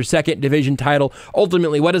their first or second division title.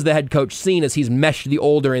 Ultimately, what has the head coach seen as he's meshed the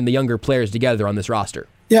older and the younger players together on this roster?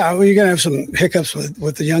 Yeah, well, you're going to have some hiccups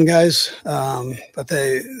with the young guys, but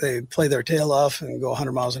they play their tail off and go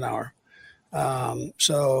 100 miles an hour.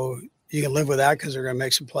 So you can live with that because they're going to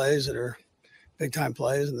make some plays that are big-time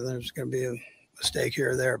plays, and then there's going to be a mistake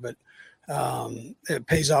here or there. But it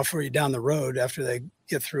pays off for you down the road after they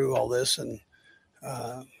get through all this, and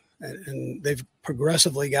they've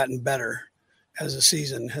progressively gotten better as the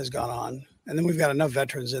season has gone on. And then we've got enough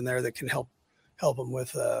veterans in there that can help them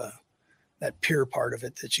with that peer part of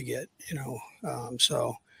it that you get,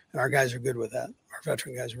 so and our guys are good with that. Our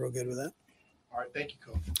veteran guys are real good with that. All right, thank you,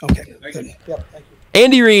 Coach. Okay, Thank good. you. Yep, thank you.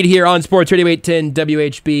 Andy Reid here on Sports Radio 810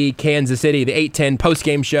 WHB Kansas City, the 810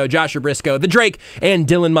 postgame show. Joshua Briscoe, the Drake, and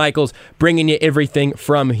Dylan Michaels bringing you everything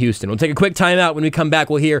from Houston. We'll take a quick timeout. When we come back,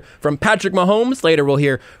 we'll hear from Patrick Mahomes. Later, we'll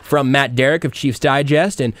hear from Matt Derrick of Chiefs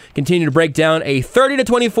Digest and continue to break down a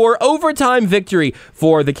 30-24 overtime victory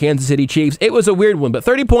for the Kansas City Chiefs. It was a weird one, but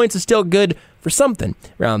 30 points is still good for something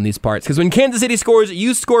around these parts. Because when Kansas City scores,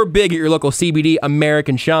 you score big at your local CBD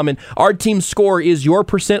American Shaman. Our team's score is your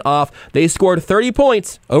percent off. They scored 30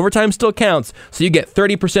 points. Overtime still counts. So you get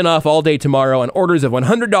 30% off all day tomorrow on orders of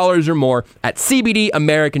 $100 or more at CBD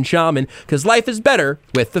American Shaman. Because life is better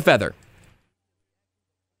with the feather.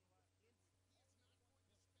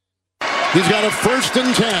 He's got a 1st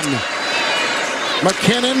and 10.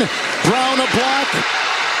 McKinnon, Brown a block,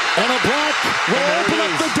 and a block will open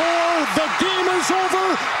up the door. The game is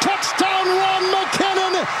over. Touchdown run,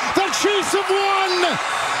 McKinnon. The Chiefs have won.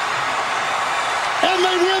 And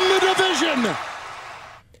they win the division.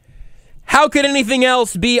 How could anything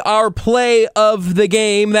else be our play of the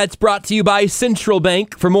game? That's brought to you by Central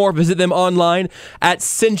Bank. For more, visit them online at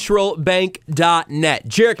centralbank.net.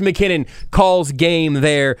 Jerick McKinnon calls game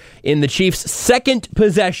there in the Chiefs' second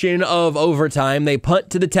possession of overtime. They punt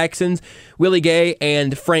to the Texans. Willie Gay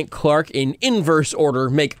and Frank Clark in inverse order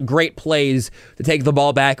make great plays to take the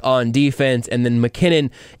ball back on defense, and then McKinnon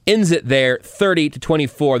ends it there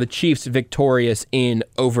 30-24. The Chiefs victorious in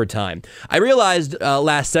overtime. I realized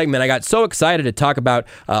last segment I got so excited to talk about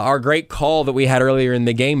our great call that we had earlier in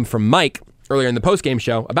the game from Mike, earlier in the postgame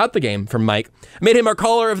show about the game from Mike. I made him our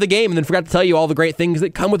caller of the game and then forgot to tell you all the great things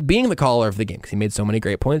that come with being the caller of the game because he made so many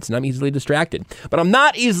great points and I'm easily distracted. But I'm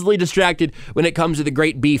not easily distracted when it comes to the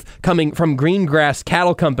great beef coming from Greengrass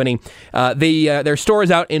Cattle Company. Their store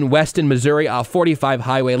is out in Weston, Missouri, off 45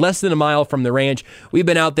 Highway, less than a mile from the ranch. We've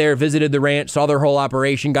been out there, visited the ranch, saw their whole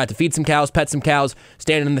operation, got to feed some cows, pet some cows,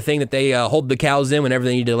 stand in the thing that they hold the cows in whenever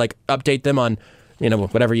they need to update them on,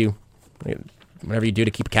 whatever you do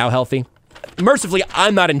to keep a cow healthy. Mercifully,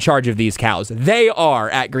 I'm not in charge of these cows. They are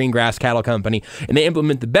at Greengrass Cattle Company, and they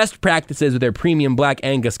implement the best practices with their premium Black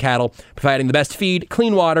Angus cattle, providing the best feed,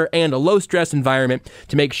 clean water, and a low-stress environment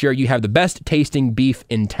to make sure you have the best-tasting beef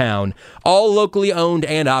in town. All locally owned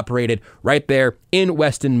and operated right there in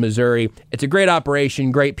Weston, Missouri. It's a great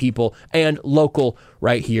operation, great people, and local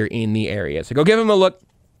right here in the area. So go give them a look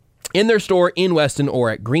in their store in Weston or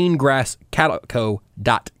at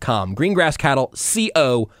greengrasscattleco.com.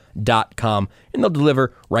 greengrasscattleco.com, and they'll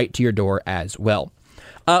deliver right to your door as well.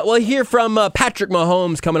 We'll hear from Patrick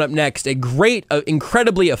Mahomes coming up next. A great,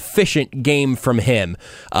 incredibly efficient game from him.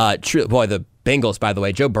 The Bengals, by the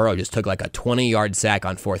way, Joe Burrow just took like a 20-yard sack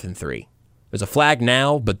on 4th and 3. There's a flag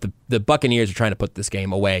now, but the Buccaneers are trying to put this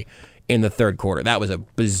game away in the third quarter. That was a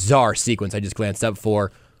bizarre sequence I just glanced up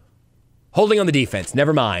for. Holding on the defense,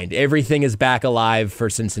 never mind. Everything is back alive for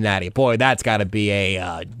Cincinnati. Boy, that's got to be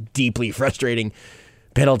a deeply frustrating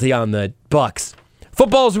penalty on the Bucs.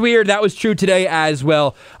 Football's weird. That was true today as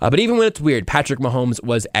well. But even when it's weird, Patrick Mahomes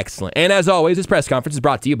was excellent. And as always, this press conference is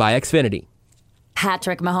brought to you by Xfinity.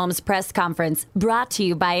 Patrick Mahomes press conference brought to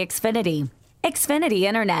you by Xfinity. Xfinity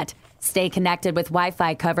Internet. Stay connected with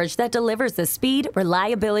Wi-Fi coverage that delivers the speed,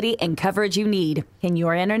 reliability, and coverage you need. Can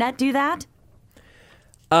your internet do that?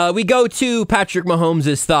 We go to Patrick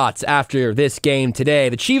Mahomes' thoughts after this game today.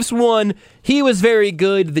 The Chiefs won. He was very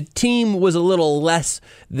good. The team was a little less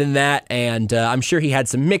than that, and I'm sure he had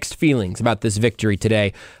some mixed feelings about this victory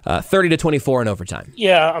today, 30-24 in overtime.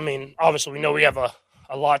 Yeah, I mean, obviously we know we have a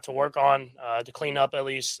lot to work on to clean up, at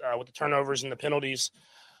least with the turnovers and the penalties.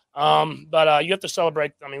 But you have to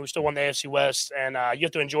celebrate. I mean, we still won the AFC West, and you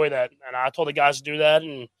have to enjoy that. And I told the guys to do that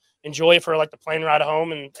and enjoy it for like the plane ride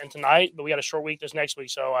home and tonight. But we got a short week this next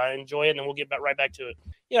week, so I enjoy it, and then we'll get right back to it.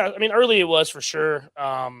 Yeah, I mean, early it was for sure.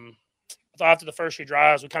 I thought after the first few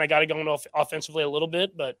drives, we kind of got it going offensively a little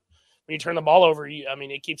bit, but when you turn the ball over,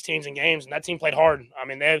 it keeps teams in games, and that team played hard. I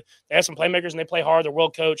mean, they have some playmakers, and they play hard. They're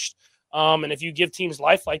well coached, and if you give teams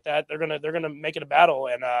life like that, they're gonna make it a battle,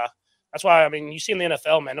 and that's why, I mean, you see in the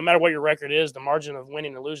NFL, man, no matter what your record is, the margin of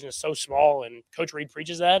winning and losing is so small, and Coach Reid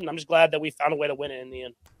preaches that, and I'm just glad that we found a way to win it in the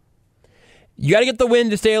end. You got to get the win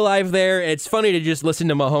to stay alive there. It's funny to just listen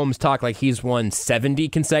to Mahomes talk like he's won 70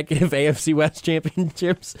 consecutive AFC West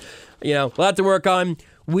championships. We'll have to work on.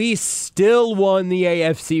 We still won the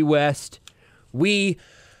AFC West. We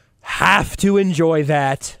have to enjoy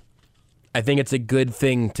that. I think it's a good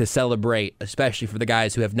thing to celebrate, especially for the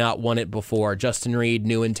guys who have not won it before. Justin Reid,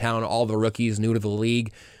 new in town, all the rookies new to the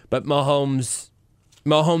league. But Mahomes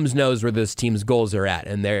knows where this team's goals are at,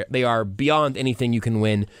 and they are beyond anything you can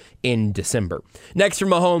win in December. Next from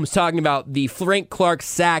Mahomes, talking about the Frank Clark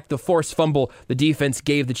sack, the forced fumble. The defense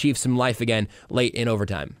gave the Chiefs some life again late in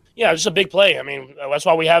overtime. Yeah, just a big play. I mean, that's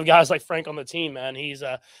why we have guys like Frank on the team, man. He's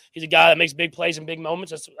a guy that makes big plays in big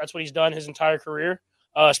moments. That's what he's done his entire career,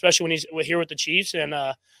 especially when he's here with the Chiefs. And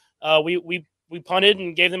we punted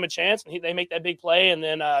and gave them a chance, and they make that big play, and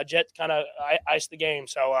then Jet kind of iced the game.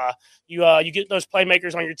 So you get those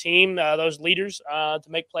playmakers on your team, those leaders, to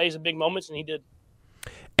make plays in big moments, and he did.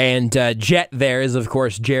 And Jet there is, of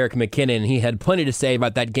course, Jerick McKinnon. He had plenty to say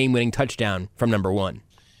about that game-winning touchdown from number one.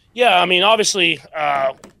 Yeah, I mean, obviously,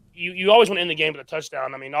 you always want to end the game with a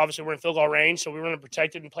touchdown. I mean, obviously, we're in field goal range, so we were going to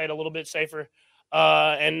protect it and play it a little bit safer.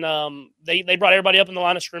 And they brought everybody up in the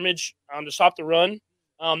line of scrimmage to stop the run.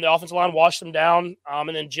 The offensive line washed them down,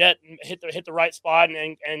 and then Jet hit the right spot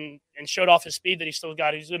and showed off his speed that he still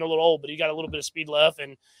got. He's getting a little old, but he got a little bit of speed left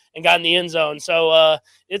and got in the end zone. So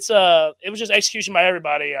it was just execution by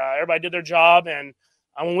everybody. Everybody did their job, and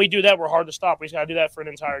when we do that, we're hard to stop. We just got to do that for an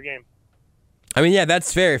entire game. I mean, yeah,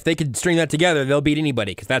 that's fair. If they could string that together, they'll beat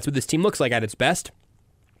anybody because that's what this team looks like at its best.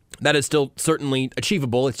 That is still certainly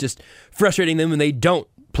achievable. It's just frustrating them when they don't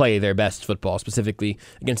play their best football, specifically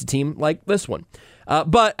against a team like this one.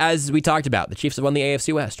 But as we talked about, the Chiefs have won the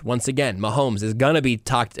AFC West once again. Mahomes is going to be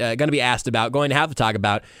asked about, going to have to talk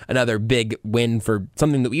about another big win for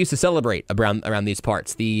something that we used to celebrate around these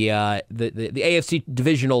parts. The AFC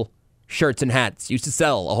divisional shirts and hats used to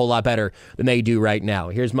sell a whole lot better than they do right now.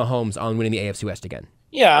 Here's Mahomes on winning the AFC West again.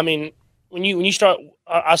 Yeah, I mean, when you start,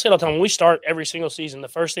 I say it all the time, when we start every single season, the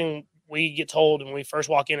first thing we get told when we first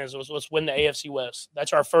walk in is let's win the AFC West.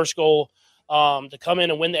 That's our first goal. To come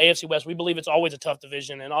in and win the AFC West. We believe it's always a tough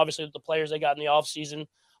division, and obviously with the players they got in the offseason,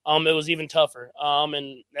 it was even tougher.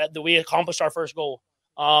 And that we accomplished our first goal.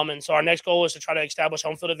 And so our next goal is to try to establish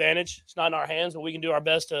home field advantage. It's not in our hands, but we can do our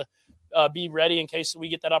best to be ready in case we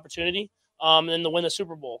get that opportunity, and then to win the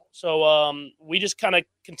Super Bowl. So we just kind of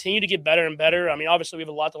continue to get better and better. I mean, obviously we have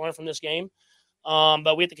a lot to learn from this game,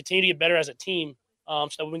 but we have to continue to get better as a team so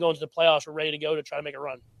that when we go into the playoffs, we're ready to go to try to make a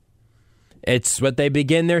run. It's what they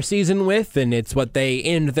begin their season with, and it's what they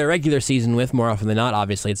end their regular season with more often than not.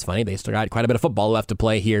 Obviously, it's funny. They still got quite a bit of football left to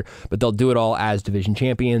play here, but they'll do it all as division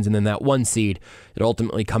champions, and then that one seed, it'll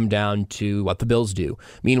ultimately come down to what the Bills do.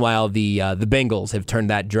 Meanwhile, the Bengals have turned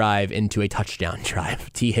that drive into a touchdown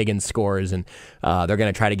drive. T. Higgins scores, and they're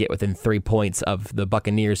going to try to get within 3 points of the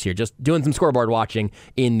Buccaneers here. Just doing some scoreboard watching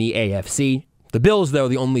in the AFC. The Bills, though,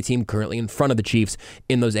 the only team currently in front of the Chiefs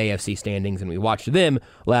in those AFC standings, and we watched them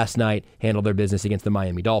last night handle their business against the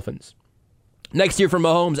Miami Dolphins. Next year from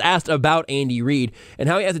Mahomes, asked about Andy Reid and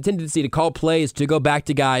how he has a tendency to call plays to go back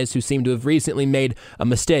to guys who seem to have recently made a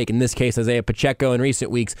mistake. In this case, Isaiah Pacheco. In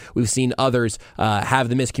recent weeks, we've seen others have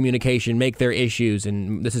the miscommunication, make their issues,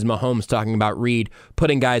 and this is Mahomes talking about Reid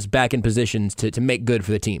putting guys back in positions to make good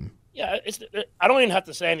for the team. Yeah, I don't even have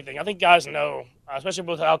to say anything. I think guys know, especially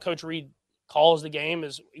with how Coach Reid calls the game,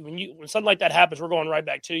 is when something like that happens, we're going right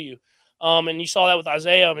back to you. And you saw that with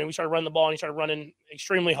Isaiah. I mean, we started running the ball, and he started running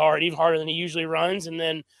extremely hard, even harder than he usually runs. And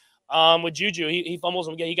then with Juju, he fumbles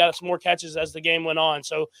and he got some more catches as the game went on.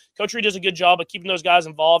 So Coach Reid does a good job of keeping those guys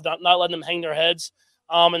involved, not letting them hang their heads.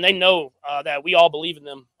 And they know that we all believe in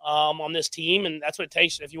them on this team, and that's what it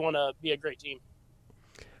takes if you want to be a great team.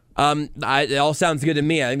 It all sounds good to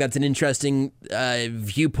me. I think that's an interesting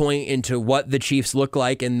viewpoint into what the Chiefs look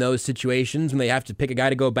like in those situations when they have to pick a guy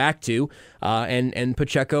to go back to. And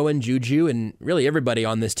Pacheco and Juju and really everybody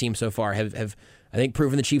on this team so far have I think,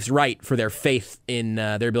 proven the Chiefs right for their faith in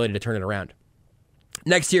their ability to turn it around.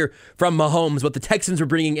 Next here from Mahomes, what the Texans were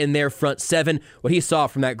bringing in their front seven, what he saw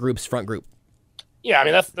from that front group. Yeah, I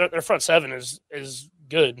mean, their front seven is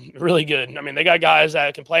good, really good. I mean, they got guys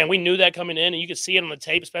that can play, and we knew that coming in, and you could see it on the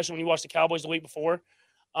tape, especially when you watched the Cowboys the week before.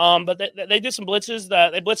 But they did some blitzes.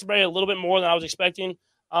 They blitzed Brady a little bit more than I was expecting.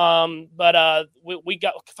 But we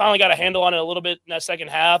finally got a handle on it a little bit in that second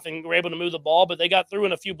half, and were able to move the ball. But they got through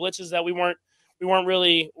in a few blitzes that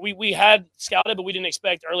we had scouted, but we didn't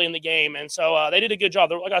expect early in the game. And so they did a good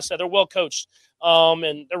job. Like I said, they're well coached.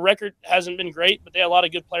 And their record hasn't been great, but they have a lot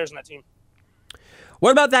of good players on that team. What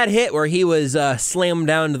about that hit where he was slammed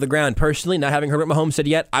down to the ground? Personally, not having heard what Mahomes said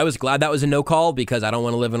yet, I was glad that was a no call because I don't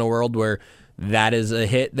want to live in a world where that is a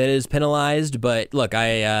hit that is penalized. But look,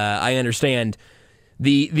 I understand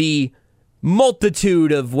the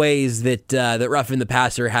multitude of ways that roughing the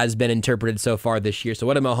passer has been interpreted so far this year. So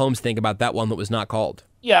what did Mahomes think about that one that was not called?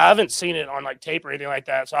 Yeah, I haven't seen it on like tape or anything like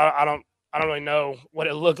that, so I don't really know what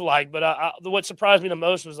it looked like. But what surprised me the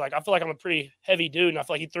most was like I feel like I'm a pretty heavy dude, and I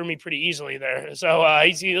feel like he threw me pretty easily there. So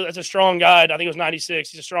that's a strong guy. I think it was 96.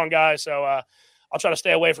 He's a strong guy, so I'll try to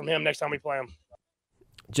stay away from him next time we play him.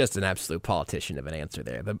 Just an absolute politician of an answer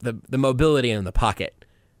there. The mobility in the pocket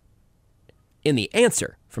in the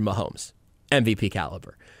answer from Mahomes. MVP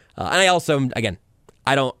caliber. And I also, again,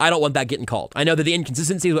 I don't want that getting called. I know that the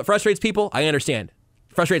inconsistency is what frustrates people. I understand.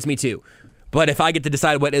 Frustrates me too. But if I get to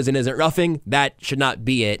decide what is and isn't roughing, that should not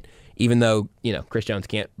be it, even though, Chris Jones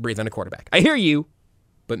can't breathe on a quarterback. I hear you,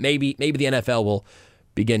 but maybe the NFL will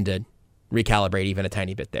begin to recalibrate even a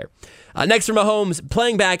tiny bit there. Next from Mahomes,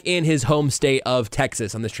 playing back in his home state of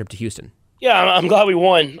Texas on this trip to Houston. Yeah, I'm glad we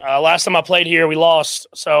won. Last time I played here, we lost.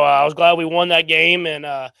 So I was glad we won that game, and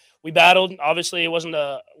we battled. Obviously, it wasn't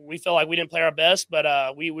we felt like we didn't play our best,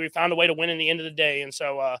 but we found a way to win in the end of the day. And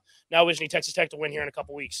so now we just need Texas Tech to win here in a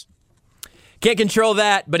couple weeks. Can't control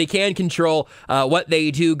that, but he can control what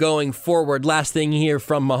they do going forward. Last thing here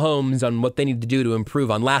from Mahomes on what they need to do to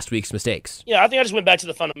improve on last week's mistakes. Yeah, I think I just went back to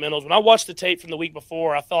the fundamentals. When I watched the tape from the week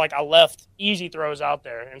before, I felt like I left easy throws out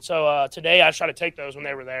there. And so today I tried to take those when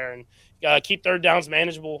they were there and keep third downs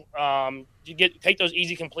manageable. Take those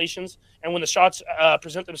easy completions. And when the shots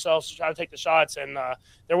present themselves, try to take the shots. And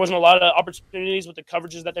there wasn't a lot of opportunities with the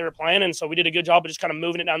coverages that they were playing. And so we did a good job of just kind of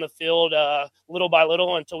moving it down the field little by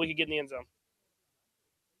little until we could get in the end zone.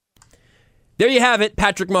 There you have it,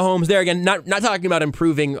 Patrick Mahomes there again, not talking about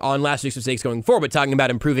improving on last week's mistakes going forward, but talking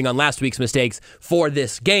about improving on last week's mistakes for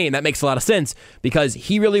this game. That makes a lot of sense because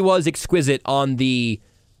he really was exquisite on the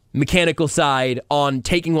mechanical side, on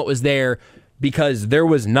taking what was there, because there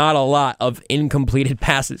was not a lot of incompleted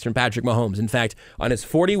passes from Patrick Mahomes. In fact, on his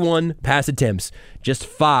 41 pass attempts, just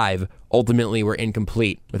 5 ultimately were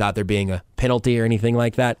incomplete without there being a penalty or anything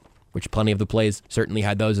like that, which plenty of the plays certainly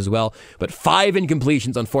had those as well. But 5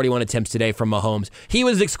 incompletions on 41 attempts today from Mahomes. He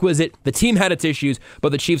was exquisite. The team had its issues,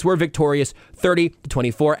 but the Chiefs were victorious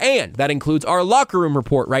 30-24. And that includes our locker room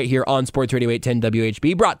report right here on Sports Radio 810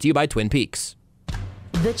 WHB, brought to you by Twin Peaks.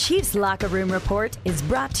 The Chiefs Locker Room Report is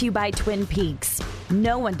brought to you by Twin Peaks.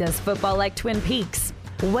 No one does football like Twin Peaks.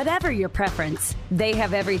 Whatever your preference, they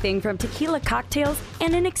have everything from tequila cocktails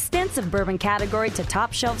and an extensive bourbon category to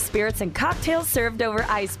top shelf spirits and cocktails served over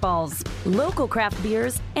ice balls. Local craft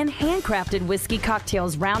beers and handcrafted whiskey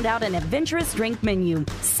cocktails round out an adventurous drink menu,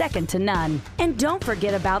 second to none. And don't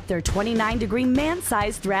forget about their 29-degree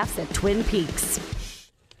man-sized drafts at Twin Peaks.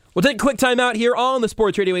 We'll take a quick time out here on the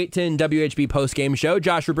Sports Radio 810 WHB postgame show.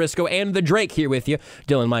 Josh Rubrisco and the Drake here with you.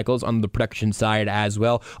 Dylan Michaels on the production side as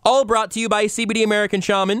well. All brought to you by CBD American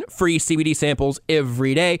Shaman. Free CBD samples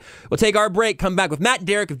every day. We'll take our break, come back with Matt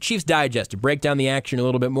Derrick of Chiefs Digest to break down the action a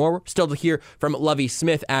little bit more. We're still to hear from Lovie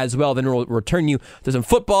Smith as well. Then we'll return you to some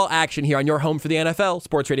football action here on your home for the NFL.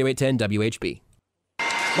 Sports Radio 810 WHB.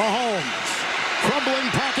 Mahomes, crumbling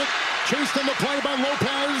pocket, chased in the play by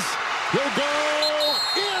Lopez. He'll go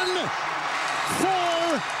in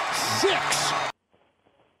for 6.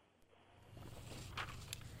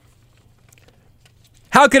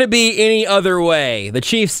 How could it be any other way? The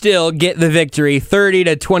Chiefs still get the victory,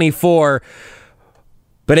 30-24,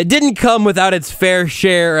 but it didn't come without its fair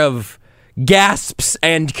share of gasps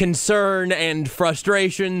and concern and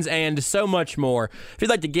frustrations and so much more. If you'd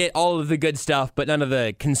like to get all of the good stuff but none of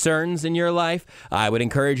the concerns in your life, I would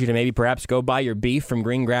encourage you to maybe perhaps go buy your beef from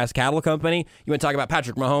Green Grass Cattle Company. You want to talk about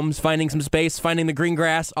Patrick Mahomes finding some space, finding the green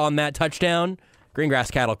grass on that touchdown?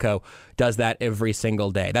 Greengrass Cattle Co. does that every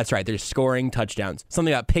single day. That's right. They're scoring touchdowns.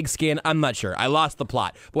 Something about pigskin, I'm not sure. I lost the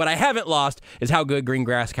plot. But what I haven't lost is how good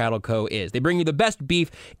Greengrass Cattle Co. is. They bring you the best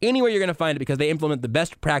beef anywhere you're going to find it because they implement the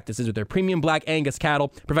best practices with their premium Black Angus cattle,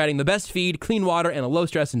 providing the best feed, clean water, and a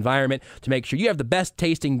low-stress environment to make sure you have the best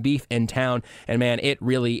tasting beef in town. And man, it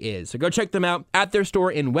really is. So go check them out at their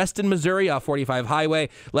store in Weston, Missouri, off 45 Highway,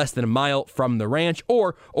 less than a mile from the ranch,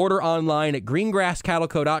 or order online at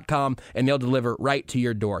greengrasscattleco.com and they'll deliver right to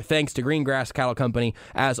your door. Thanks to Greengrass Cattle Company,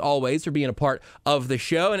 as always, for being a part of the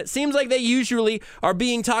show. And it seems like they usually are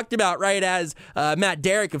being talked about right as Matt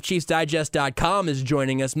Derrick of ChiefsDigest.com is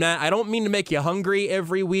joining us. Matt, I don't mean to make you hungry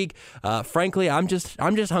every week. Frankly, I'm just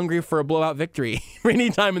hungry for a blowout victory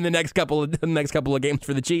anytime in the next couple of games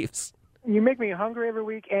for the Chiefs. You make me hungry every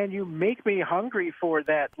week, and you make me hungry for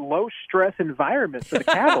that low-stress environment for the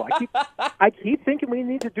cattle. I keep thinking we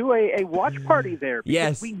need to do a watch party there. Because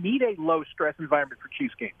yes. We need a low-stress environment for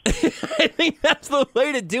Chiefs games. I think that's the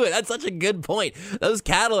way to do it. That's such a good point. Those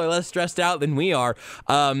cattle are less stressed out than we are.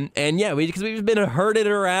 And yeah, because we've been herded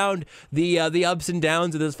around the ups and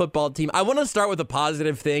downs of this football team. I want to start with a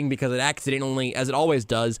positive thing because it accidentally, as it always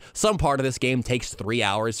does, some part of this game takes 3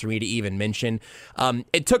 hours for me to even mention.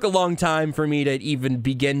 It took a long time for me to even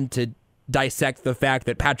begin to dissect the fact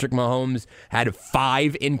that Patrick Mahomes had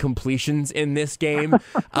 5 incompletions in this game.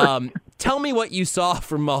 Tell me what you saw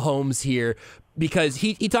from Mahomes here, because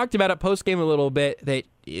he talked about it post-game a little bit, that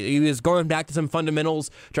he was going back to some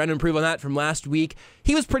fundamentals, trying to improve on that from last week.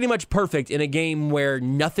 He was pretty much perfect in a game where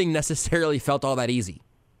nothing necessarily felt all that easy.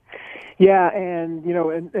 Yeah, and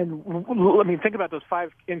I mean, think about those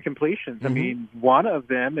 5 incompletions. Mm-hmm. I mean, one of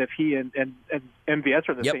them, if he and MVS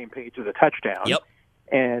are on the same page, is a touchdown. Yep.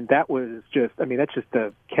 And that was just, I mean, that's just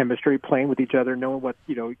the chemistry, playing with each other, knowing what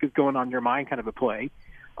is going on in your mind, kind of a play.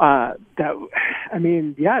 It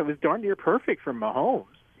was darn near perfect from Mahomes,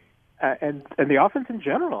 and the offense in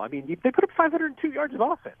general. I mean, they put up 502 yards of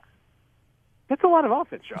offense. That's a lot of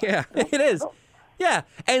offense, Josh. Yeah, it is. Yeah,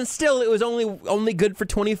 and still it was only good for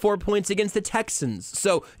 24 points against the Texans.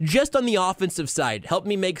 So just on the offensive side, help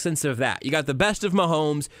me make sense of that. You got the best of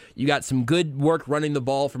Mahomes. You got some good work running the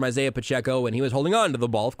ball from Isaiah Pacheco, and he was holding on to the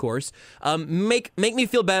ball, of course. Make me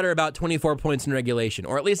feel better about 24 points in regulation,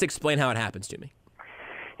 or at least explain how it happens to me.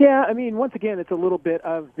 Yeah, I mean, once again, it's a little bit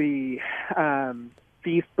of the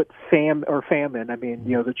feast but famine. I mean,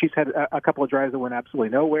 the Chiefs had a couple of drives that went absolutely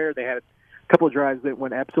nowhere. They had a couple of drives that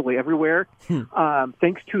went absolutely everywhere.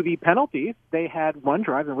 Thanks to the penalties, they had one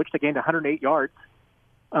drive in which they gained 108 yards.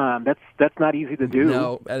 That's not easy to do.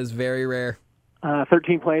 No, that is very rare.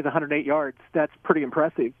 13 plays, 108 yards. That's pretty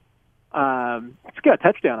impressive. It's got a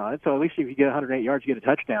touchdown on it, so at least if you get 108 yards, you get a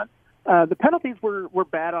touchdown. The penalties were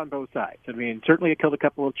bad on both sides. I mean, certainly it killed a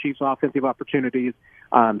couple of Chiefs' offensive opportunities.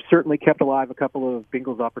 Certainly kept alive a couple of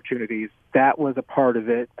Bengals opportunities. That was a part of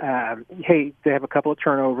it. Hey, they have a couple of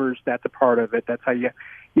turnovers. That's a part of it. That's how you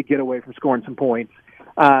get away from scoring some points.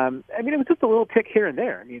 I mean, it was just a little tick here and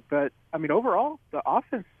there. But overall, the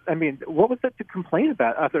offense, what was it to complain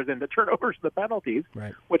about other than the turnovers and the penalties,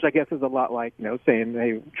 right? Which I guess is a lot like, saying,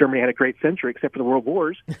 hey, Germany had a great century except for the World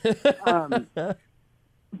Wars.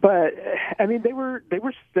 But they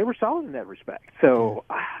were solid in that respect. So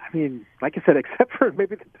like I said, except for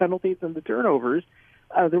maybe the penalties and the turnovers,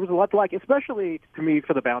 there was a lot to like, especially to me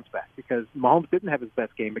for the bounce back, because Mahomes didn't have his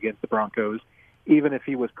best game against the Broncos, even if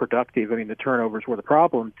he was productive. The turnovers were the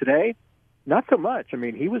problem. Today, not so much.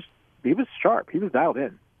 He was sharp. He was dialed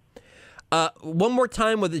in. One more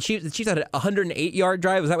time with the Chiefs. The Chiefs had a 108-yard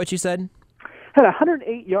drive. Was that what you said? Had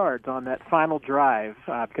 108 yards on that final drive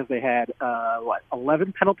because they had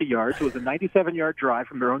 11 penalty yards. It was a 97-yard drive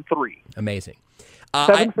from their own 3. Amazing.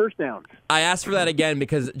 7 first downs. I asked for that again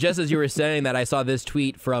because just as you were saying that, I saw this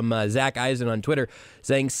tweet from Zach Eisen on Twitter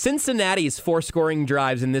saying Cincinnati's 4 scoring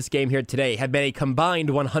drives in this game here today had been a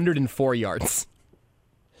combined 104 yards.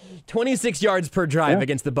 26 yards per drive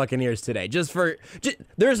against the Buccaneers today.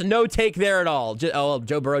 There's no take there at all.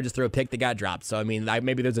 Joe Burrow just threw a pick that got dropped. So,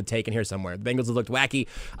 maybe there's a take in here somewhere. The Bengals have looked wacky,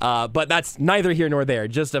 but that's neither here nor there.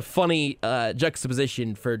 Just a funny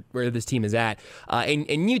juxtaposition for where this team is at.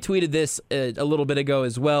 And you tweeted this a little bit ago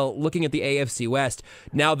as well, looking at the AFC West.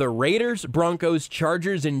 Now the Raiders, Broncos,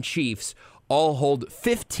 Chargers, and Chiefs all hold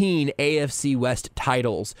 15 AFC West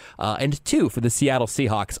titles and 2 for the Seattle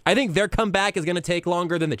Seahawks. I think their comeback is going to take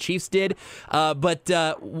longer than the Chiefs did, but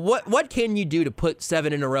what can you do to put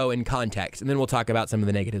 7 in a row in context? And then we'll talk about some of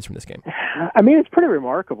the negatives from this game. It's pretty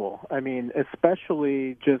remarkable.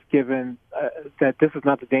 Especially just given that this is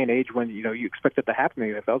not the day and age when you expect it to happen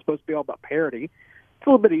in the NFL. It's supposed to be all about parity. It's a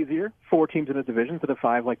little bit easier, 4 teams in a division instead of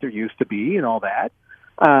 5 like there used to be and all that.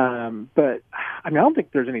 But I mean, I don't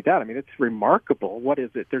think there's any doubt. I mean, it's remarkable. What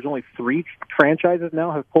is it? There's only 3 franchises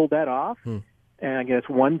now have pulled that off. And I guess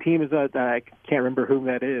one team is, I can't remember whom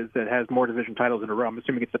that is, that has more division titles in a row. I'm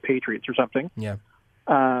assuming it's the Patriots or something. Yeah.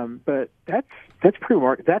 But that's pretty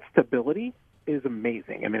remarkable. That stability is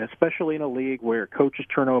amazing. I mean, especially in a league where coaches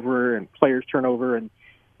turn over and players turn over. And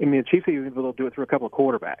I mean, the Chiefs are even able to do it through a couple of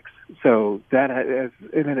quarterbacks. So that is,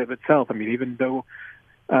 in and of itself, I mean, even though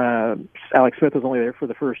Alex Smith was only there for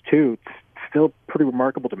the first 2, it's still pretty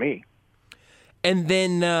remarkable to me. And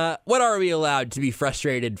then what are we allowed to be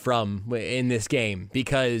frustrated from in this game?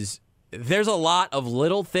 Because there's a lot of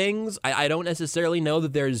little things. I don't necessarily know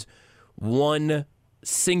that there's one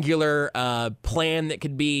singular plan that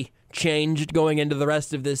could be changed going into the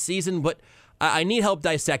rest of this season, but I need help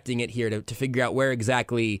dissecting it here to figure out where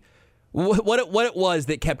exactly what it was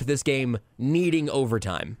that kept this game needing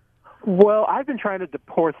overtime. Well, I've been trying to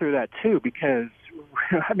pour through that too, because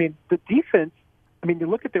I mean, the defense, I mean, you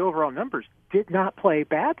look at the overall numbers, did not play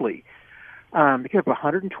badly. They gave up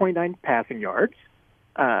 129 passing yards.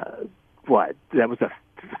 That was a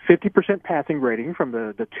 50% passing rating from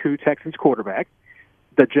the 2 Texans quarterbacks.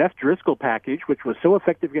 The Jeff Driscoll package, which was so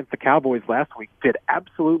effective against the Cowboys last week, did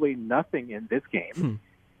absolutely nothing in this game.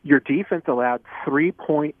 Your defense allowed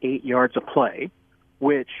 3.8 yards a play,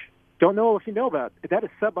 which, don't know if you know about, that is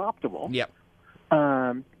suboptimal. Yep.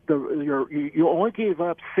 You only gave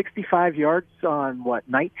up 65 yards on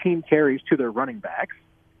 19 carries to their running backs.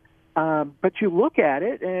 But you look at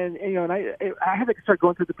it, and I had to start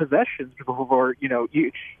going through the possessions before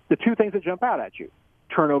the 2 things that jump out at you: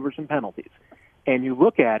 turnovers and penalties. And you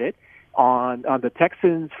look at it on the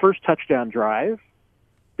Texans' first touchdown drive,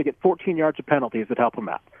 they get 14 yards of penalties that help them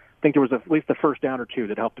out. I think there was at least a first down or 2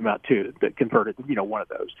 that helped them out too, that converted one of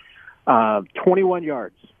those. 21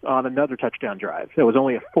 yards on another touchdown drive. It was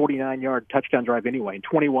only a 49-yard touchdown drive anyway, and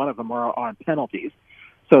 21 of them are on penalties.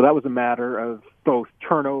 So that was a matter of both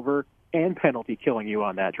turnover and penalty killing you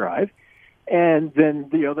on that drive. And then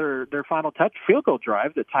their final field goal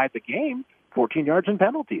drive that tied the game, 14 yards and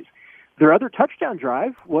penalties. Their other touchdown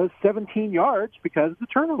drive was 17 yards because of the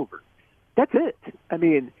turnover. That's it. I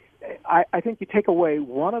mean, I think you take away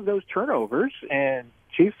one of those turnovers, and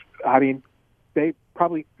Chiefs, I mean, they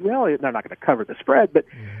probably, they're not going to cover the spread, but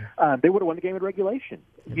they would have won the game in regulation.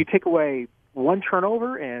 You take away one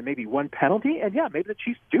turnover and maybe one penalty, and maybe the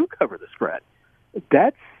Chiefs do cover the spread.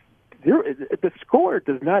 The score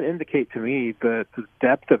does not indicate to me the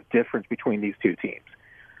depth of difference between these 2 teams.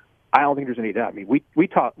 I don't think there's any doubt. I mean, we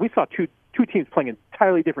saw two teams playing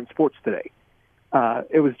entirely different sports today.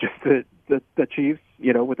 It was just the Chiefs,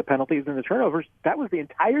 with the penalties and the turnovers. That was the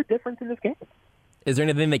entire difference in this game. Is there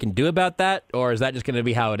anything they can do about that, or is that just going to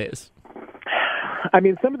be how it is? I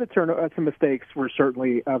mean, some of the some mistakes were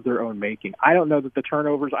certainly of their own making. I don't know that the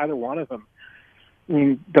turnovers, either one of them, I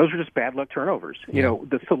mean, those are just bad luck turnovers. Yeah.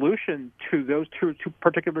 The solution to those two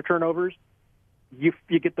particular turnovers, you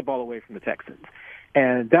get the ball away from the Texans.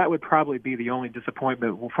 And that would probably be the only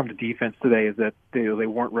disappointment from the defense today, is that they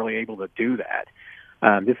weren't really able to do that.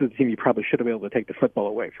 This is a team you probably should have been able to take the football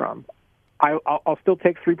away from. I'll still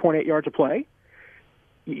take 3.8 yards a play.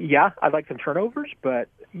 Yeah, I'd like some turnovers, but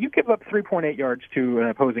you give up 3.8 yards to an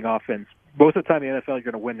opposing offense. Most of the time in the NFL, you're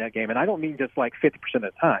going to win that game. And I don't mean just like 50% of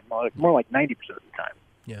the time, more like 90% of the time.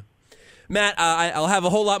 Yeah. Matt, I'll have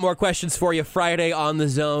a whole lot more questions for you Friday on The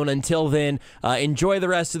Zone. Until then, enjoy the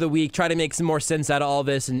rest of the week. Try to make some more sense out of all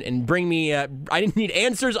this and bring me I need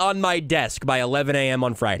answers on my desk by 11 a.m.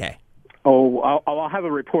 on Friday. Oh, I'll have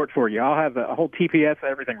a report for you. I'll have a whole TPS,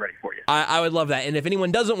 everything ready for you. I would love that. And if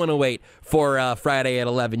anyone doesn't want to wait for Friday at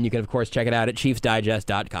 11, you can, of course, check it out at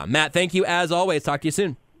ChiefsDigest.com. Matt, thank you as always. Talk to you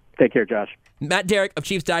soon. Take care, Josh. Matt Derrick of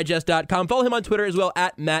ChiefsDigest.com. Follow him on Twitter as well,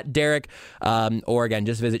 at Matt Derrick. Or again,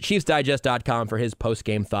 just visit ChiefsDigest.com for his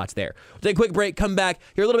post-game thoughts there. We'll take a quick break, come back,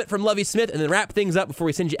 hear a little bit from Lovie Smith, and then wrap things up before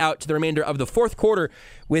we send you out to the remainder of the fourth quarter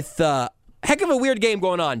with heck of a weird game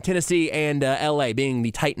going on. Tennessee and L.A. being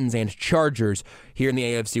the Titans and Chargers here in the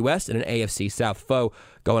AFC West, and an AFC South foe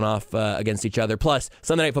going off against each other. Plus,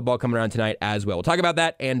 Sunday Night Football coming around tonight as well. We'll talk about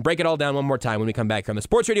that and break it all down one more time when we come back from the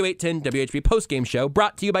Sports Radio 810 WHB postgame show,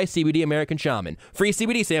 brought to you by CBD American Shaman. Free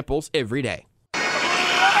CBD samples every day.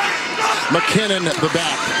 McKinnon, the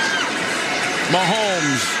back.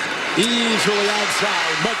 Mahomes easily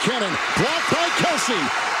outside. McKinnon blocked by Kelsey,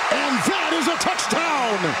 and that is a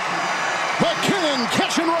touchdown. McKinnon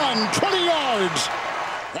catch and run, 20 yards.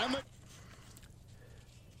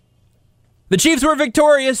 The Chiefs were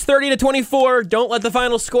victorious, 30-24. Don't let the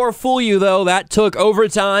final score fool you, though. That took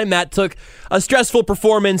overtime. That took a stressful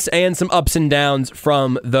performance and some ups and downs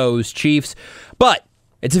from those Chiefs. But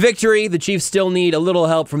It's a victory. The Chiefs still need a little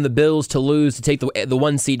help from the Bills to lose to take the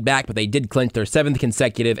 1 seed back, but they did clinch their 7th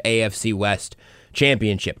consecutive AFC West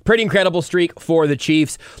championship. Pretty incredible streak for the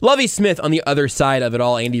Chiefs. Lovie Smith on the other side of it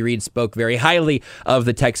all. Andy Reid spoke very highly of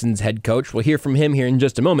the Texans head coach. We'll hear from him here in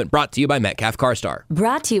just a moment. Brought to you by Metcalf CarStar.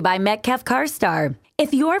 Brought to you by Metcalf CarStar.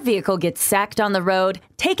 If your vehicle gets sacked on the road,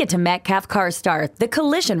 take it to Metcalf CarStar, the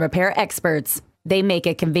collision repair experts. They make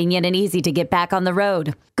it convenient and easy to get back on the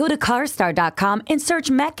road. Go to carstar.com and search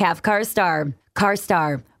Metcalf CarStar.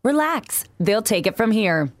 CarStar. Relax. They'll take it from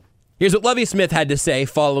here. Here's what Lovie Smith had to say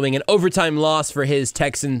following an overtime loss for his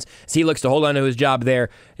Texans as he looks to hold on to his job there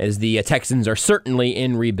as the Texans are certainly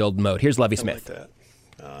in rebuild mode. Here's Lovie Smith.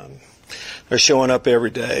 They're showing up every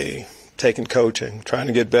day, taking coaching, trying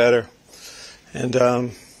to get better, and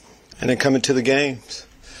then coming to the games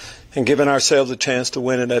and giving ourselves a chance to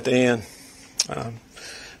win it at the end.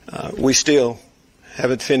 We still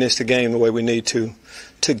haven't finished the game the way we need to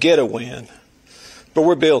get a win, but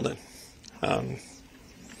we're building.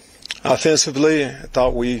 Offensively, I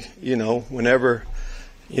thought whenever,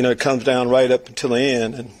 it comes down right up until the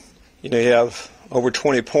end and, you have over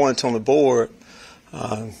 20 points on the board,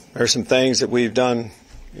 there's some things that we've done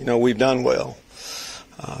well.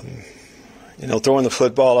 Throwing the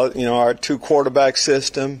football, our 2-quarterback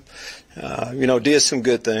system, did some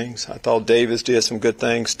good things. I thought Davis did some good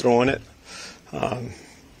things throwing it.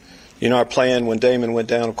 Our plan when Damon went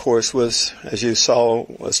down, of course, was, as you saw,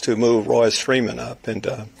 was to move Royce Freeman up. And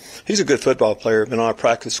he's a good football player, been on our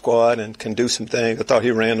practice squad and can do some things. I thought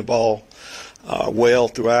he ran the ball well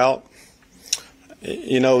throughout.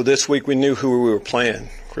 This week we knew who we were playing.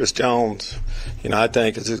 Chris Jones, I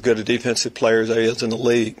think is as good a defensive player as there is in the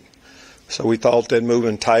league. So we thought that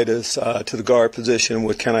moving Titus to the guard position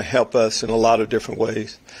would kind of help us in a lot of different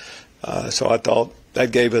ways. So I thought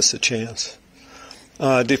that gave us a chance.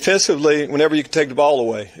 Defensively, whenever you can take the ball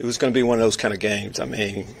away, it was going to be one of those kind of games. I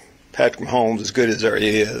mean, Patrick Mahomes, as good as there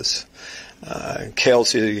is,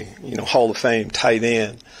 Kelsey, Hall of Fame tight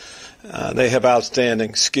end. They have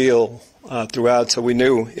outstanding skill throughout, so we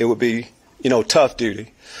knew it would be, tough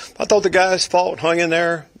duty. I thought the guys fought, hung in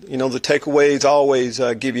there. The takeaways always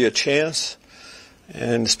give you a chance,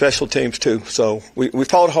 and special teams too. So we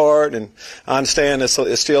fought hard, and I understand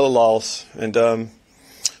it's still a loss, and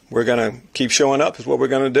we're going to keep showing up is what we're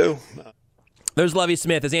going to do. There's Lovie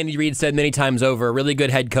Smith, as Andy Reid said many times over, a really good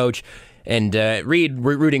head coach. And Reid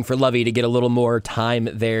rooting for Lovie to get a little more time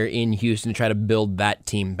there in Houston to try to build that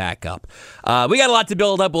team back up. We got a lot to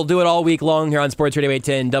build up. We'll do it all week long here on Sports Radio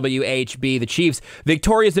 810 WHB. The Chiefs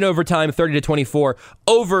victorious in overtime, 30-24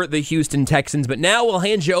 over the Houston Texans. But now we'll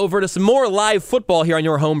hand you over to some more live football here on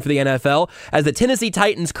your home for the NFL as the Tennessee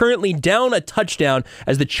Titans currently down a touchdown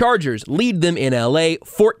as the Chargers lead them in LA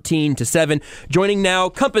 14-7. Joining now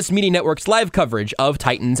Compass Media Network's live coverage of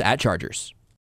Titans at Chargers.